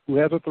 who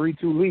has a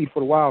 3-2 lead for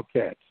the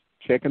Wildcats.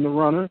 Checking the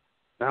runner.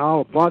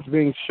 Now a bunch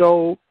being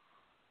showed,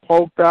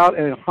 poked out,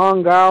 and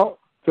hung out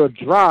to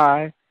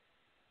dry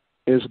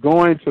is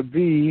going to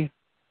be,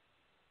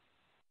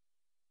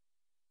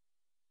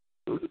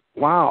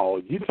 wow,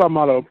 you're talking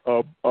about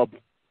a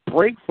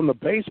break from the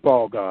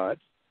baseball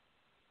gods.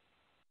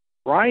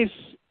 Bryce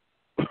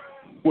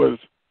was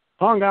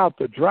hung out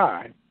to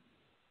dry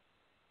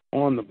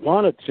on the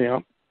bunt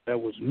attempt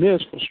that was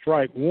missed for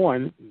strike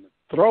one, and the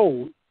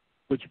throw,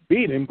 which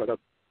beat him, but a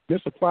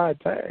misapplied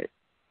tag.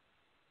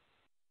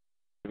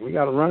 And we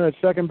got a runner at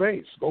second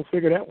base. Go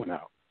figure that one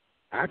out.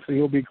 Actually,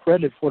 he'll be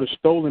credited for the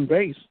stolen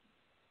base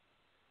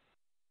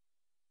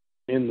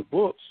in the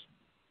books.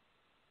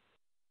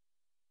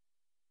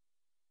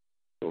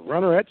 So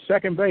runner at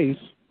second base,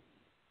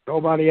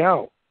 nobody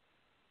out.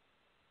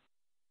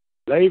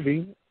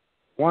 Levy,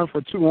 1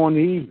 for 2 on the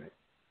evening.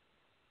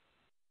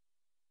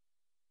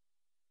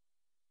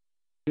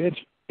 Pitch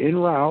en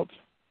route.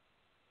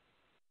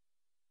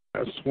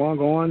 That's swung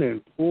on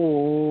and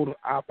pulled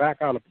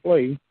back out of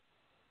play.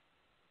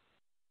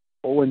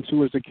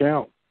 0-2 is the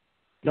count.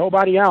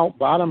 Nobody out,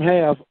 bottom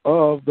half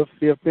of the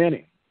fifth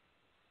inning.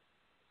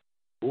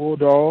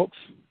 Bulldogs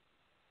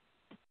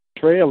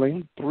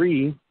trailing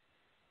 3-2.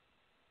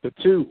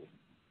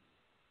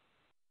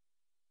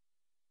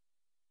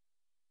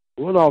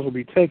 Bulldogs will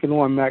be taking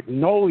on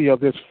Magnolia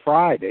this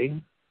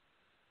Friday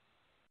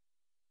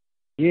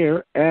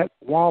here at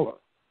Waller.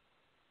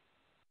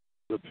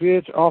 The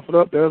pitch offered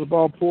up. There's the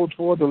ball pulled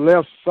toward the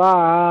left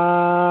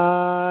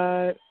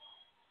side.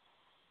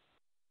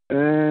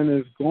 And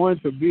it's going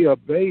to be a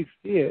base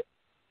hit.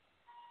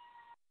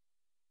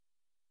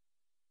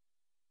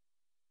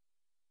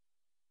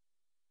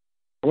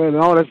 Well,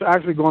 no, that's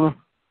actually going to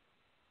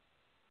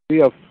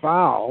be a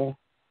foul,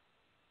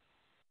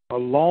 a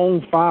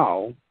long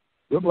foul.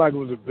 Looked like it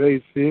was a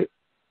base hit.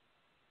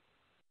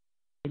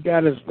 He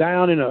got us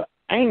down in an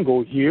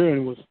angle here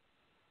and was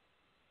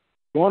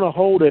going to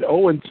hold it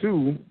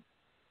 0-2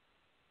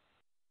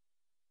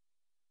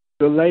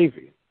 to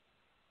Levy.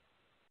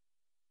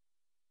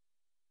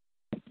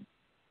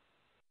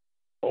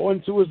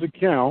 0-2 is the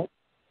count.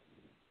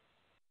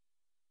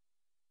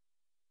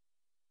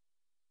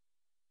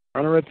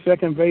 Runner at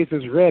second base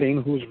is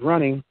Redding, who's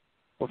running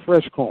for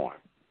Fresh Corn.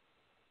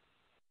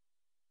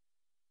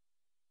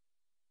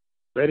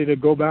 Ready to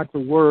go back to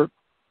work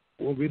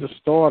will be the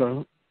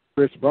starter,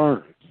 Chris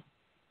Burns.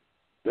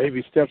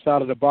 Davey steps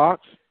out of the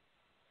box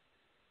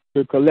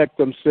to collect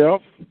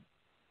himself.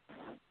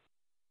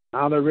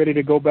 Now they're ready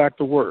to go back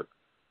to work.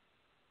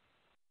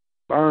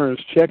 Burns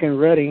checking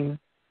Redding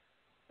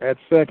at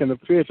second. The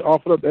pitch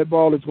offered up. That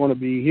ball is going to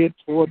be hit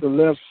toward the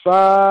left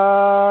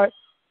side.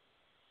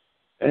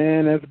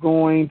 And it's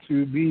going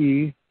to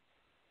be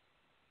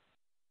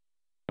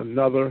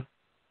another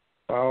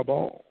foul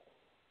ball.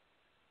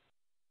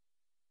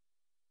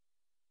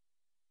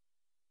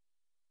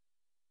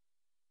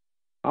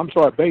 I'm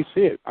sorry, base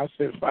hit. I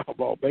said foul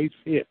ball, base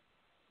hit.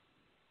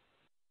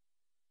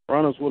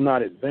 Runners will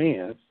not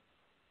advance.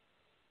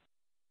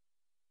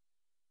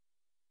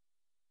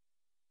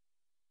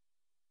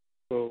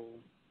 So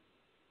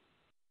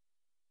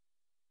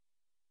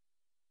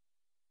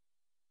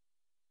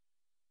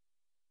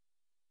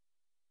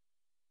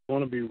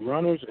going to be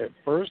runners at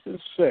first and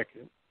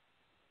second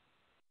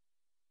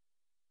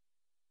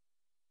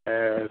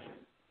as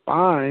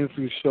Fines,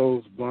 who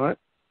shows bunt,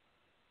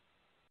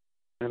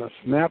 and a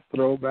snap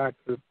throw back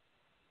to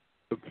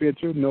the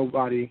pitcher.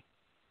 Nobody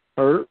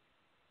hurt.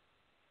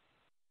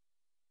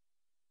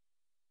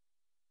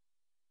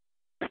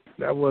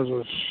 That was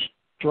a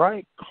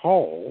strike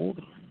called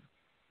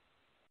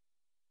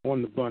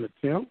on the bunt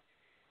attempt.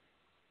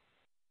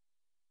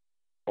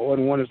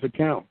 0-1 is the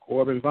count.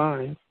 Corbin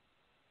Vines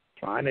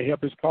trying to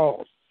help his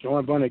cause.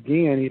 Showing bunt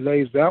again. He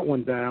lays that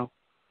one down.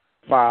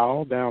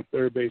 Foul down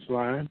third base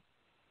line.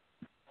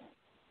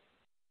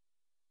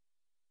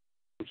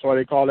 I'm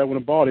sorry they call that one a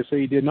ball. They say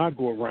he did not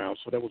go around.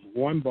 So that was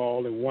 1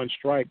 ball and 1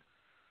 strike.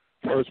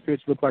 First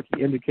pitch looked like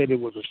he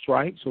indicated was a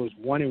strike. So it's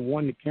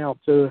 1-1 to count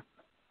to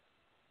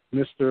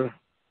Mr.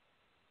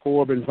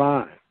 Corbin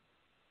Vine.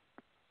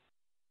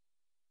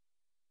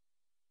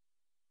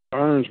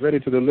 Burns ready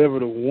to deliver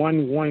the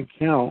 1-1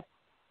 count.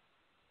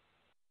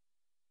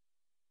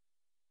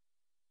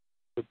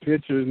 The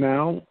pitcher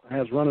now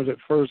has runners at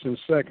first and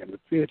second. The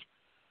pitch,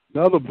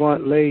 another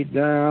bunt laid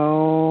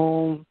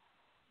down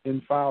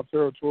in foul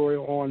territory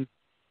on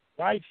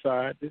right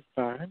side this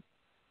time.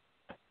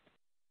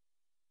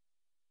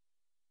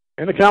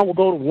 And the count will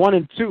go to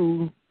 1-2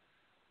 to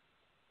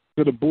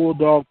the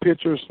Bulldog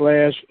pitcher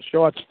 /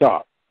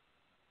 shortstop.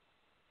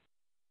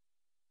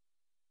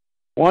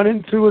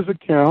 1-2 is the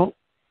count.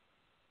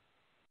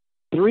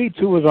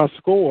 3-2 is our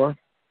score.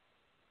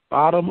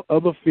 Bottom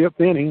of the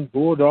 5th inning,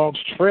 Bulldogs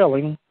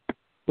trailing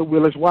the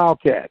Willis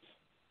Wildcats.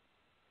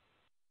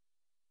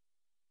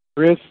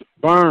 Chris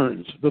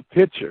Burns, the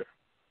pitcher,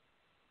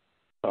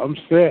 comes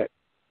set.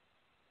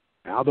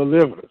 Now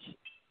delivers.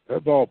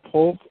 That ball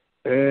poked,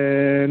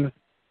 and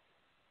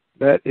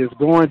that is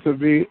going to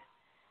be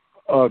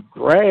a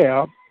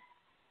grab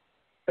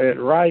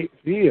at right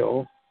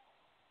field.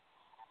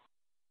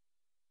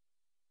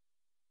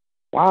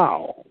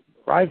 Wow.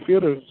 Right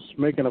fielder's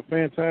making a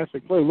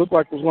fantastic play. Looked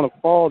like it was going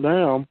to fall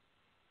down.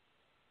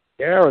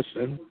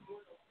 Garrison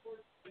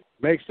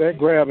makes that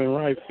grab in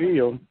right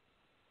field.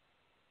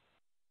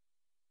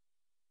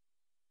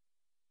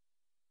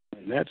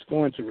 And that's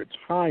going to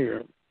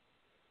retire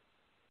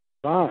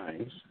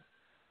Vines.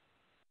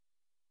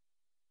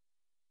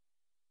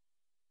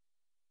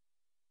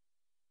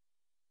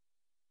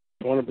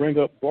 I want to bring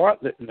up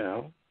Bartlett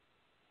now.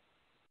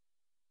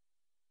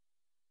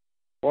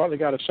 Bartlett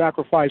got a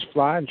sacrifice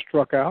fly and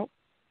struck out.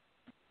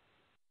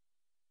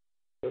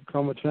 There'll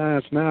come a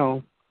chance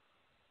now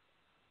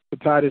to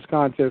tie this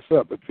contest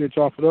up. The pitch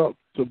offered up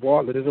to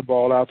Bartlett is a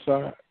ball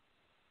outside.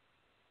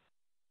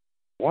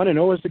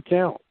 1-0 is the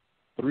count.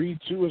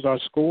 3-2 is our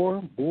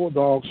score.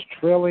 Bulldogs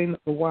trailing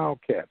the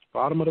Wildcats.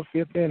 Bottom of the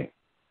 5th inning.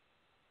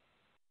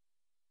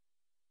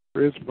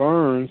 Chris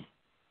Burns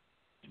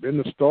has been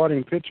the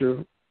starting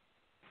pitcher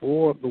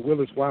for the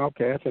Willis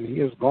Wildcats, and he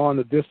has gone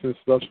the distance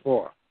thus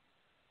far.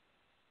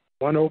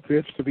 1-0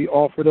 pitch to be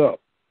offered up.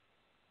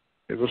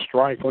 There's a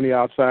strike on the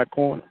outside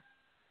corner.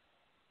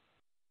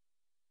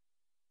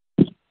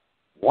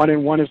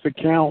 1-1 is the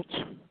count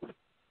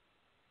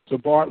to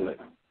Bartlett.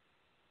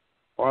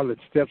 Bartlett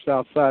steps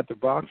outside the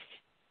box,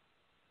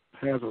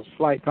 has a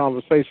slight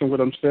conversation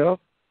with himself,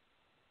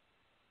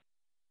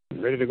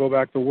 ready to go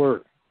back to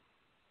work.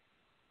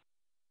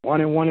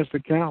 1-1 is the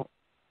count.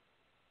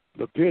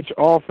 The pitch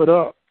offered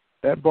up.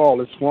 That ball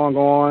is swung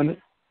on,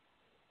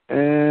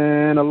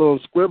 and a little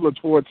squibbler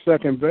towards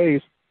second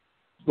base.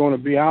 It's going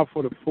to be out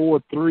for the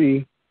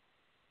 4-3.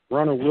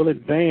 Runner will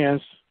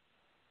advance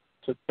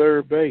to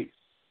third base.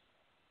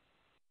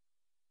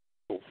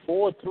 So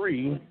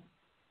 4-3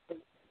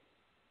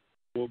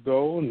 will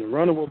go, and the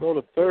runner will go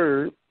to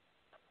third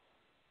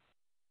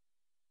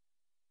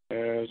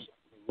as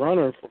the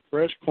runner for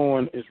Fresh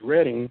Corn is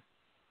Redding.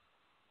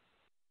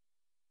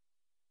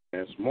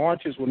 As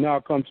Marches will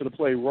now come to the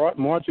plate.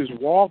 Marches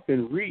walked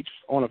and reached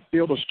on a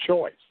fielder's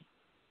choice.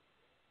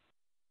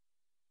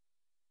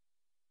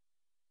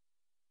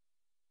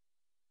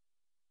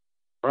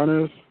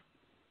 Runners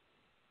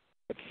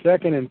at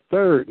second and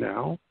third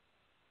now.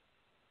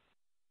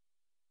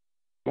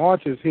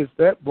 Marches hits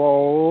that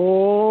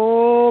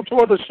ball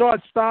toward the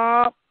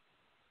shortstop.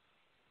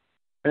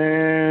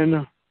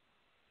 And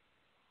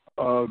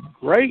a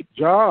great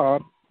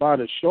job by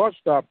the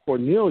shortstop,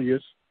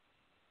 Cornelius,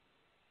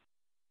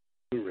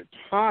 to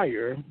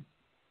retire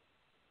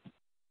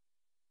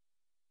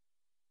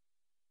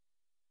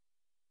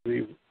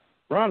the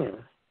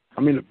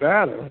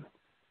batter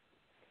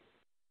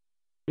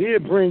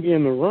did bring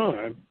in the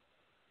run.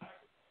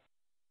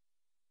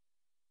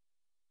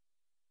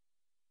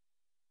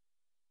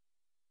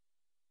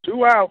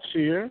 Two outs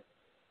here.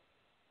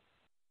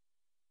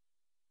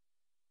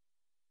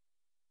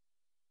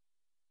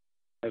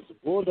 As the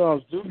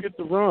Bulldogs do get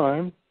the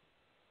run,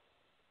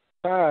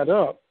 tied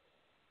up,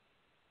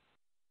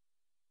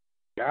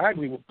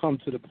 Geigley will come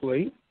to the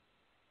plate.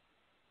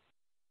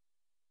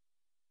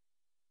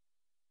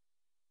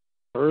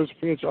 First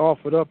pitch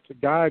offered up to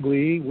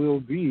Geigley will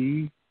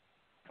be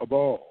a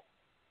ball.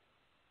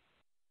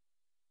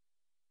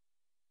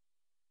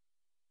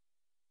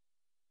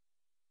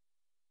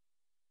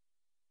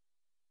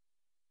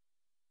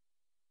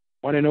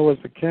 Want to know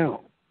what's the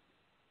count?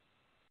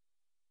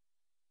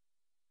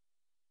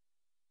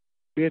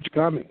 Pitch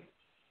coming.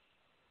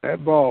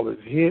 That ball is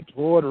hit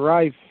toward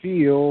right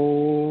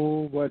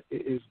field, but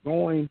it is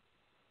going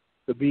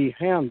to be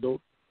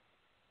handled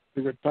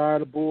to retire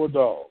the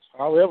Bulldogs.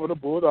 However, the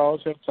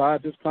Bulldogs have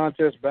tied this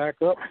contest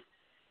back up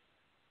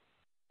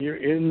here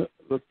in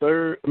the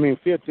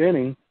fifth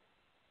inning.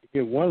 You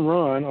get one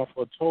run off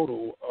a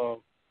total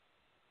of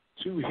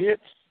 2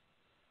 hits,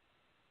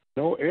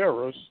 no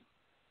errors,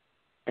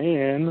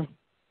 and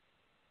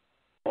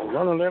a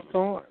runner left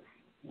on.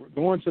 We're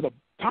going to the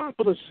top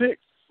of the 6th.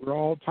 We're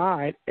all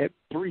tied at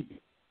 3.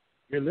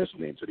 You're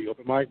listening to the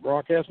Open Mic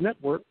Broadcast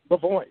Network, the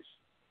voice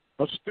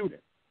of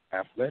student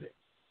athletics.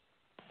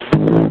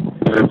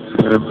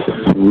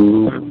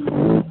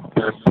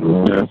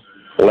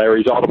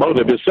 Larry's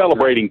Automotive is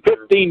celebrating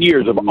 15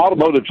 years of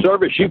automotive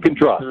service you can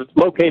trust.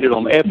 Located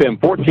on FM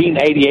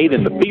 1488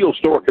 in the Field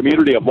Store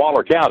community of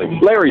Waller County,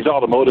 Larry's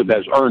Automotive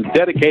has earned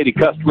dedicated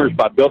customers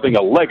by building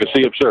a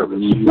legacy of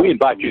service. We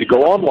invite you to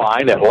go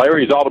online at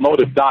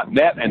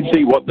larrysautomotive.net and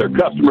see what their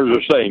customers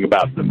are saying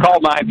about them. Call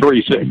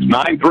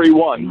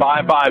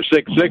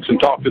 936-931-5566 and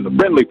talk to the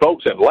friendly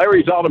folks at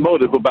Larry's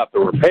Automotive about the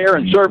repair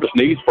and service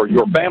needs for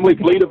your family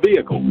fleet of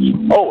vehicles.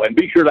 Oh, and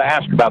be sure to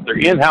ask about their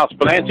in-house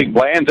financing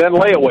plans and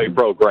layaway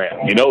program.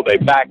 You know, they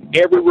back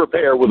every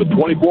repair with a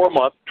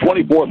 24-month,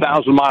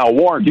 24,000-mile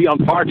warranty on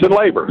parts and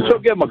labor. So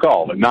give them a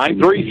call at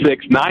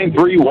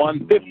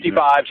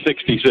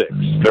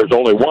 936-931-5566. There's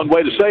only one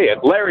way to say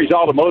it. Larry's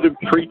Automotive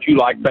treats you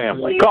like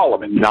family. Call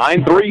them at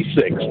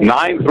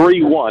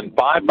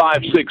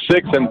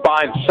 936-931-5566 and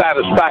find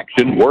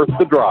satisfaction worth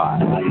the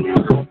drive.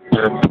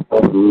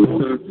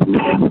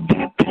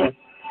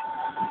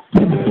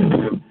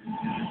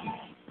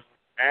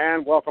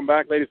 And welcome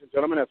back, ladies and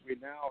gentlemen, as we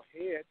now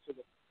head to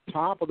the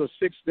top of the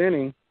 6th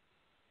inning.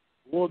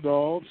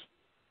 Bulldogs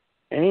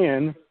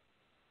and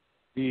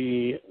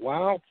the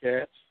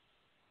Wildcats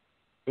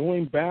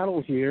doing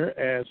battle here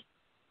as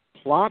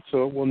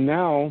Plata will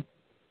now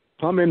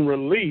come in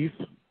relief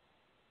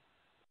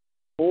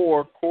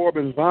for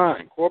Corbin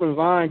Vine. Corbin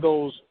Vine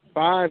goes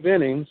 5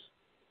 innings,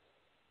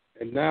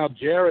 and now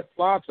Jared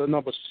Plata,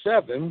 number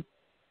 7,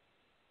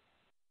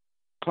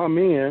 come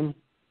in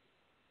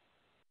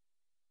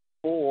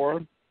for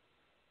the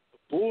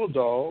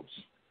Bulldogs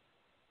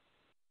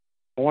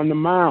on the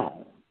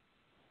mound.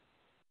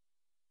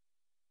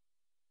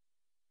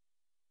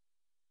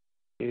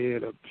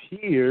 It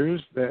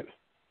appears that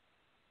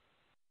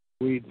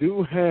we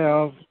do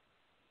have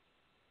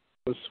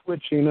the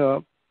switching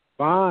up.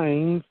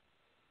 Vines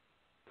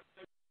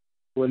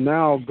will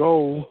now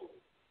go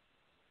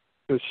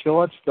to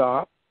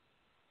shortstop.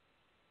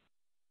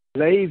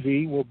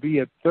 Levy will be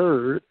at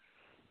third.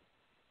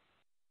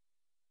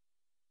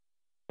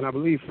 And I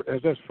believe,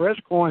 as that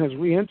Freshcorn has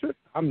re-entered,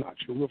 I'm not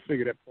sure. We'll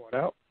figure that part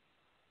out.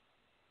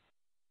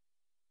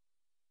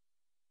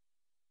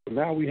 So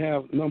now we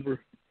have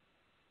number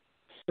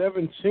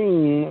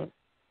 17,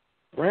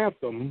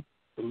 Grantham,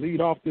 to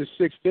lead off this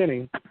 6th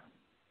inning,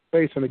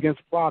 facing against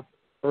Plata.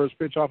 First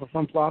pitch off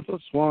from Plata,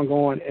 swung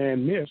on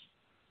and missed.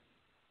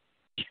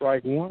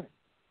 Strike 1.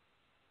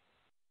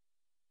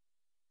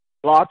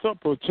 Plata,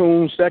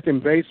 platoon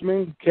second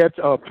baseman,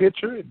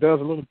 pitcher. It does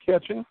a little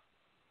catching.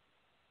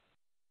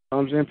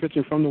 Comes in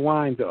pitching from the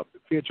windup. The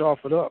pitch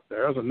offered up.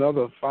 There's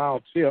another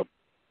foul tip,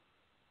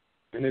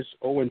 and it's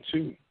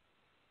 0-2.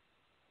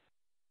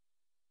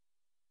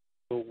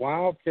 The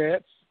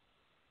Wildcats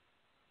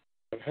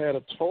have had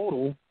a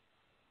total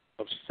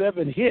of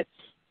 7 hits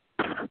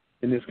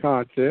in this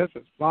contest.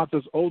 It's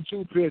Plata's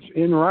 0-2 pitch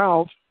en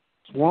route,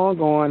 swung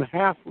on,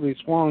 halfly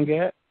swung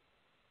at,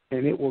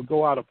 and it will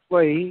go out of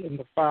play in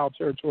the foul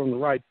territory on the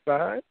right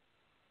side.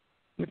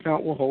 The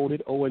count will hold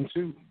it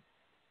 0-2.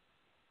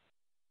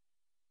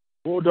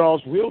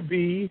 Bulldogs will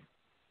be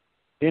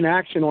in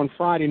action on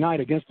Friday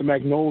night against the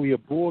Magnolia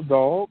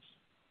Bulldogs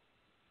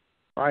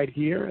right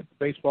here at the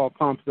baseball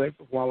complex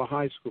of Waller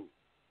High School.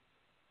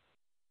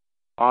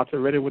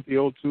 Arthur ready with the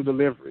 0-2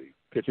 delivery.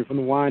 Pitching from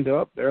the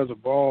windup. There's a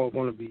ball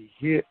going to be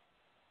hit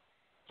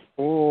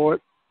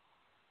toward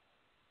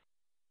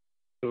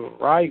the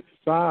right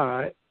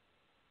side,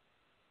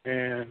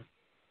 and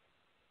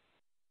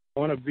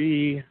going to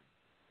be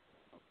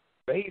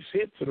base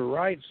hit to the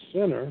right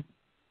center.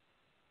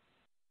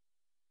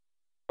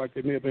 Like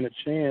there may have been a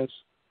chance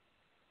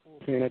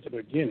at the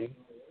beginning.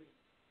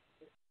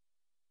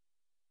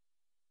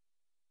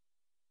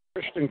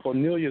 Christian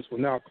Cornelius will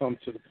now come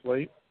to the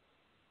plate.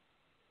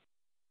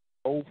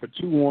 0 for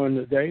 2-1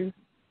 today.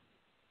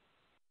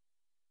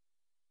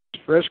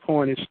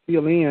 Freshcorn is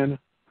still in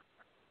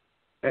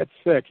at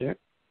second.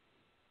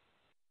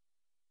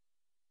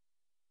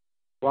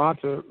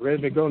 Plata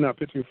ready to go now,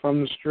 pitching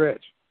from the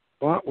stretch.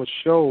 Blunt was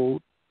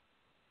showed.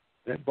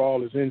 That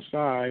ball is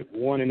inside,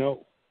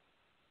 1-0.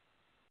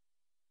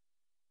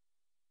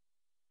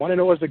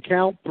 1-0 is the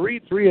count.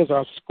 3-3 is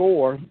our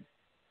score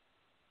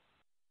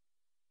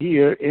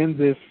here in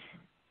this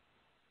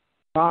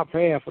top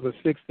half of the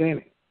sixth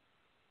inning.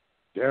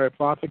 Jared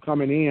Plata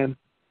coming in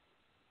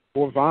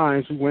for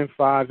Vines, who went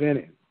 5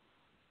 innings.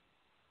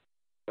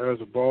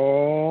 There's a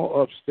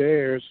ball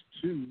upstairs,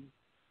 2-0.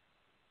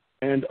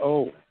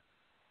 2-0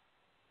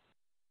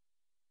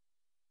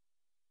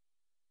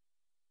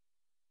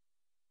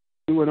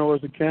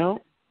 is the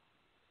count.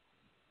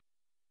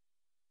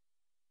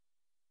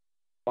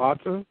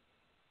 Plata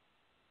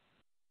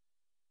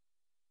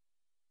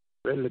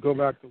ready to go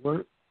back to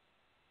work.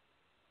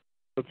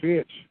 The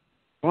pitch.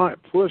 Blunt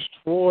pushed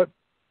forward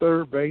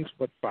third base,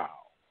 but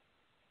foul.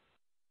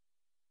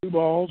 2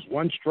 balls,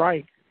 1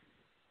 strike.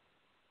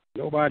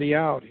 Nobody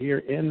out here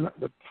in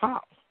the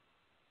top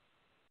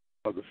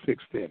of the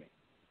sixth inning.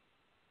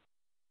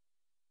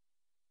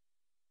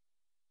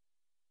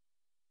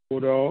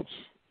 Bulldogs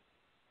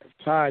have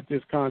tied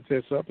this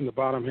contest up in the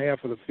bottom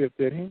half of the fifth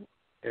inning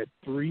at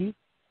 3.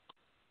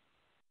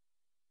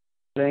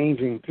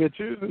 Changing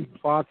pitches, and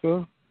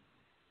Plata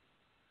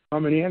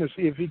coming in to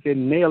see if he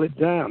can nail it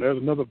down. There's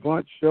another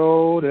bunt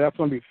showed. That's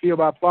going to be fielded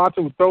by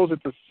Plata, who throws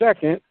it to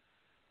second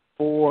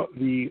for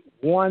the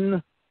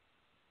 1-4.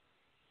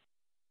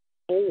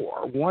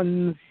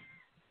 1-4.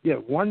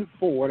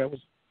 That was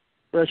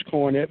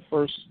Freshcorn at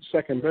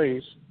second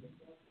base.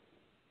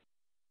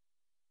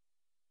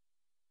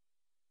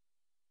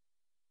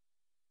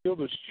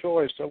 Fielder's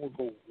choice, that will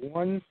go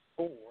 1-4.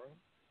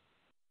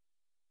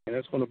 And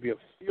that's going to be a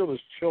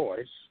fielder's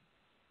choice.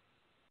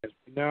 As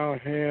we now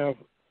have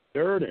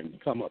Durden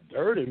come up.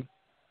 Durden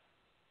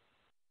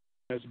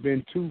has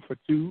been 2 for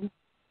 2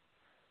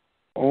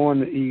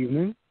 on the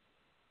evening.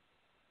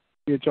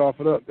 Pitch off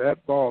it up.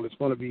 That ball is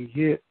going to be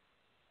hit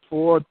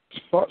for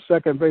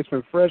second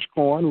baseman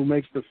Freshcorn, who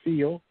makes the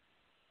field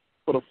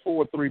for the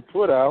 4-3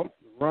 put out.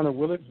 The runner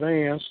will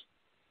advance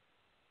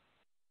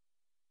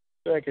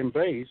second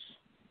base.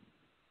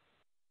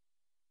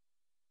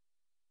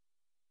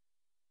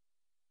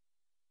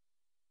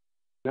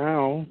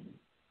 Now,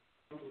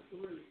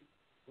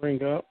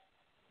 bring up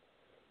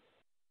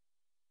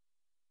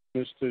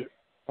Mr.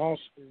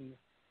 Austin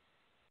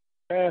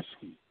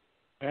Paskey.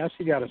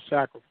 Paskey got a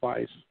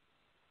sacrifice,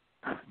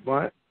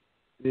 but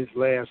his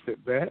last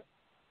at bat.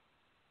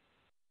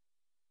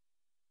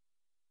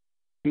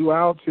 2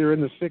 outs here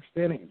in the sixth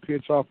inning.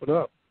 Pitch off it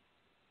up.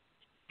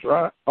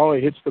 Oh,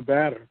 he hits the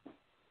batter.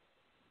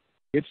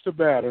 That's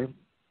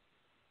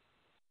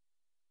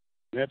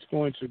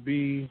going to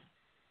be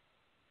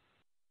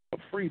a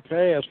free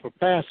pass for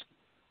Paskey.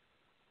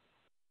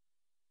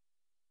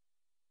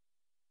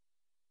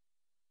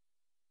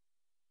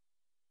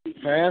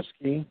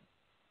 Paskey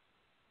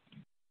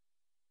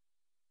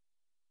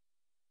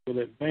will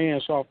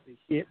advance off the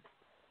hit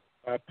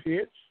by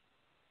pitch.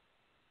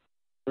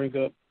 Bring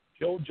up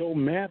JoJo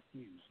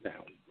Matthews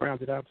now. He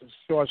grounded out to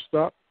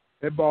shortstop.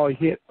 That ball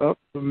hit up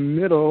the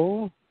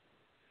middle.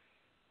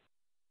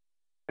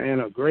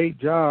 And a great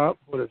job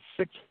for the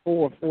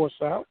 6-4 force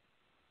out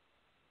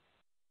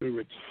to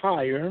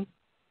retire.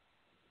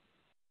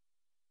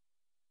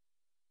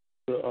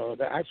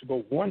 They actually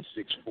go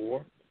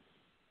 1-6-4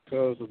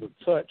 because of the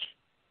touch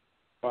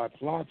by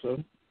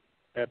Plata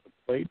at the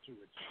plate to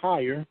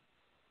retire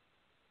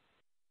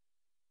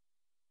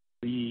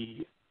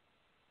the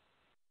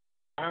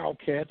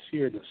Wildcats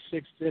here in the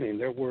sixth inning.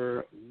 There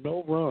were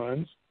no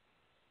runs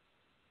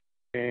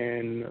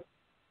and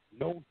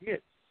no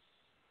hits.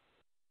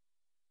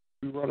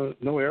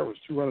 No errors,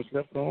 2 runners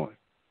left on.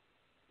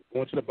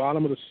 Going to the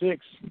bottom of the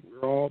sixth,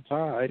 we're all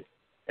tied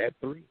at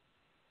 3.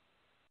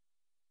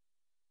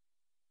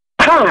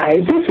 Hi,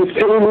 this is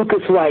Philly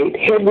Lucas White,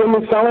 head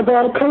women's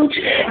volleyball coach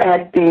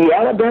at the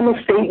Alabama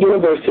State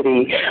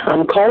University.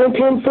 I'm calling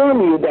to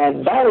inform you that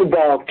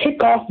volleyball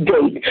kickoff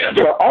date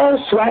for all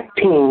SWAC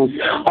teams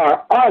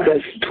are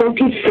August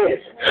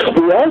 25th.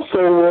 We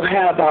also will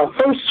have our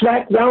first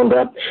SWAC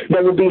roundup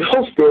that will be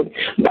hosted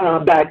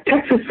by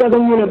Texas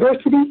Southern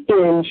University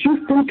in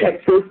Houston,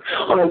 Texas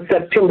on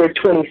September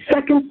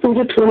 22nd through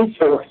the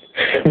 24th.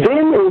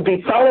 Then it will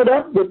be followed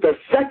up with the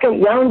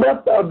second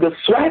roundup of the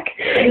SWAC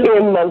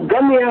in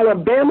Montgomery,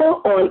 Alabama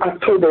on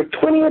October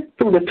 20th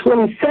through the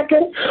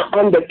 22nd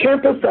on the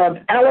campus of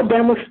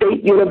Alabama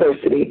State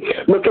University.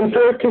 Looking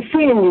forward to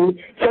seeing you.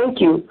 Thank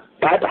you.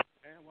 Bye-bye.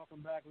 And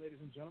welcome back, ladies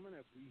and gentlemen,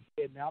 as we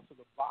heading out to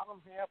the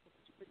bottom half of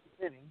the sixth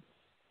inning.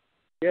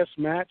 This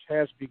match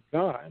has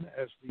begun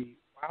as the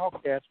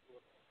Wildcats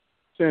will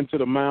send to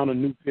the mound a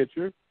new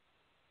pitcher,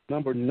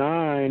 number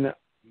 9,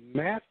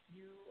 Matthew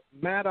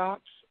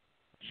Maddox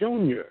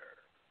Jr.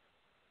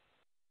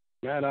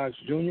 Maddox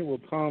Jr.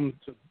 will come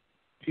to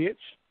pitch.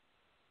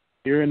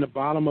 Here in the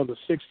bottom of the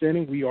sixth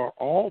inning, we are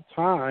all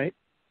tied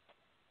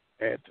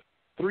at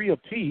 3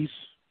 apiece.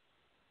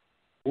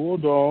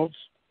 Bulldogs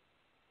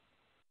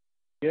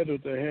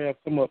scheduled to have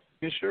come up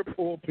Fisher,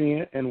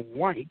 Pulpen, and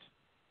White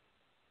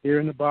here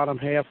in the bottom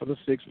half of the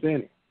sixth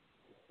inning.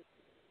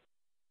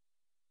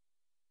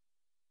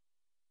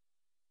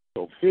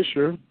 So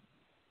Fisher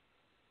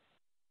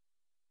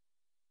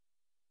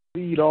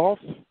lead off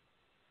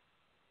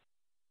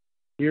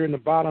here in the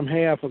bottom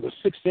half of the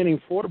sixth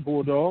inning for the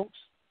Bulldogs,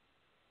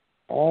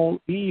 all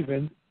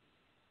even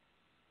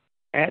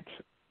at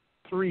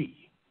 3.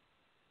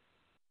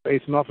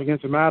 Facing off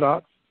against the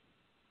Maddox.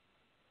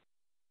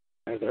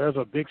 And there's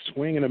a big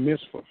swing and a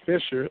miss for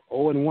Fisher.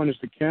 0-1 is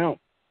the count.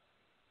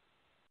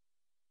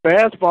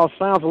 Fastball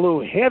sounds a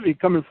little heavy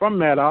coming from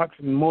Maddox,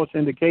 and most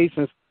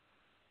indications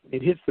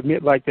it hits the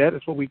mid like that.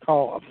 It's what we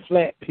call a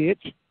flat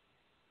pitch.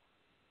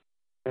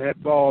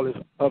 That ball is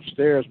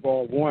upstairs,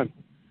 ball 1.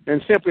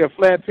 And simply a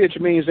flat pitch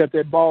means that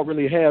that ball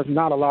really has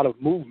not a lot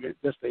of movement,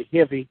 just a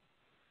heavy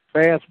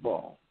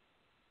fastball.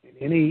 And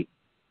any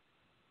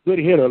good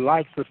hitter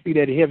likes to see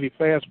that heavy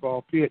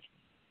fastball pitch.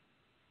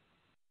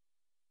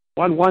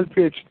 1-1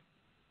 pitch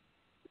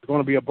is going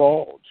to be a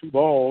ball, 2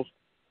 balls,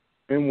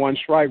 and 1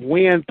 strike.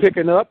 Wind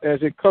picking up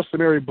as it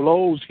customary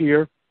blows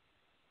here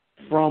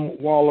from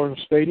Waller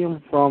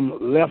Stadium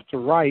from left to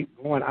right,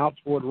 going out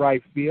toward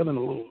right field in a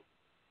little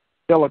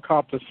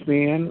helicopter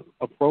spin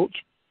approach.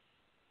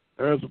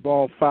 There's the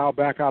ball fouled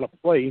back out of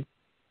play.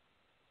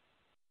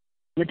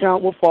 The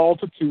count will fall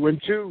to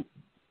 2-2.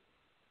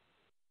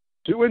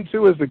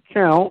 2-2 is the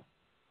count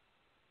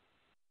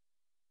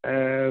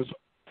as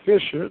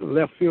Fisher, the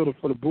left fielder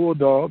for the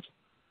Bulldogs,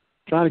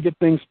 trying to get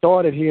things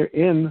started here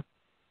in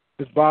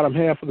this bottom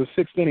half of the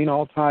sixth inning,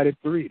 all tied at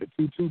 3. The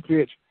 2-2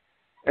 pitch.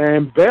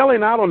 And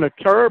bailing out on the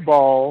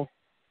curveball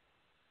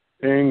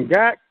and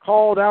got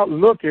called out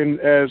looking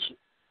as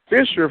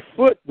Fisher's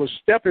foot was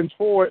stepping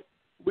toward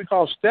what we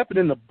call stepping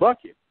in the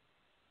bucket.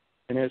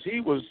 And as he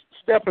was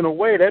stepping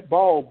away, that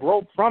ball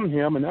broke from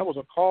him, and that was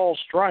a called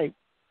strike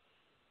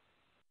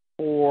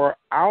for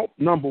out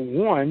number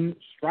 1,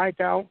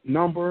 strikeout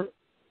number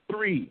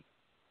 3.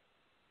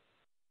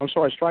 I'm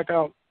sorry, strike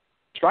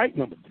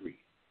number 3,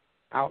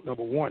 out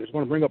number 1. It's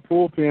going to bring up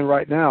Pulpen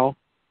right now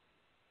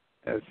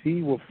as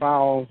he will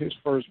foul his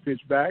first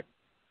pitch back,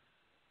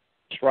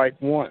 strike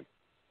 1.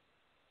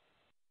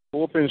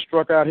 Pulpen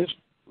struck out his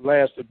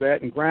last at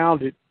bat and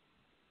grounded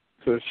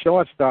to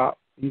shortstop.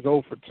 He's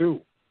 0 for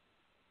 2.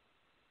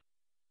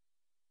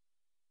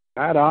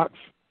 Maddox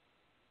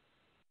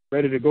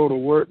ready to go to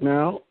work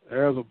now.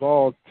 There's a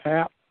ball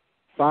tapped,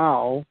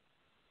 foul,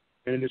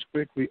 and it is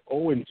quickly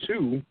 0-2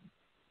 to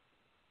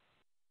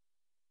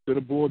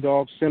the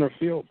Bulldogs center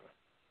fielder.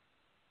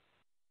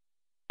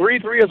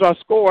 3-3 is our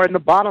score in the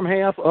bottom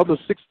half of the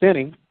sixth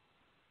inning.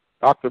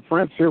 Dr.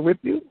 Prince here with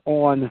you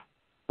on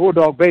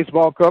Bulldog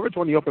baseball coverage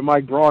on the Open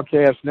Mic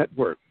Broadcast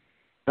Network.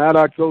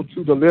 Maddox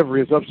 0-2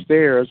 delivery is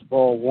upstairs,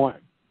 ball 1.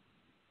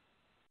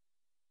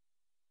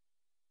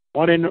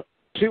 1-2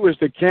 is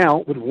the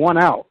count with 1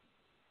 out.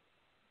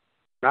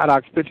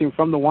 Maddox pitching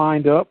from the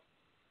windup,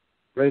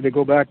 ready to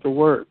go back to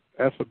work.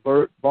 That's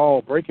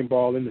a breaking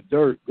ball in the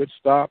dirt. Good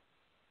stop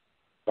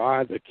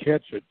by the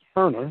catcher,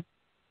 Turner.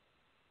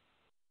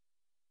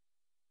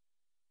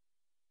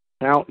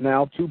 Count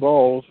now 2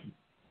 balls,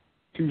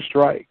 2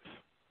 strikes.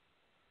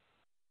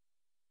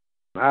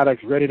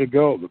 Maddox ready to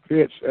go. The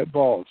pitch, that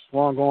ball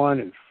swung on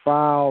in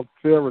foul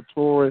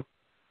territory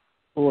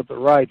toward the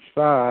right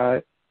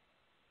side,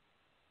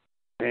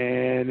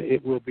 and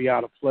it will be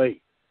out of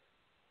play.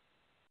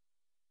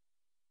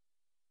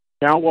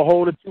 Count will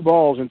hold at 2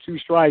 balls and 2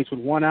 strikes with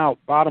 1 out,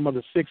 bottom of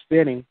the sixth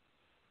inning.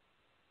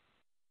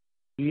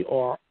 We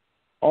are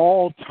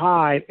all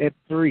tied at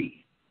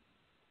 3.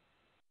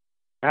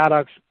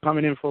 Maddox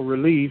coming in for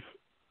relief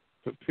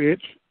to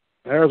pitch.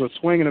 There's a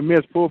swing and a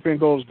miss. Pulpen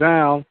goes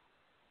down.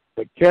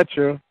 The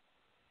catcher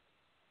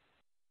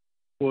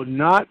will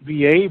not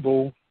be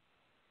able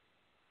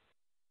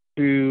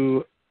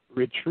to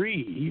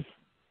retrieve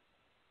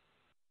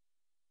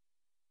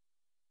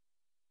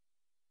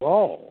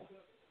ball.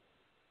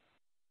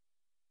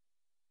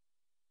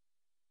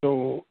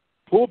 So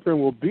Pulpen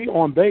will be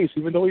on base,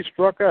 even though he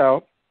struck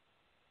out.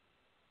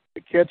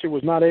 The catcher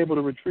was not able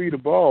to retrieve the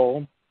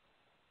ball.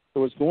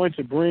 So it's going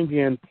to bring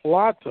in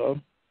Plata,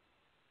 who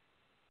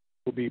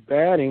will be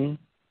batting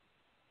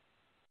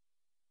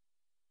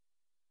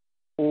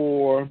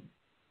for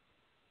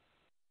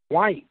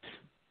White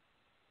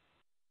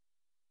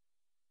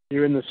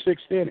here in the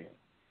sixth inning.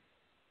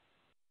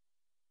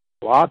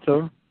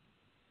 Plata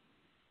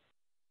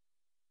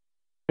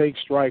takes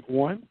strike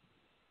 1.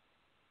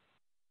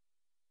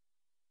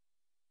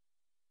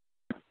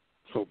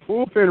 So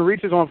Pulpin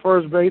reaches on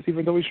first base,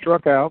 even though he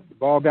struck out. The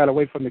ball got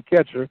away from the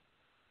catcher.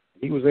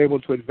 He was able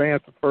to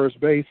advance to first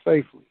base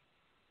safely.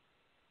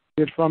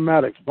 Pitch from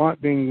Maddox.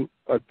 Bunt being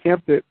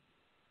attempted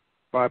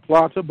by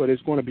Plata, but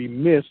it's going to be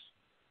missed.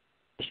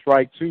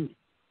 Strike 2.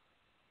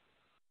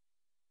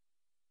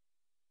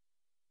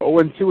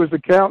 0-2 is the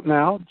count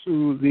now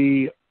to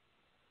the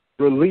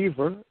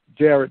reliever,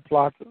 Jared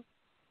Plata,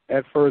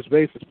 at first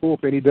base. It's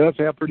Pulpin. He does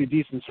have pretty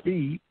decent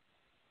speed.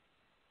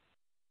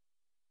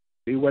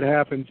 See what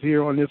happens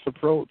here on this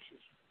approach.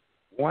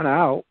 1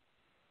 out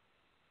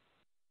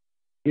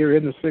here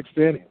in the 6th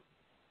inning.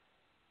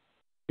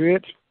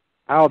 Pitch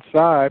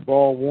outside,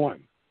 ball 1.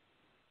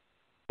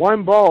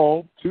 1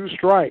 ball, 2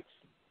 strikes.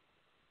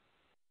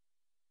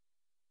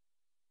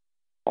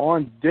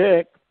 On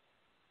deck,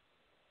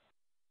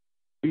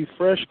 be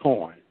Fresh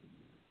Corn.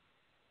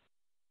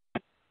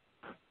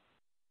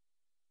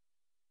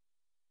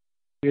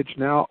 Pitch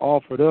now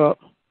offered up.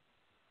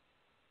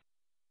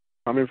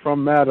 Coming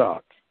from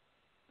Maddox.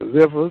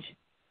 Delivers.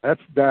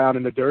 That's down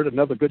in the dirt.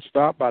 Another good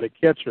stop by the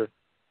catcher,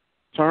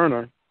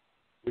 Turner.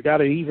 We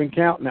got an even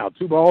count now.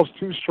 2 balls,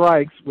 2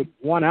 strikes with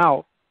 1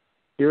 out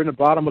here in the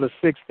bottom of the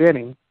 6th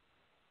inning.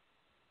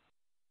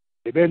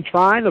 They've been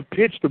trying to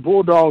pitch the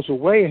Bulldogs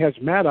away, has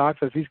Maddox,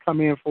 as he's come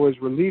in for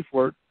his relief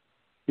work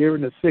here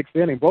in the 6th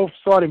inning. Both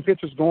starting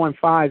pitchers going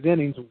 5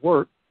 innings of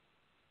work.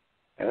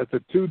 As the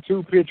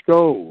 2-2 pitch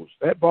goes,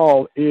 that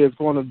ball is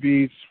going to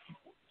be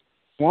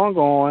swung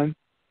on.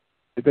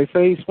 Did they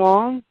say he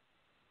swung?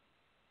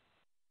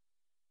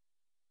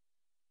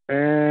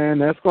 And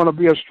that's going to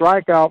be a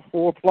strikeout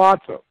for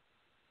Plata.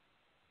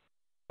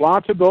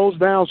 Plata goes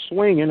down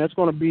swinging. That's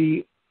going to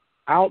be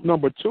out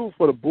number 2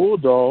 for the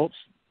Bulldogs.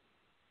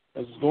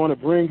 This is going to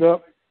bring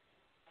up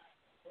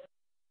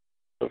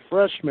the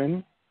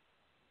freshman,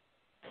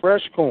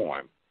 Fresh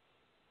Corn.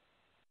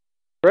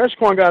 Fresh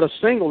Corn got a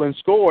single and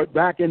scored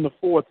back in the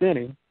 5th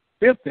inning,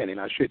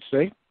 I should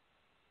say.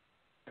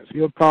 As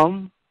he'll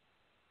come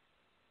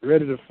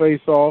ready to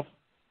face off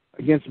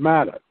against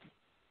Maddox.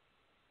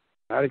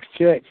 Maddox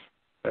checks.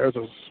 There's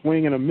a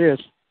swing and a miss.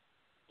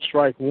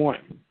 Strike 1.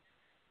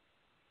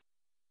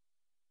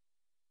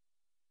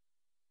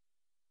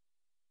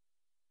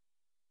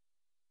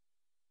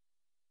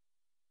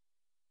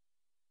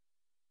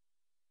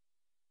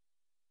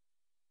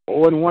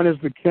 Oh, and 1 is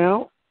the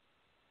count.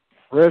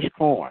 Fresh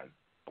Corn.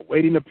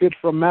 Awaiting the pitch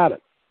from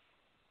Maddox.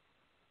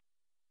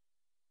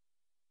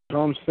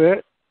 Drum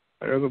set.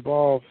 There's the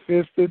ball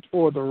fisted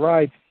toward the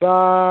right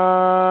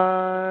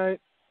side.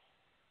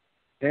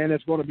 And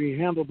it's going to be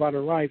handled by the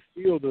right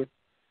fielder,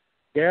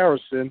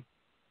 Garrison,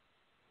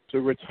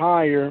 to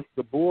retire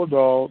the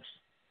Bulldogs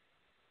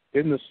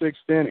in the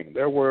 6th inning.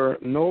 There were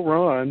no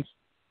runs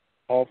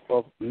off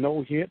of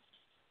no hits,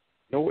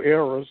 no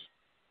errors,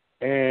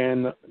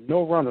 and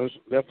no runners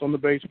left on the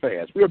base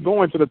paths. We are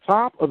going to the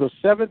top of the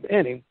 7th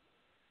inning.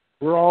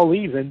 We're all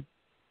even,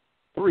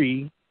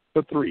 3-3.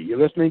 You're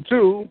listening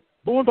to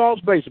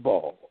Bulldogs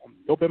Baseball on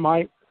the Open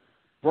Mic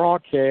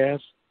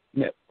Broadcast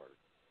Network.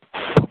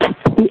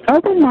 The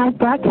Open Mic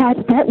Broadcast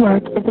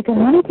Network is a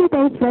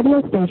community-based radio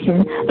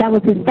station that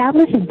was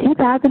established in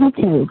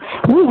 2002.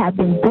 We have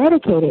been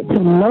dedicated to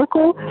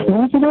local,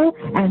 regional,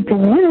 and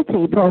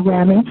community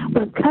programming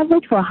with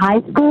coverage for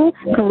high school,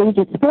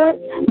 collegiate sports,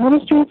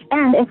 ministries,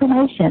 and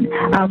information.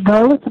 Our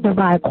goal is to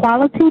provide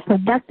quality,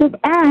 productive,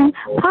 and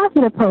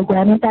positive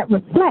programming that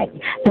reflects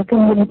the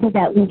community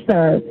that we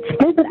serve.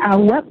 Visit our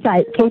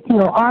website,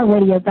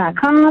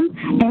 KTORradio.com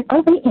and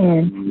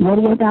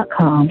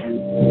OBN-Radio.com.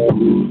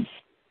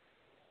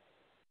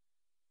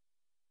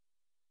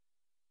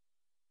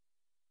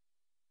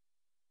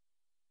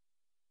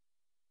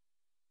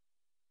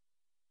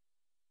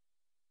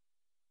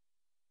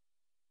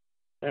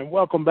 And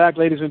welcome back,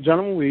 ladies and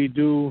gentlemen. We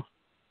do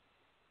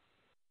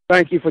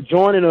thank you for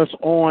joining us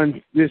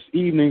on this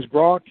evening's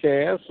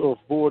broadcast of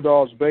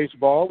Bulldogs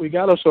Baseball. We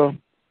got us a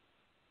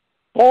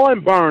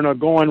barn burner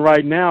going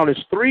right now.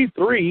 It's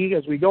 3-3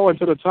 as we go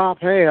into the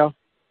top half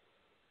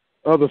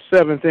of the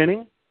 7th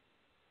inning.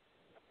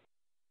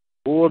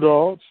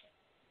 Bulldogs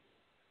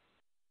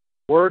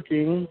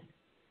working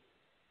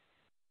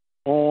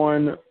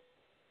on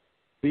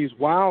these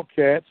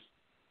Wildcats.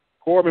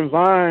 Corbin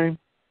Vine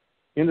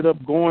ended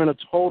up going a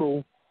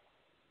total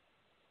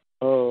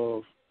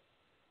of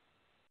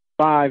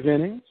 5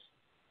 innings.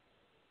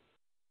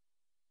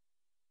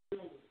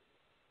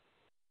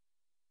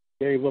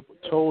 Gave up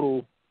a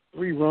total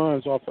 3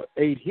 runs off of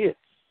 8 hits.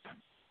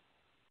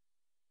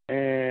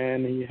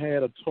 And he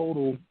had a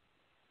total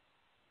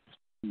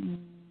 3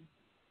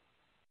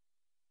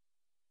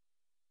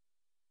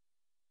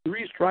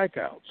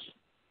 strikeouts.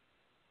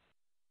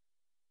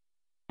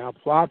 Now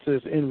Plata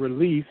is in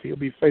relief. He'll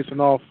be facing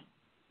off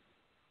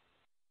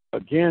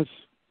against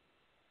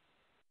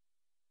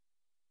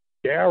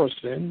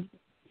Garrison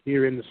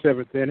here in the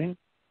 7th inning,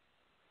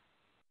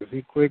 as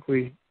he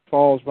quickly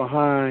falls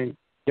behind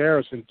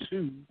Garrison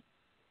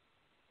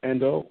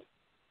 2-0.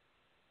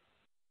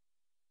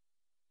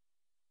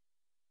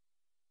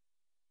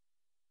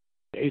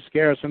 Ace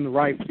Garrison, the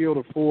right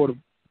fielder for the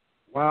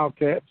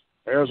Wildcats.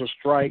 There's a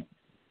strike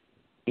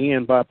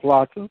in by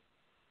Plata.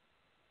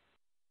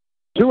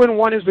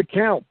 2-1 is the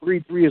count.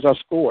 3-3 is our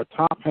score.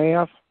 Top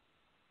half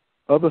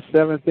of the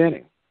 7th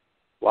inning.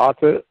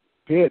 Plata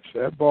pitch.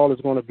 That ball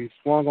is going to be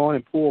swung on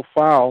and pulled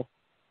foul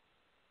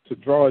to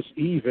draw us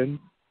even.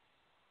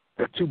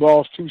 At 2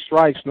 balls, 2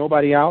 strikes.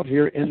 Nobody out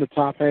here in the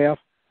top half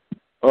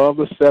of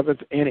the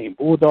 7th inning.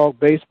 Bulldog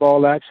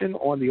baseball action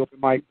on the Open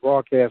Mic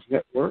Broadcast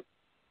Network.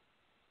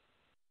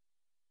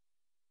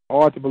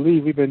 Hard to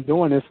believe we've been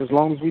doing this as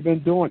long as we've been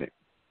doing it.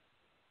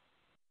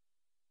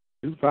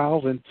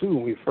 2002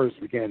 when we first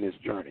began this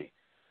journey.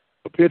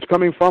 A pitch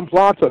coming from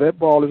Plata. That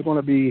ball is going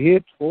to be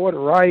hit toward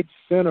right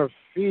center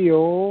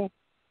field.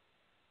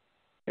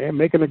 And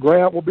making the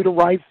grab will be the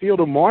right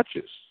fielder,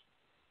 Marches.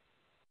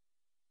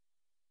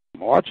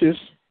 Marches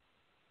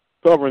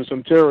covering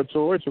some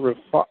territory to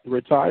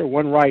retire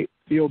one right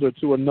fielder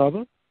to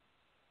another.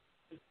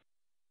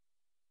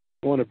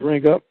 Going to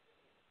bring up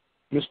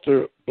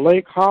Mr.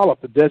 Blake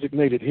Hollop, the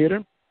designated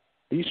hitter.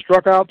 He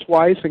struck out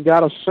twice and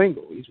got a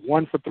single. He's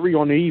 1 for 3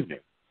 on the evening.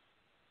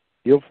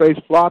 He'll face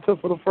Plata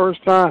for the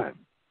first time.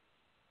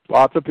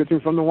 Plata pitching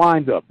from the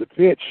windup. The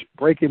pitch,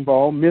 breaking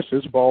ball,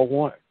 misses, ball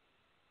 1.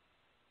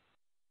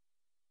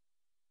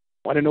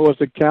 1-0 is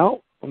the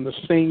count from the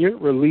senior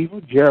reliever,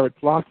 Jared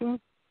Plata.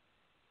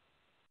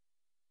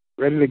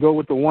 Ready to go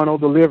with the 1-0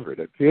 delivery.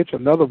 The pitch,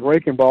 another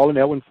breaking ball, and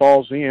that one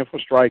falls in for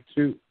strike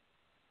 2.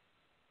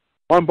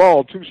 1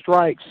 ball, 2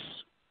 strikes,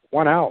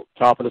 1 out.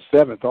 Top of the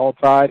 7th, all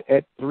tied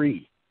at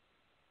 3.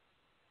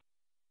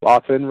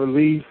 Plata in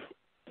relief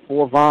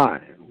for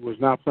Vine, who was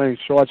not playing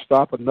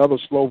shortstop. Another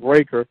slow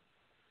breaker.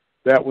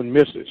 That one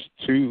misses.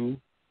 2-1.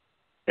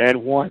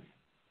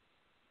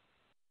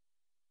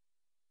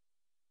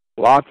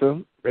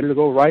 Plata ready to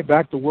go right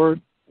back to work.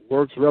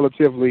 Works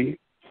relatively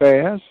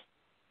fast.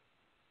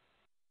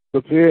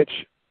 The pitch.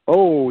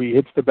 Oh, he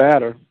hits the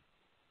batter.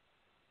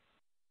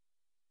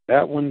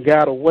 That one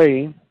got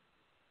away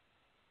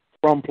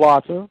from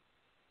Plata,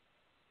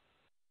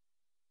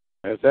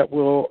 as that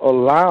will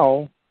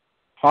allow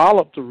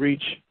Hollop to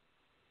reach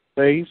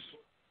base.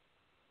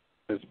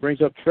 This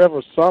brings up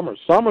Trevor Summers.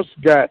 Summers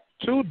got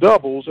 2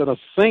 doubles and a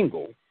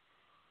single.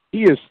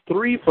 He is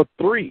 3 for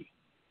 3.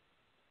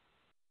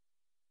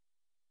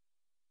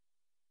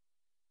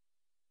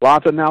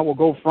 Plata now will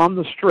go from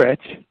the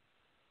stretch.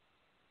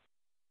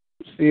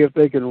 See if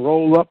they can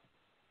roll up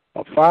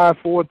a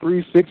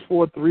 5-4-3,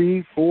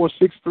 6-4-3,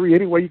 4-6-3,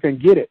 any way you can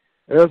get it.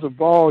 There's a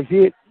ball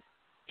hit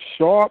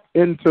sharp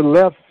into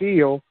left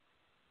field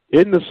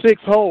in the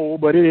 6th hole,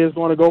 but it is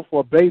going to go for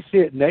a base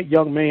hit, and that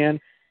young man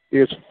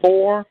is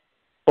 4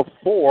 for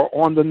 4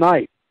 on the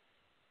night.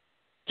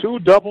 2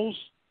 doubles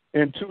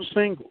and 2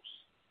 singles.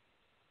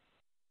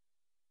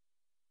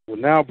 Will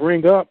now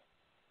bring up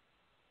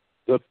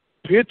the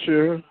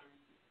pitcher,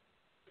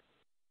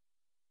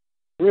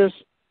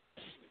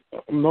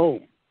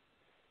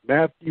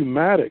 Matthew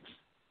Maddox.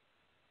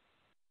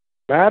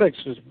 Maddox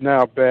is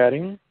now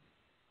batting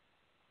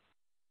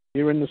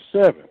here in the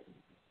 7th.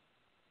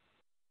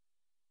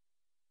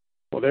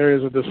 Well, there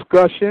is a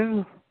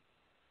discussion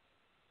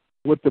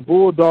with the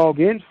Bulldog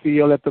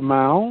infield at the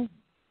mound.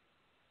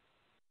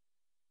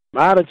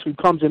 Maddox, who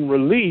comes in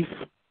relief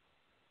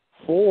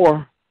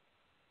for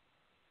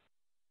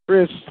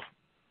Chris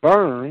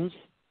Burns,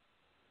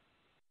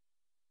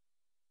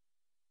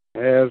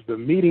 as the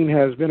meeting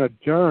has been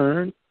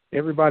adjourned,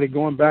 everybody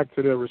going back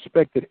to their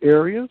respected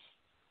areas.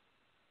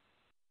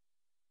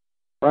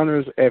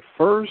 Runners at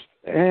first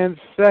and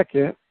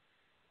second,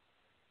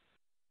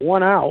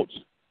 1 out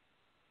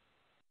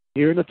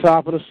here in the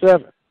top of the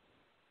 7th.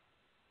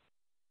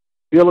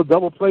 Still a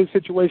double play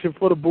situation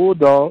for the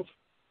Bulldogs.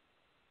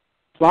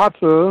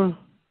 Plata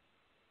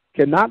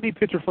cannot be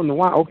pitcher from the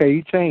wind. Okay,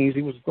 he changed.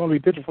 He was going to be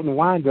pitcher from the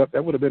windup.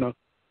 That would have been a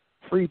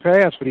free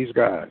pass for these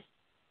guys.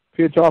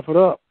 Pitch off it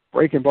up.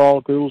 Breaking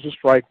ball goes to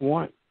strike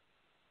 1.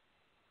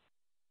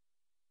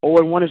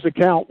 0-1 is the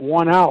count.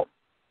 1 out.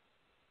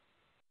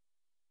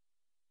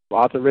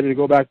 Plata ready to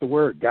go back to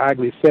work.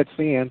 Geigley sets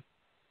in,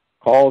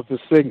 calls the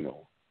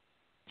signal.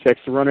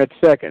 Checks the runner at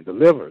second.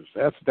 Delivers.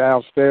 That's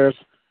downstairs.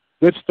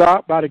 Good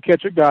stop by the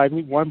catcher,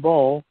 Geigley. 1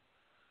 ball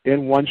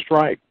and 1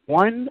 strike.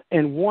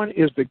 1-1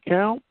 is the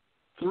count.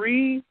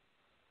 3-3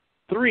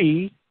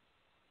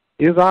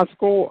 is our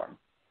score.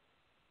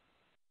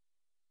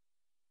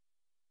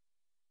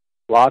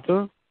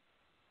 Plata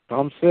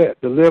comes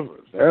set,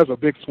 delivers. There's a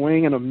big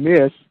swing and a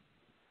miss,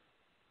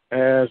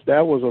 as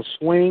that was a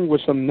swing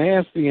with some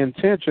nasty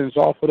intentions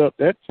offered up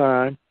that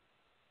time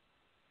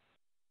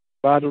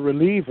by the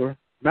reliever,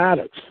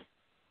 Maddox.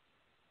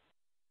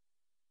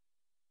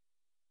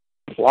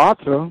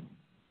 Plata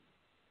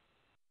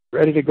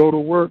ready to go to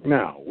work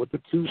now with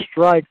the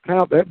 2-strike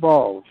count. That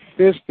ball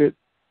fisted.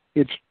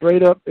 It's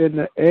straight up in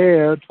the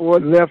air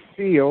toward left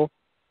field.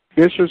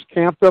 Fisher's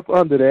camped up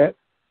under that.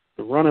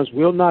 The runners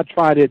will not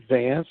try to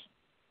advance.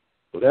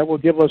 So that will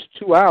give us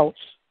 2 outs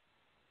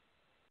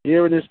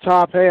here in this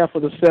top half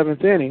of the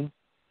 7th inning.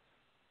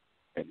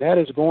 And that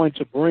is going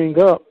to bring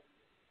up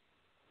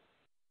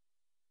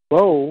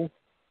Bo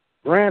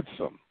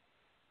Grantham.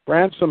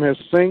 Ransom has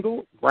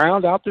singled,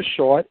 ground out to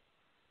short,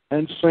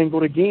 and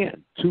singled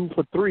again. 2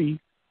 for 3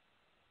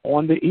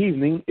 on the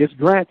evening is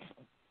Granson.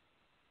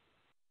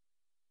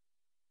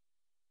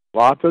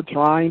 Lotta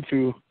trying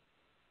to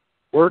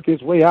work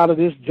his way out of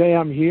this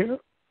jam here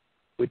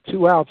with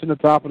 2 outs in the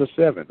top of the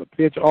 7th. The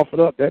pitch offered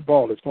up. That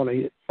ball is going to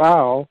hit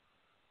foul,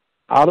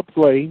 out of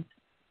play.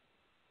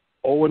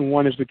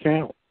 0-1 is the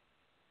count.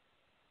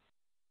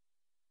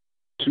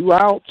 2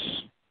 outs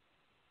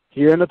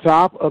here in the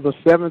top of the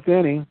 7th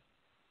inning.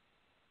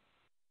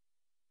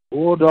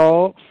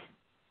 Bulldogs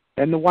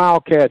and the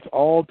Wildcats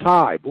all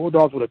tied.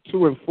 Bulldogs with a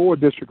 2-4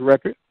 district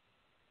record.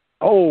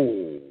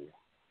 Oh,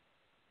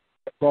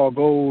 that ball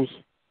goes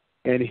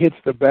and hits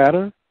the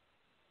batter.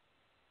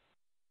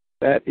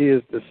 That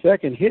is the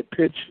second hit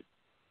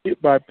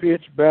by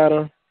pitch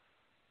batter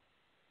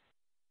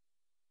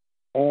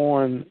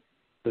on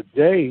the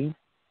day,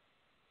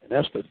 and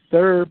that's the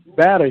third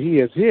batter he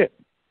has hit.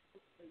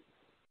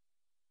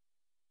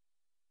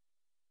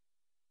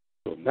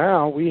 So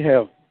now we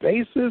have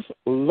bases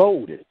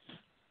loaded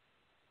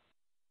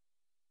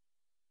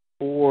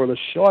for the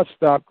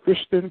shortstop,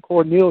 Christian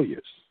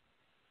Cornelius.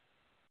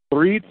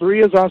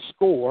 3-3 is our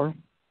score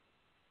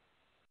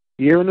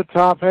here in the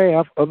top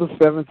half of the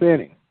 7th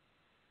inning.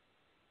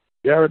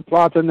 Jared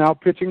Plata now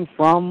pitching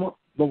from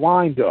the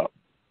windup.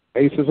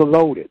 Bases are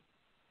loaded.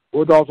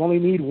 Bulldogs only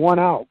need 1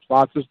 out.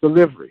 Plata's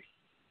delivery.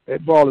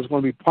 That ball is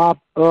going to be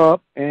popped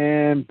up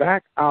and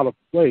back out of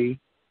play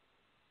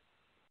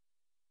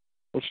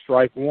for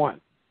strike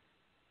 1.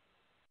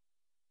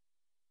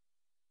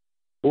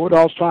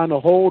 Bulldogs trying to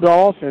hold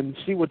off and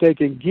see what they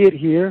can get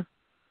here.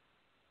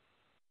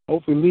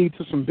 Hopefully lead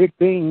to some big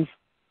things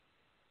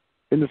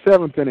in the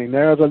 7th inning.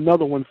 There's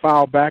another one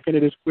fouled back, and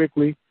it is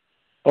quickly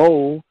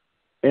 0-2.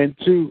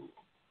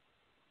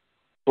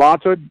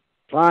 Plata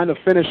trying to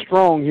finish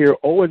strong here.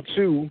 0-2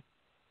 to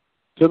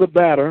the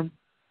batter.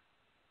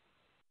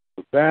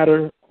 The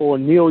batter,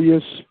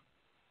 Cornelius.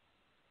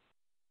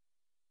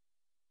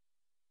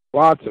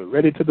 Plata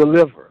ready to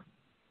deliver.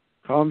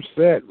 Comes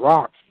set,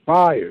 rocks,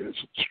 fires.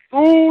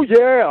 Oh,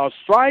 yeah,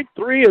 strike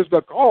 3 is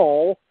the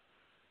call.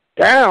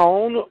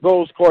 Down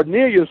goes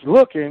Cornelius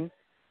looking,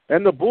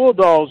 and the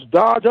Bulldogs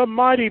dodge a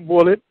mighty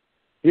bullet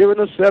here in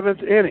the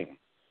 7th inning.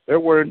 There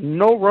were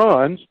no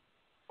runs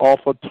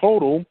off a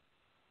total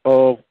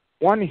of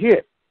 1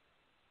 hit,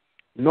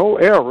 no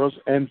errors,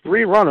 and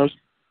 3 runners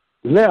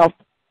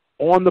left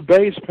on the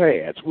base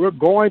pads. We're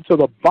going to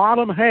the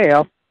bottom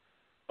half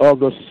of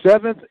the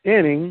 7th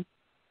inning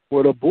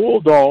where the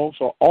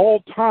Bulldogs are all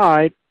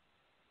tied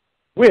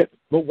with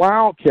the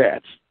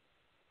Wildcats.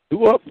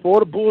 2 up for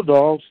the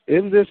Bulldogs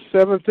in this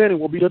 7th inning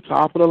will be the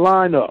top of the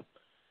lineup.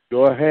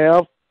 You'll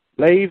have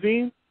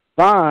Levy,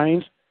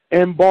 Vines,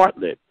 and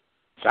Bartlett.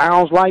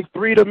 Sounds like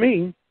 3 to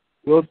me.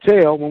 We'll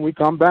tell when we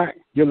come back.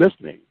 You're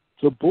listening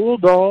to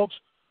Bulldogs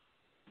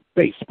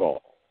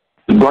Baseball.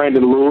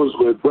 Brandon Lewis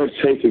with West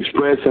Chase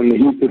Express and the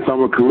Houston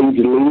Summer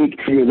Collegiate League.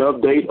 Give you an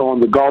update on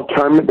the golf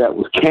tournament that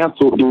was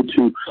canceled due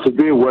to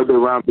severe weather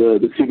around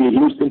the city of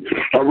Houston.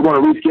 We're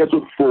going to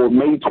reschedule for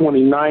May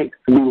 29th,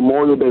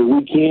 Memorial Day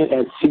weekend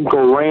at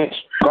Cinco Ranch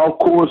Golf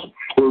Course.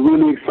 We're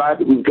really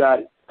excited. We've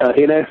got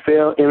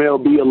NFL,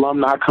 MLB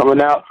alumni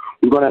coming out.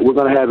 We're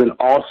gonna have an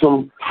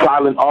awesome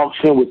silent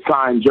auction with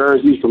signed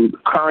jerseys from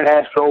current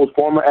Astros,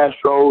 former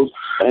Astros,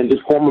 and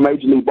just former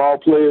Major League ball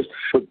players.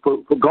 For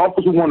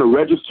golfers who want to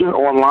register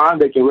online,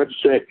 they can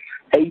register at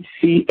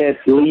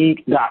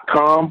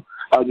hcsleague.com.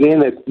 Again,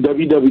 that's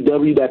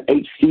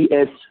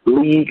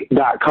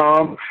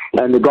www.hcsleague.com.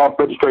 And the golf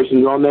registration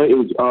is on there. It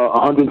was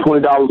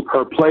 $120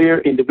 per player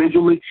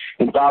individually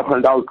and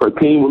 $500 per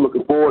team. We're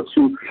looking forward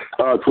to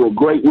a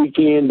great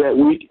weekend that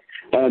week.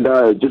 And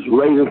just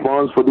raising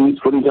funds for these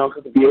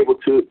youngsters to be able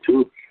to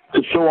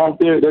show off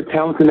their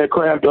talents and their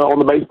craft on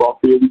the baseball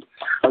field.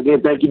 Again,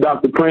 thank you,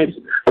 Dr. Prince.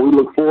 And we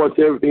look forward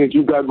to everything that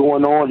you've got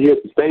going on here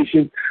at the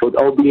station with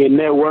OBN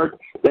Network.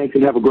 Thanks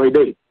and have a great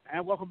day.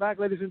 And welcome back,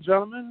 ladies and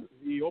gentlemen,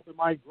 the Open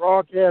Mic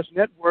Broadcast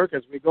Network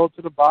as we go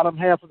to the bottom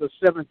half of the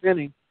 7th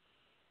inning.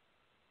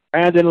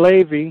 Brandon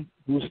Levy,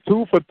 who's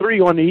 2 for 3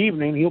 on the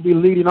evening, he'll be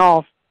leading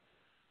off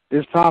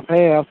this top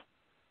half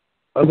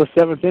of the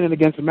 7th inning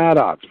against the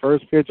Maddox.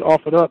 First pitch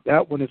offered up.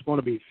 That one is going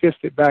to be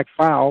fisted back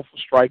foul for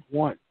strike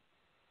 1.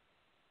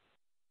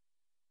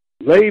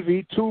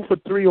 Levy, 2 for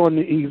 3 on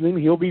the evening.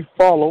 He'll be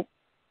followed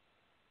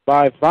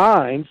by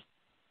Vines,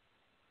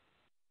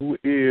 who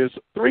is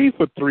 3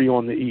 for 3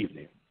 on the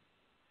evening.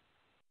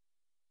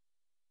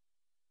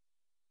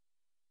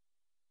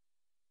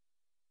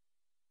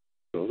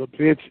 So the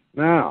pitch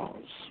now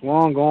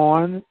swung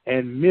on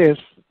and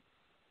missed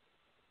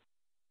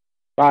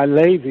by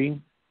Levy.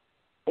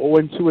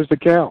 0-2 is the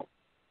count.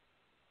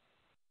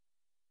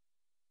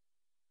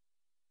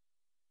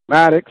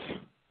 Maddox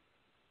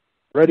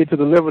ready to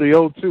deliver the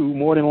 0-2.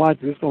 More than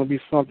likely, it's going to be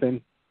something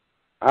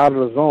out of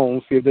the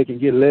zone. See if they can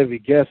get Levy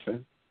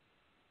guessing.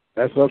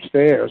 That's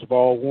upstairs,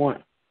 ball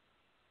 1.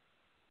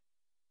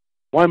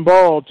 1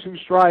 ball, 2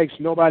 strikes,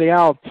 nobody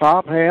out.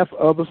 Top half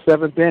of the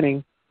 7th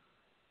inning.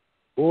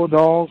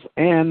 Bulldogs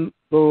and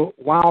the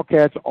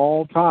Wildcats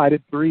all tied at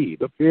 3.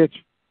 The pitch,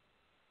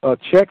 a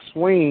check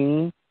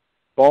swing,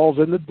 ball's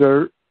in the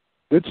dirt.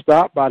 Good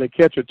stop by the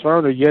catcher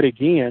Turner yet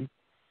again.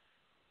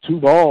 2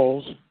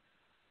 balls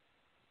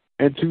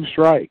and 2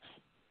 strikes.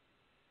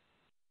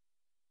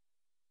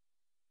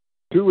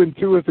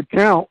 2-2 is the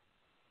count.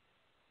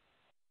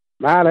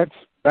 Maddox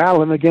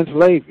battling against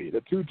Levy.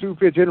 The 2-2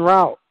 pitch en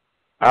route.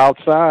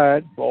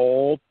 Outside,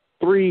 ball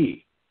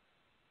 3.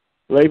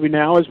 Levy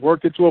now has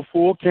worked it to a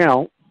full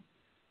count.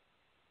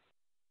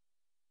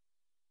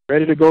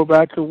 Ready to go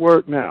back to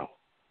work now.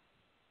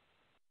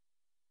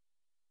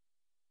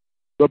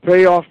 The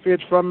payoff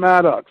pitch from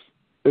Maddox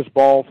is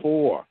ball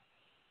 4.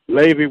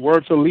 Levy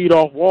works a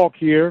leadoff walk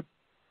here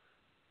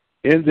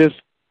in this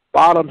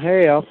bottom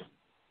half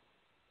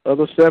of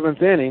the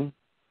 7th inning.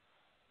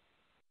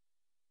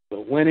 The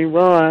winning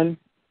run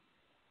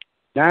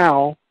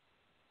now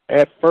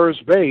at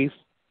first base,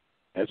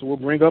 as we'll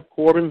bring up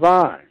Corbin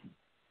Vine.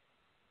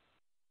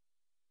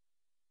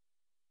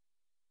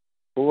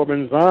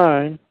 Corbin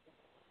Vine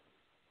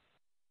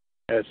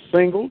has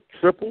singled,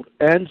 tripled,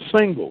 and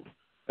singled.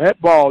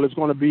 That ball is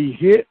going to be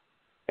hit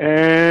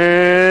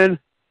and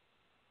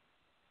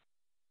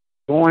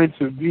going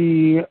to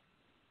be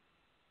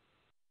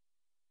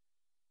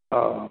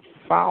a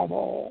foul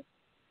ball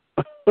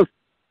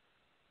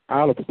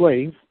out of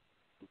play,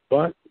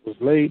 but was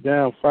laid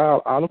down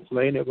foul out of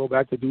play, and they'll go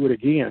back to do it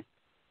again.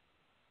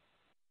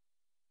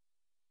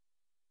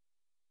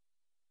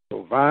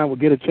 So Vine will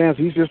get a chance.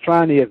 He's just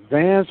trying to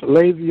advance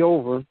Levy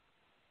over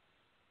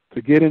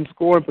to get in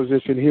scoring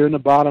position here in the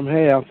bottom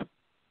half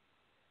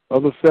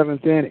of the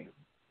 7th inning.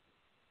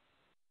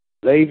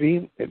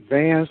 Levy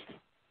advanced.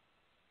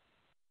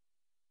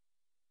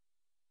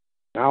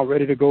 Now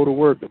ready to go to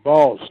work. The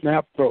ball,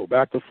 snap throw,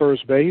 back to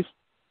first base.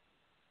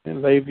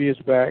 And Levy is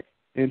back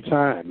in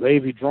time.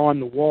 Levy drawing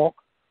the walk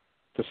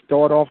to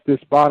start off this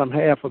bottom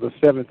half of the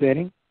 7th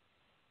inning.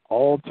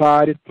 All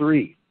tied at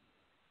 3.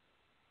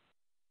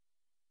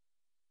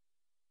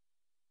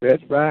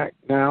 That's back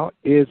now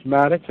is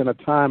Maddox, and a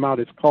timeout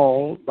is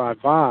called by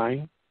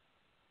Vine.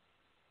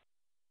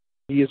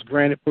 He is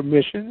granted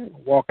permission,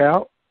 walk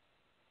out,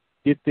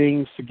 get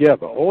things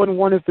together.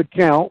 0-1 is the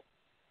count.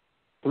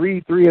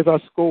 3-3 is our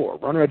score.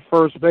 Runner at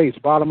first base,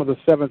 bottom of the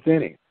 7th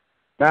inning.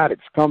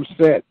 Maddox comes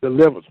set,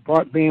 delivers.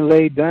 Bunt being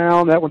laid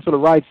down. That one to the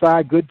right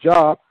side. Good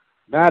job.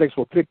 Maddox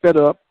will pick that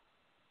up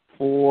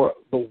for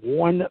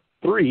the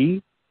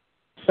 1-3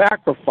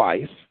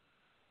 sacrifice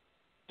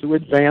to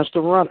advance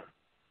the runner.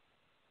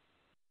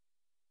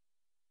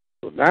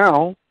 So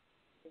now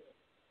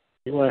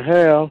you will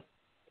have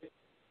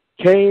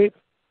Cade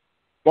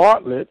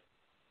Bartlett.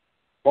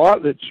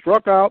 Bartlett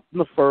struck out in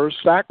the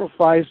first,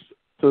 sacrificed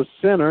to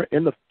center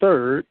in the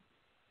 3rd,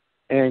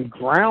 and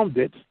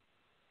grounded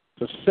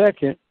to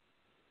second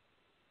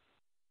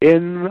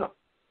in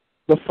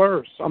the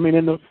 5th.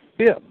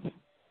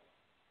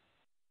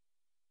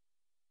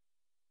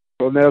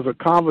 So there's a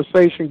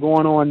conversation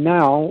going on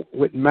now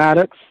with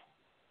Maddox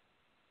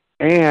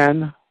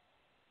and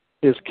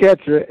his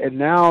catcher, and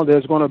now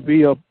there's going to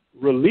be a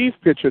relief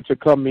pitcher to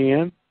come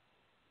in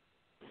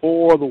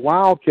for the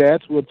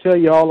Wildcats. We'll tell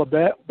you all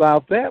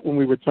about that when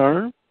we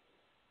return.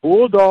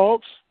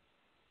 Bulldogs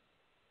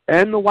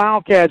and the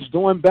Wildcats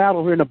doing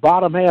battle here in the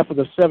bottom half of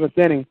the 7th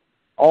inning,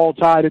 all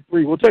tied at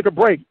 3. We'll take a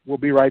break. We'll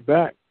be right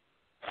back.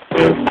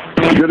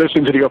 You're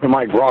listening to the Open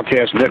Mic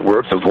Broadcast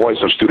Network, the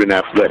voice of student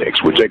athletics.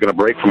 We're taking a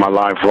break from our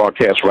live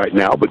broadcast right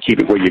now, but keep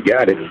it where you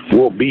got it.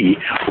 We'll be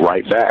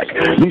right back.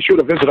 Be sure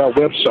to visit our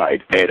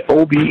website at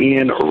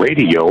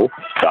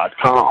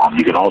OBN-Radio.com.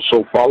 You can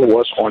also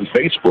follow us on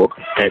Facebook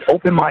at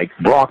Open Mic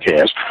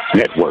Broadcast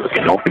Network.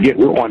 And don't forget,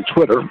 we're on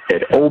Twitter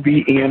at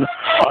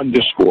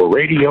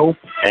OBN_radio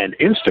and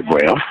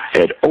Instagram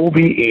at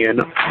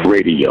OBN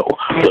Radio.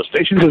 The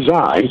station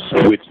designed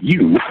with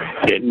you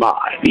in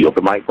mind. The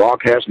Open Mic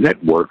Broadcast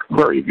Network,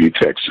 Prairie View,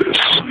 Texas.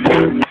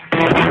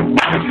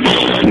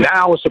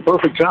 Now is the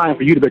perfect time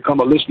for you to become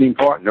a listening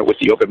partner with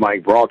the Open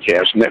Mic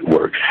Broadcast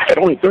Network. At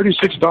only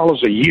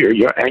 $36 a year,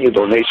 your annual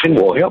donation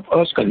will help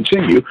us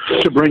continue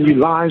to bring you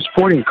live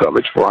sporting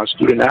coverage for our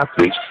student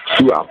athletes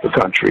throughout the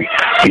country.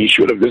 Be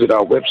sure to visit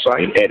our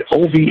website at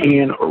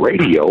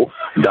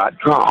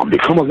OBNRadio.com.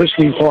 Become a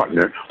listening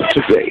partner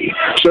today.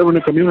 Serving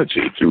the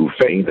community through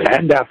faith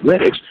and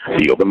athletics,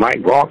 the Open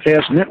Mic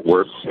Broadcast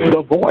Network,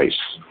 the voice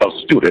of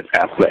student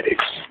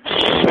athletics.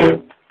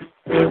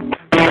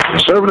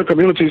 Serving the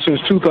community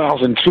since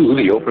 2002,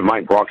 the Open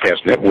Mic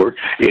Broadcast Network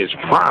is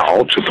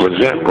proud to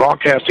present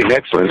broadcasting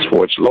excellence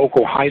for its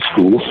local high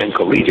school and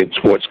collegiate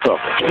sports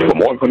coverage. For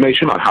more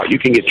information on how you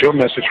can get your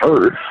message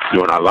heard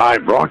during our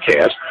live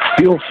broadcast,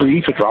 feel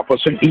free to drop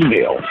us an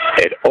email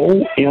at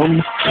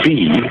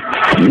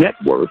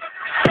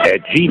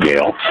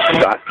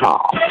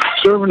ombnetwork@gmail.com.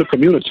 Serving the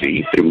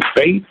community through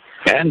faith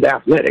and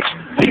athletics,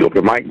 the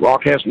Open Mic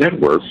Broadcast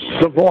Network,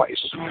 the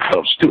voice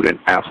of student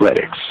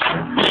athletics.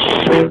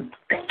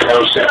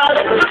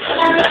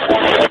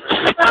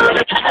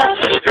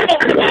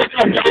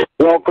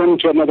 Welcome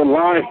welcome to another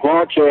live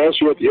broadcast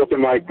here at the Open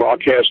Mic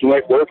Broadcast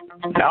Network.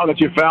 Now that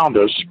you found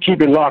us,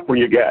 keep it locked where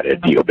you got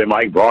it. The Open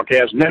Mic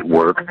Broadcast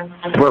Network,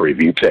 Prairie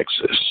View,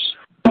 Texas.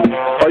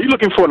 Are you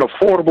looking for an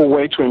affordable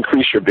way to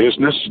increase your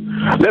business?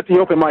 Let the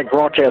Open Mic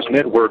Broadcast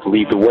Network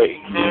lead the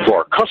way.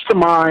 For a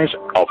customized,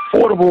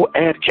 affordable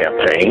ad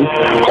campaign,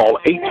 call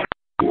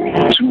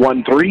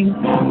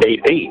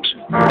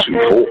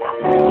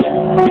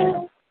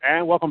 8-213-8824.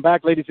 And welcome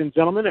back, ladies and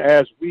gentlemen,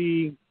 as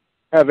we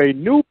have a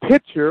new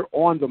pitcher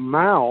on the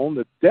mound.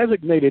 The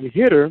designated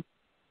hitter,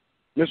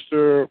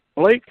 Mr.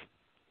 Blake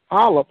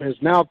Hollop, has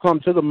now come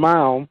to the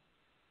mound.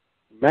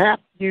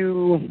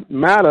 Matthew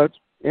Maddox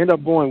ended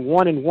up going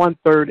 1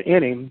 1/3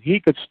 inning. He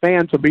could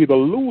stand to be the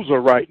loser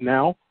right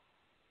now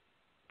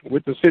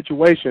with the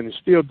situation. He's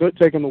still good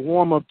taking the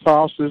warm-up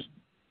tosses.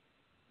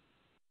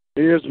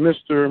 Here's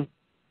Mr.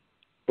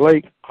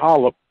 Blake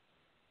Hollop.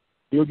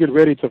 He'll get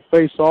ready to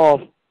face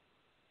off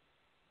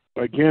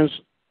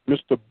against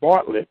Mr.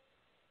 Bartlett.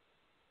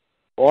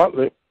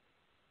 Bartlett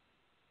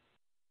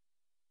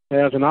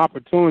has an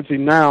opportunity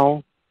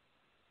now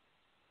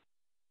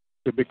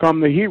to become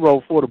the hero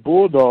for the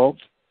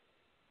Bulldogs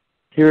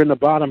here in the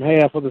bottom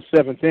half of the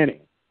 7th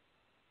inning.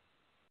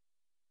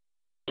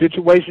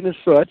 Situation is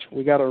such,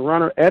 we got a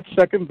runner at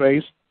second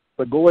base,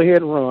 but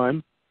go-ahead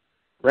run,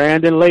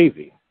 Brandon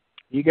Levy.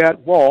 He got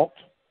walked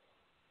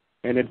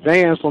and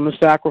advanced on the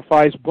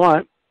sacrifice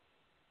bunt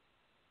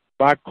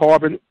by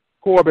Corbin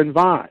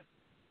Vine.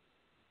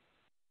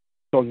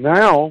 So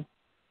now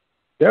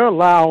they're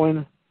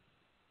allowing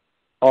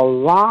a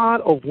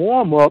lot of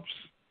warm-ups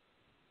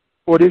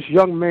for this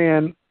young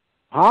man,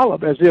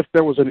 Hollop, as if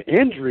there was an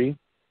injury,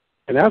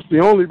 and that's the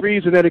only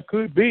reason that it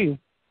could be.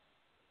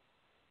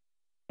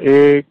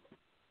 It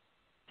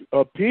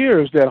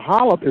appears that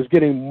Hollop is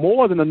getting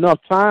more than enough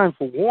time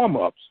for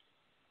warm-ups.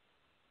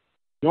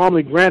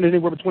 Normally granted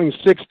anywhere between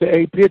 6 to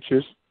 8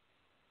 pitches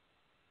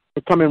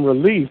to come in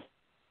relief,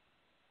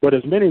 but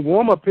as many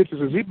warm-up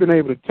pitches as he's been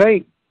able to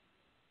take,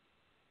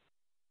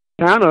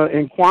 kind of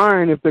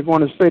inquiring if they're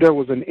going to say there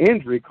was an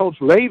injury. Coach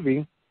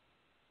Levy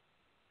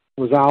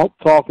was out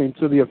talking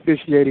to the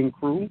officiating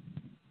crew,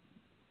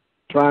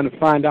 trying to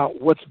find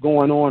out what's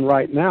going on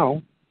right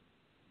now.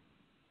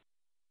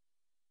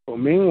 So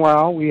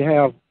meanwhile, we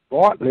have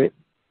Bartlett,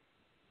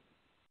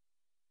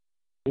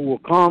 who will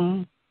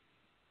come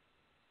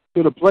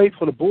to the plate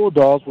for the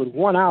Bulldogs with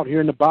 1 out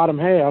here in the bottom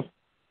half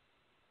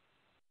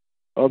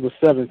of the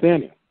 7th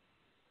inning.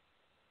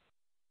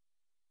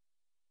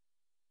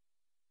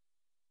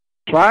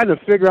 Trying to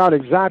figure out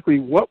exactly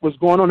what was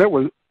going on. There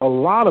were a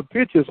lot of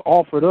pitches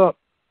offered up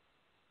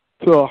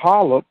to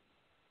Hollop,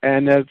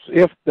 and as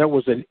if there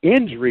was an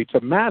injury to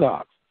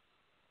Maddox.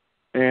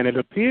 And it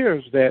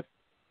appears that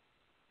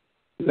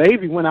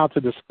Levy went out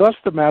to discuss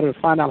the matter to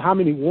find out how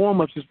many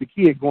warm-ups is the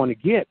kid going to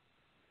get.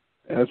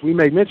 As we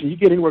may mention, you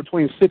get anywhere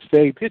between 6 to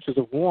 8 pitches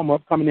of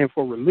warm-up coming in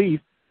for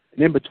relief,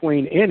 and in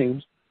between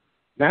innings.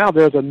 Now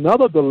there's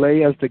another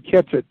delay as the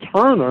catcher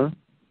Turner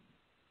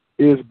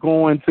is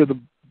going to the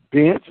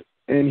bench,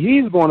 and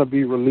he's going to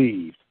be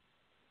relieved.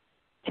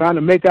 Trying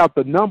to make out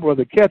the number of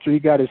the catcher. He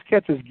got his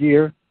catcher's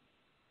gear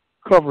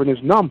covering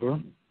his number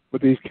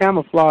with these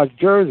camouflage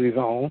jerseys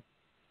on,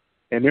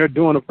 and they're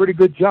doing a pretty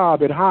good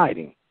job at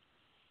hiding.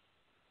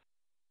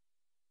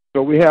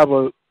 So we have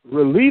a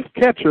relief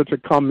catcher to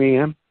come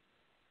in.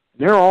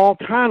 There are all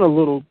kind of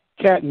little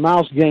cat and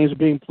mouse games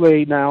being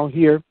played now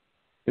here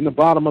in the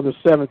bottom of the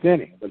 7th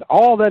inning. But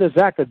all that is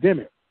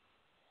academic.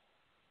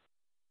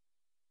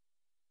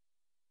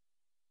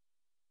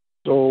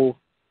 So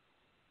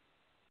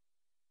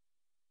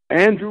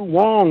Andrew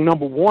Wong,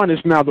 number 1,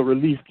 is now the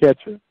relief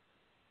catcher.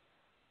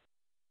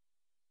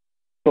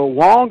 So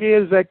Wong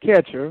is that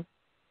catcher.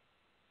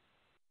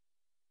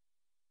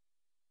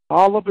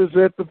 Hollop is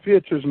at the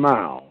pitcher's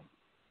mound.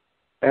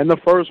 And the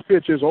first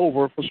pitch is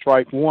over for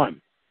strike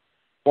 1.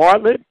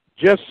 Bartlett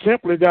just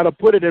simply got to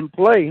put it in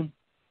play,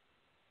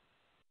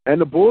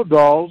 and the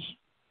Bulldogs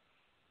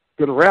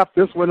could wrap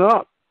this one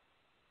up.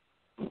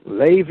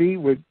 Levy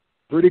with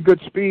pretty good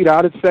speed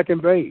out at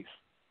second base.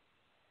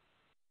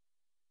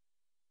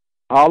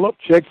 Hollop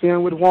checks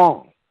in with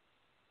Wong.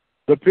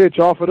 The pitch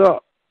offered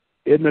up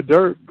in the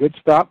dirt. Good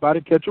stop by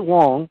the catcher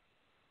Wong,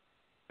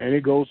 and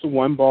it goes to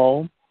 1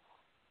 ball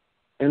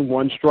and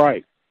 1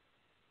 strike.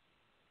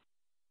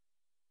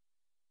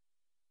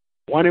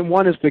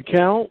 1-1 is the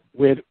count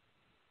with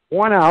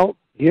 1 out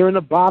here in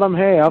the bottom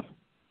half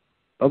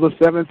of the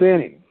 7th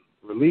inning.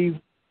 Relief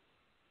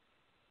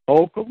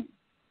Holcomb,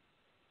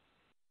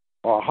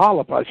 or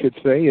Hollop, I should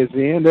say, is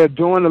in. They're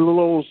doing a little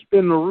old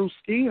spin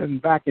Narooski,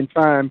 and back in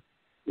time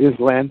is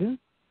Landon.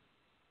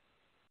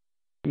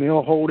 And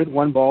they'll hold it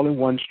 1 ball and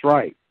 1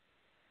 strike.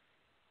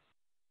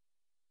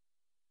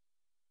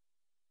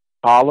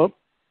 Hollop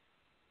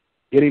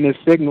getting his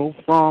signal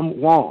from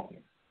Wong.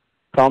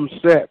 Comes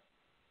set.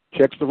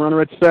 Checks the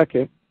runner at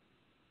second.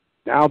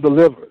 Now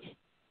delivers.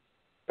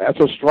 That's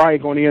a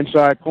strike on the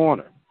inside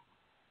corner.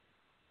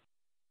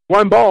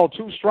 1 ball,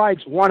 2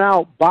 strikes, 1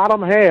 out,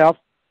 bottom half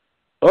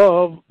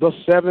of the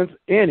 7th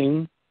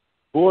inning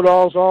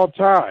Bulldogs all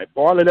tied.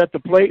 Bartlett at the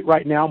plate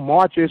right now.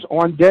 March is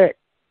on deck.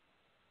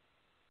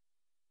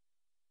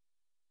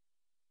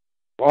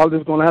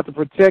 Bartlett's going to have to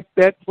protect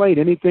that plate.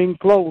 Anything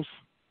close,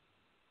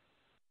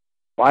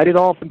 fight it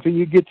off until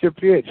you get your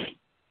pitch.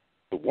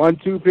 The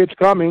 1-2 pitch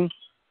coming.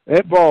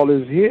 That ball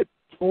is hit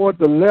toward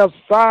the left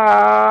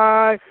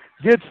side.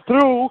 Gets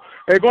through.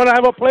 They're going to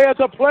have a play at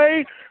the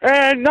plate,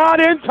 and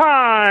not in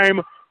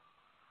time.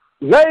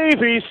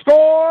 Levy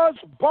scores.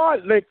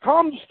 Bartlett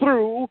comes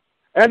through,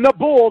 and the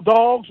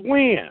Bulldogs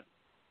win.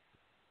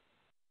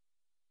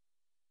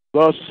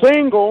 The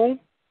single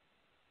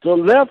to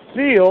left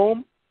field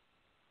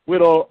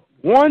with a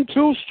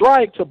 1-2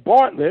 strike to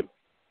Bartlett.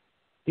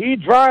 He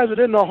drives it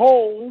in the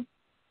hole,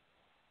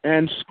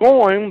 and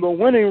scoring the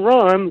winning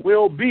run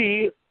will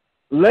be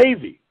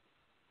Levy.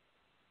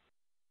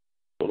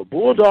 So the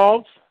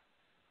Bulldogs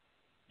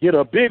get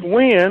a big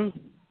win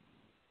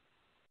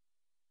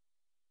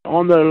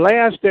on their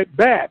last at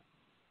bat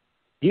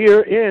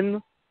here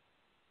in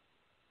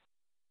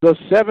the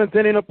 7th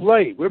inning of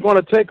play. We're going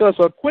to take us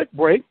a quick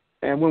break,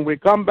 and when we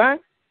come back,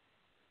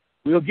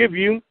 we'll give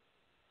you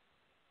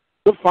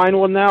the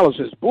final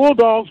analysis.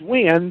 Bulldogs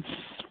win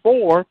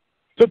 4-3.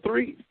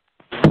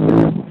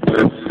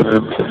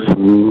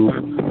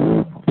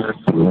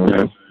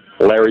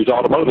 Larry's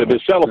Automotive is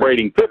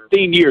celebrating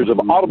 15 years of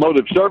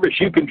automotive service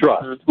you can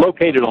trust.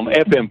 Located on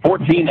FM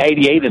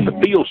 1488 in the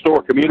Field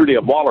Store community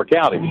of Waller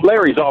County,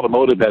 Larry's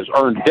Automotive has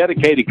earned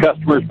dedicated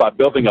customers by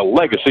building a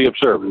legacy of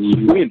service.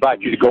 We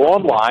invite you to go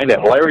online at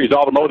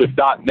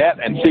larrysautomotive.net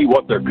and see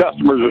what their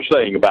customers are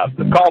saying about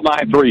them. Call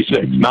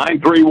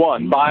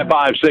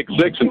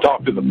 936-931-5566 and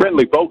talk to the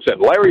friendly folks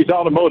at Larry's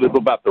Automotive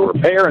about the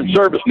repair and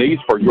service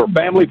needs for your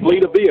family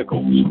fleet of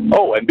vehicles.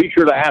 Oh, and be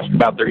sure to ask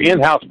about their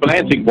in-house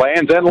financing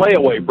plans and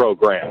layaway program.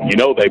 You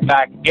know they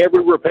back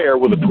every repair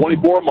with a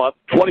 24-month,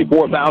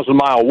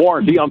 24,000-mile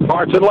warranty on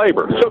parts and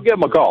labor. So give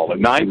them a call at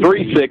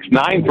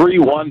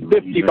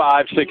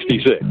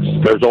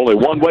 936-931-5566. There's only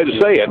one way to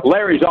say it.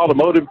 Larry's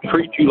Automotive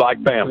treats you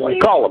like family.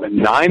 Call them at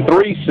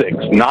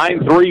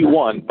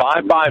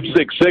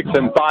 936-931-5566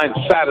 and find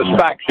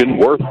satisfaction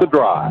worth the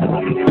drive.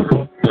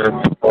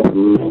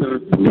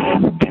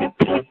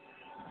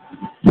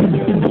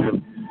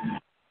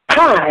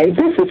 Hi,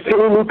 this is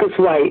Penny Lucas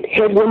White,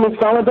 head women's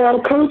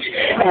volleyball coach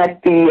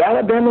at the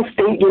Alabama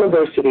State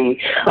University.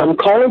 I'm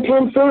calling to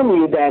inform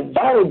you that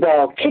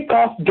volleyball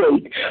kickoff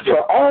date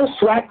for all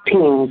SWAC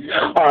teams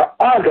are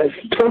August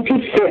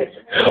 25th.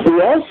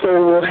 We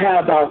also will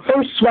have our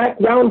first SWAC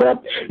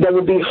roundup that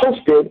will be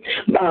hosted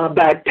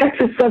by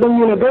Texas Southern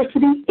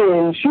University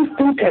in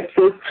Houston,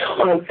 Texas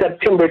on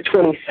September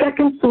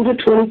 22nd through the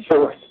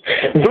 24th.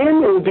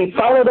 Then it will be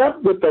followed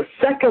up with the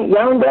second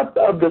roundup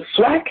of the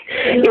SWAC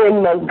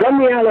in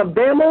Montgomery,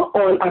 Alabama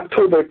on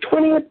October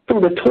 20th through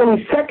the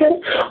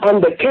 22nd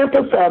on the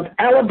campus of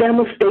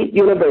Alabama State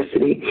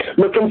University.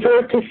 Looking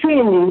forward to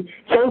seeing you.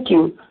 Thank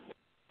you.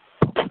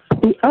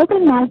 The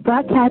Urban Life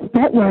Broadcast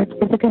Network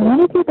is a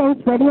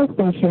community-based radio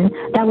station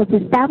that was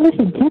established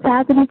in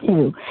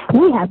 2002.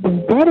 We have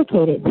been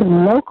dedicated to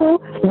local,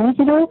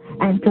 regional,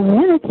 and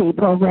community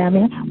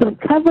programming with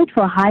coverage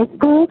for high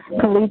school,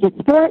 collegiate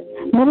sports,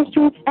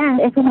 ministries,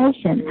 and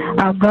information.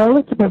 Our goal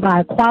is to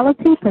provide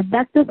quality,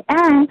 productive,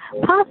 and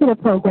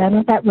positive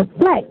programming that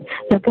reflects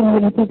the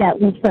community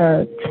that we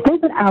serve.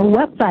 Visit our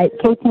website,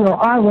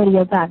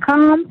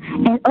 KTORradio.com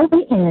and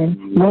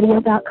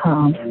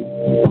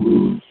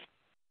OBN-Radio.com.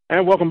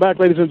 And welcome back,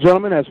 ladies and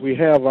gentlemen, as we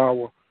have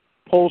our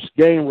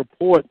post-game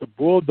report. The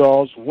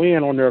Bulldogs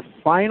win on their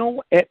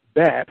final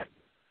at-bat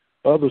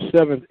of the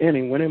 7th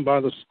inning, winning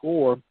by the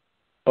score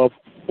of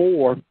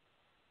 4-3.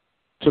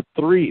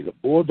 The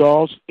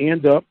Bulldogs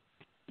end up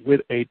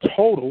with a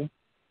total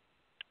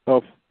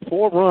of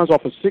 4 runs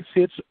off of 6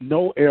 hits,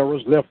 no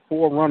errors, left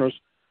 4 runners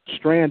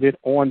stranded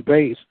on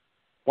base,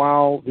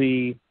 while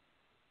the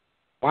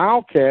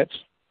Wildcats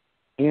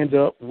end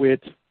up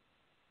with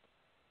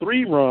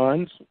 3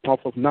 runs off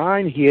of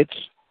 9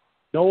 hits,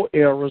 no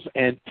errors,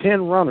 and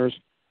 10 runners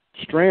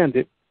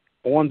stranded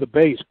on the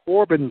base.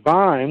 Corbin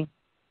Vine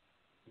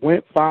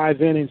went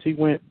 5 innings. He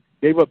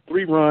gave up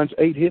 3 runs,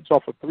 8 hits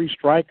off of 3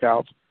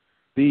 strikeouts.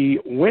 The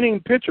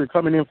winning pitcher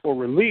coming in for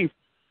relief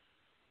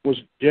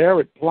was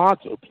Jared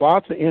Plata.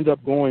 Plata ended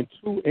up going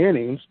 2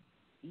 innings.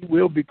 He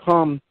will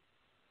become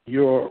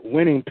your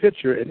winning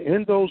pitcher. And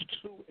in those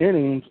 2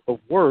 innings of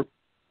work,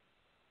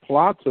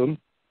 Plata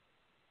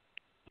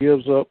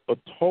gives up a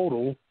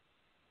total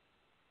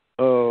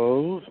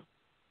of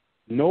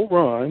no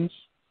runs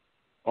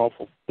off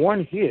of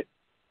 1 hit,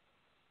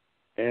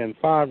 and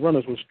 5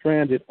 runners were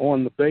stranded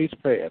on the base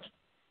paths.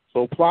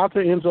 So Plata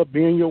ends up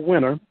being your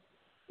winner.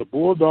 The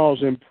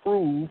Bulldogs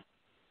improve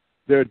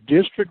their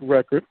district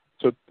record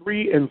to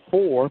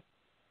 3-4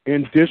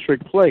 in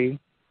district play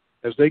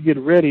as they get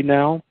ready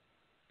now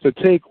to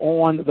take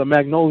on the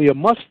Magnolia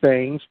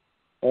Mustangs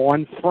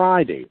on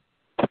Friday.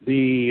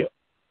 The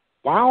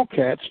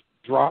Wildcats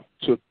dropped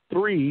to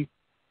 3-4.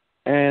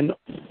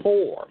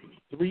 3-4.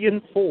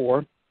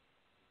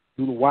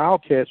 The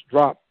Wildcats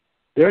dropped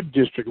their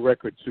district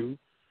record to.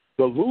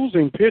 The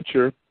losing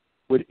pitcher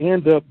would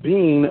end up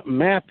being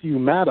Matthew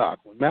Maddock.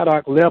 When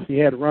Maddock left, he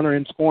had runner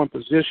in scoring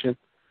position.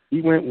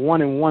 He went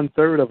 1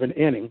 1/3 of an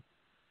inning.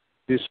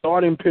 The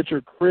starting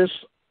pitcher, Chris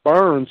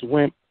Burns,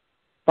 went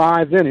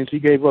 5 innings. He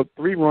gave up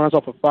 3 runs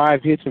off of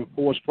 5 hits and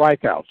 4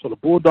 strikeouts. So the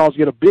Bulldogs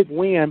get a big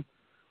win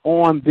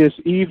on this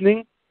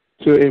evening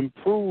to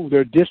improve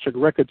their district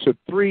record to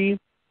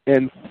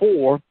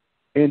 3-4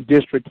 in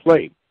district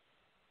play.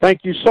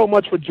 Thank you so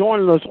much for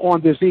joining us on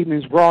this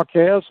evening's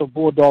broadcast of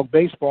Bulldog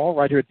Baseball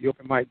right here at the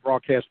Open Mic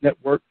Broadcast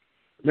Network.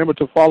 Remember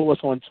to follow us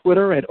on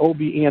Twitter at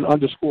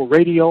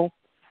OBN_radio.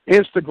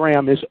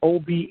 Instagram is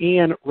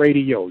OBN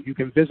Radio. You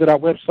can visit our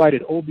website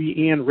at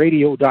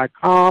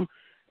OBNradio.com.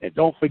 And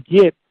don't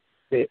forget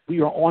that we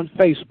are on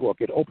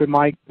Facebook at Open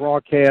Mic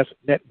Broadcast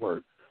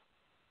Network.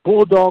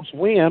 Bulldogs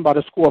win by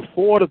the score of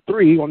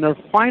 4-3 on their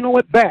final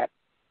at-bat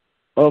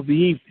of the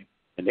evening.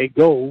 And they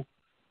go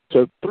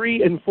to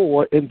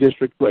 3-4 in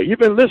district play. You've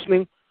been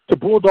listening to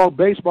Bulldog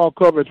baseball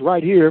coverage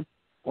right here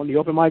on the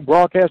Open Mic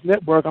Broadcast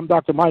Network. I'm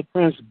Dr. Mike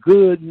Prince.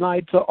 Good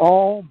night to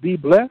all. Be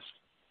blessed,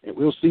 and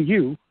we'll see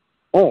you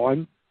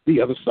on the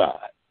other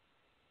side.